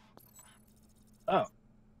 Oh.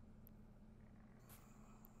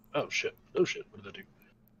 Oh shit. Oh shit. What did I do?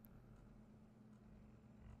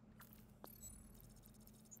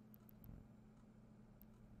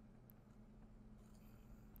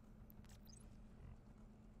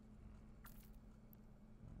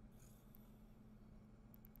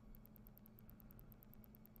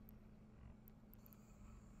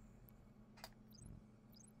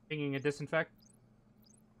 Pinging a disinfect.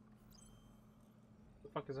 What the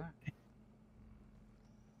fuck is that?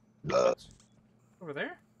 What? Over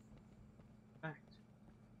there? Fact.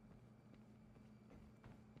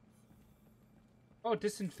 Oh,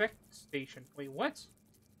 disinfect station. Wait, what?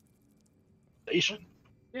 Station.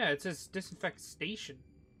 Yeah, it says disinfect station.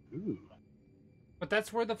 Ooh. But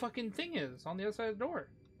that's where the fucking thing is, on the other side of the door.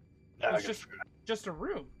 Nah, It's just a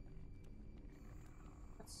room.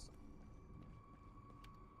 That's...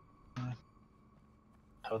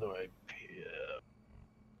 How do I pay?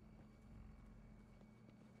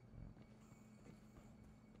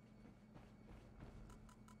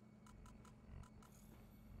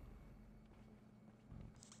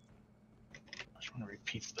 I just want to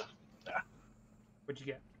repeat stuff. What'd you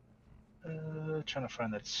get? Trying to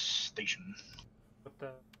find that station. What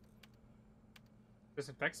the...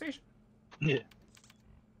 Disinfect station? Yeah.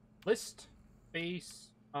 List,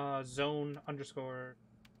 base, zone, _64.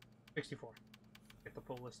 Get the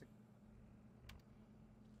full listing.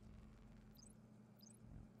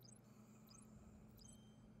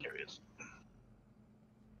 There he is.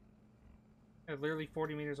 Yeah, literally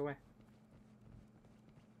 40 meters away.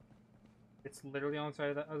 It's literally on the side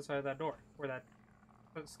of the other side of that door, where that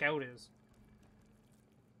scout is.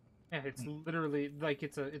 Yeah, it's literally like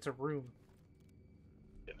it's a room.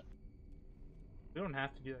 Yeah. We don't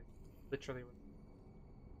have to do that. Literally,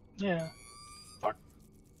 Yeah. Fuck.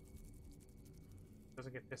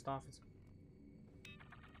 doesn't get pissed off. It's...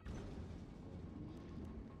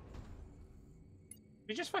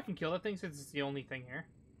 We just fucking kill that thing since it's the only thing here.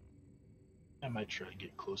 I might try to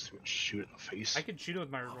get close to it and shoot it in the face. I could shoot it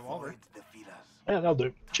with my revolver. Yeah, that'll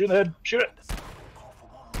do. Shoot in the head. Shoot it.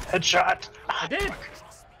 Headshot. I did.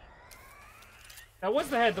 That was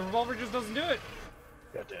the head. The revolver just doesn't do it.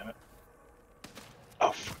 God damn it.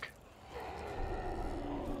 Oh fuck.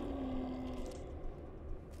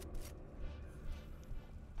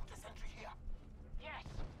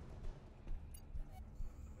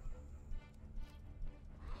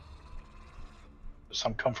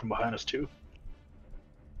 Some come from behind us too.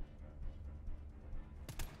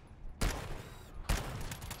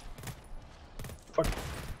 Fuck.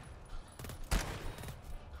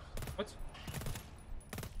 What?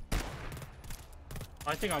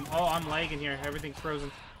 I think I'm... Oh, I'm lagging here. Everything's frozen.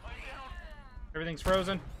 Everything's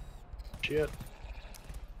frozen. Shit.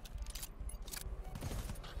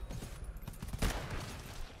 There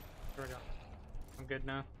we go. I'm good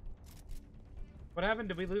now. What happened?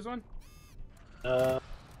 Did we lose one?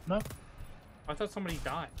 No. I thought somebody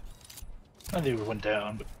died. I think we went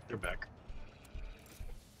down, but they're back.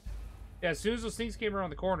 Yeah, as soon as those things came around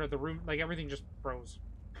the corner, the room, like, everything just froze.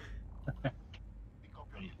 The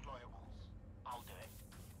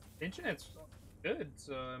internet's good,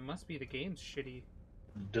 so it must be the game's shitty.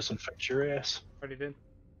 Disinfect your ass. Already did.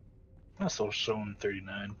 That's still showing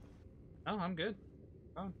 39. Oh, I'm good.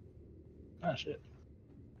 Oh. Ah, shit.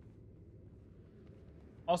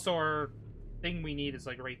 Also, our thing we need is,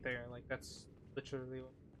 like, right there. Like, that's literally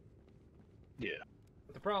what... Yeah.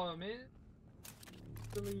 But the problem is...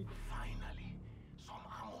 Finally, some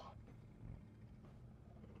ammo.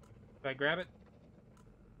 did I grab it?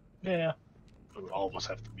 Yeah. All of us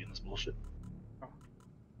have to be in this bullshit. Oh.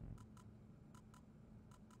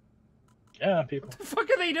 Yeah, people. What the fuck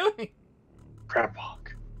are they doing? Crab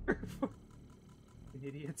walk.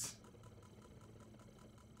 Idiots.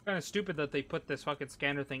 Kind of stupid that they put this fucking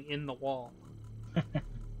scanner thing in the wall.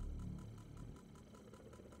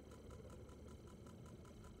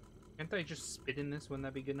 Can't I just spit in this? Wouldn't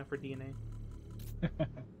that be good enough for DNA?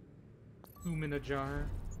 Boom in a jar.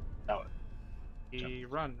 Now, A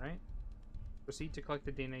run, right? Proceed to collect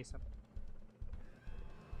the DNA sample.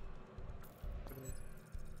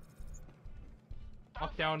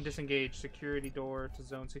 Lock down, disengage. Security door to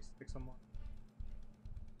zone 66 on 1.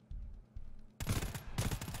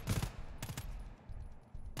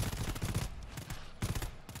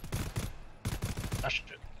 ah,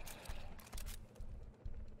 shit.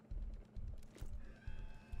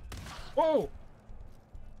 Whoa!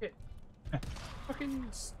 Shit. Fucking,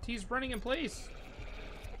 he's running in place.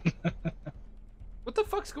 What the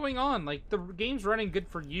fuck's going on? Like, the game's running good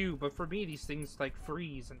for you, but for me, these things, like,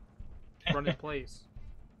 freeze and run in place.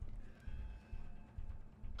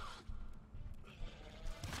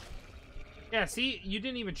 Yeah, see? You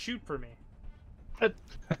didn't even shoot for me.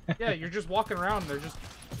 Yeah, you're just walking around and they're just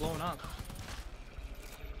blowing up.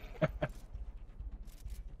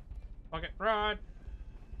 Okay, run!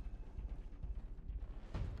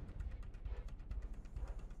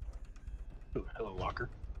 Ooh, hello, locker.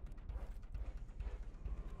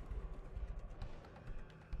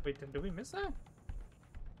 Wait, did we miss that?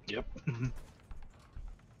 Yep.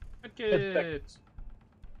 Medkit!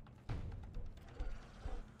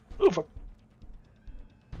 Oh, fuck.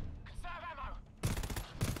 Conserve ammo!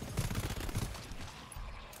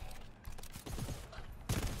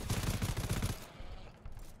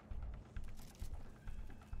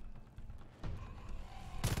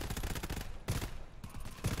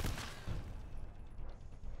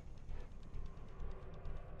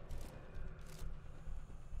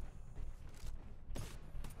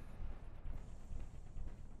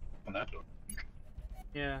 On that door.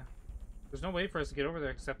 Yeah. There's no way for us to get over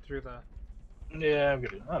there except through the... Yeah, I'm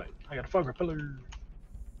good. Alright, I got a fog repeller.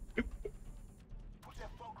 Put a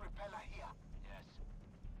fog repeller here. Yes.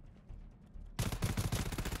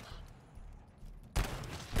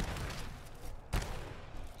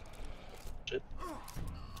 Shit.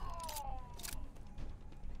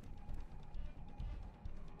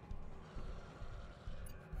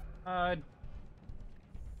 I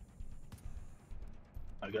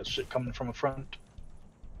got shit coming from the front.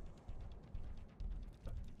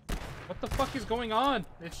 What the fuck is going on?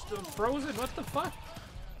 It's still frozen. What the fuck?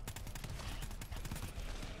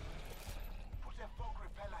 Put a fog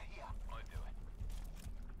repeller here. I do it.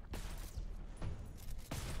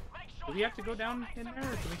 Make sure Do we have to go down in there, or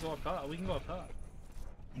do we go up top? We can go up top.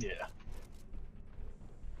 Yeah.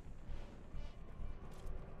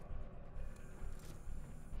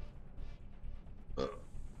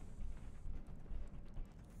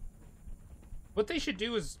 What they should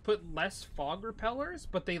do is put less fog repellers,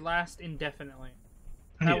 but they last indefinitely.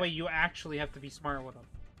 That Yeah. way you actually have to be smart with them.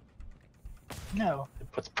 No,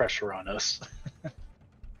 it puts pressure on us.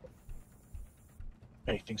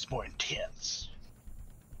 Anything's more intense.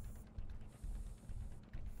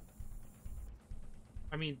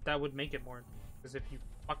 I mean, that would make it more, because if you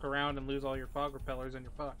fuck around and lose all your fog repellers, then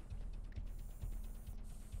you're fucked.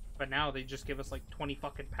 But now they just give us like 20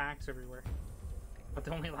 fucking packs everywhere. But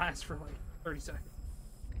they only last for like 30 seconds.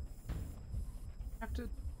 Have to...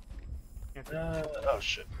 Can't do it. Oh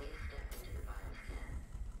shit.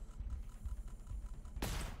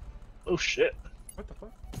 Oh shit. What the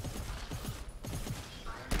fuck?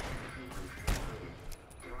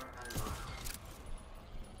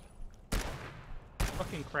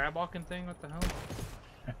 Fucking crab walking thing, what the hell?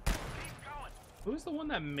 Who's the one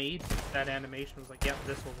that made that animation? Was like, yep,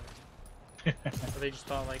 this will work. Or they just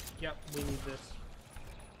thought like, yep, we need this.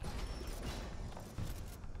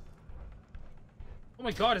 Oh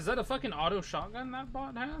my god, is that a fucking auto shotgun that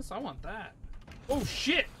bot has? I want that. Oh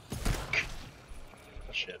shit!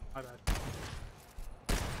 Oh shit. My bad.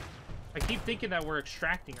 I keep thinking that we're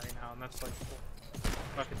extracting right now, and that's like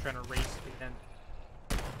fucking trying to race to the end.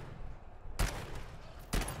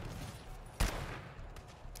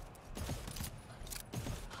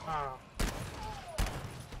 Ah.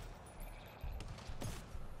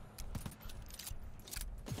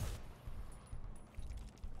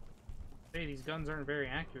 Hey, these guns aren't very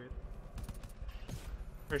accurate.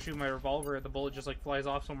 If I shoot my revolver, the bullet just like flies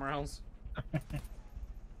off somewhere else.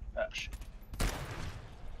 Oh shit.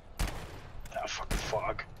 Ah, fucking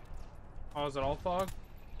fog. Oh, is it all fog?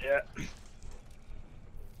 Yeah.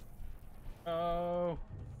 Oh.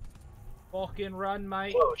 Fucking run,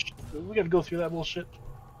 mate. Whoa, shit. We gotta go through that bullshit.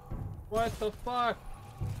 What the fuck?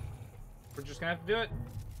 We're just gonna have to do it.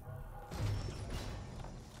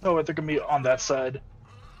 Oh, they're gonna be on that side.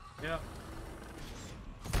 Yeah.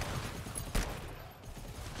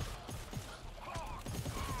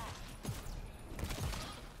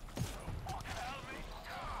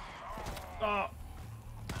 Oh.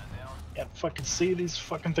 Can't fucking see these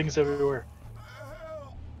fucking things everywhere.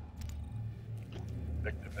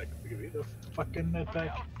 Back, give me the fucking net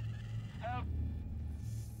back.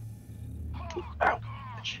 Ow!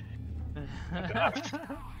 God.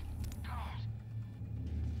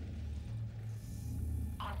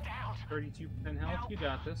 32% health, you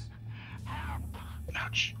got this.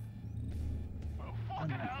 Ouch.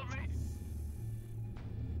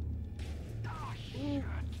 Ooh.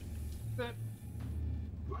 That.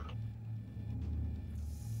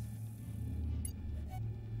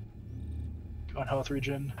 Go on health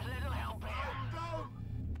regen.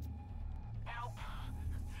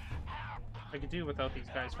 I could do without these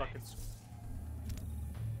guys fucking.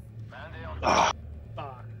 Ah,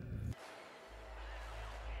 Fuck.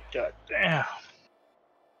 god damn.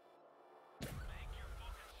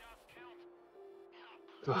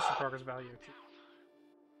 This is progress value.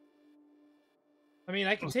 I mean,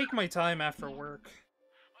 I can take my time after work.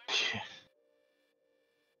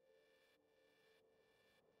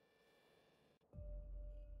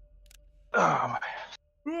 Oh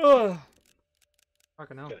my. Ugh.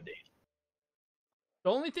 Fucking hell. God damn. The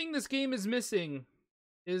only thing this game is missing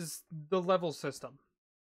is the level system.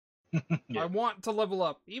 Yeah. I want to level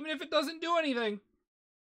up, even if it doesn't do anything.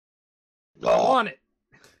 I Oh! want it.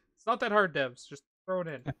 It's not that hard, devs. Just throw it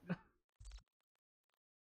in. At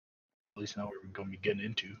least now we're gonna be getting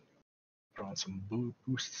into. Put on some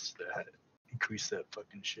boosts that increase that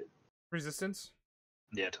fucking shit. Resistance?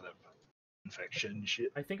 Yeah, to that infection and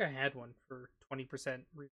shit. I think I had one for 20%.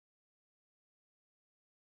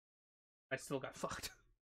 I still got fucked.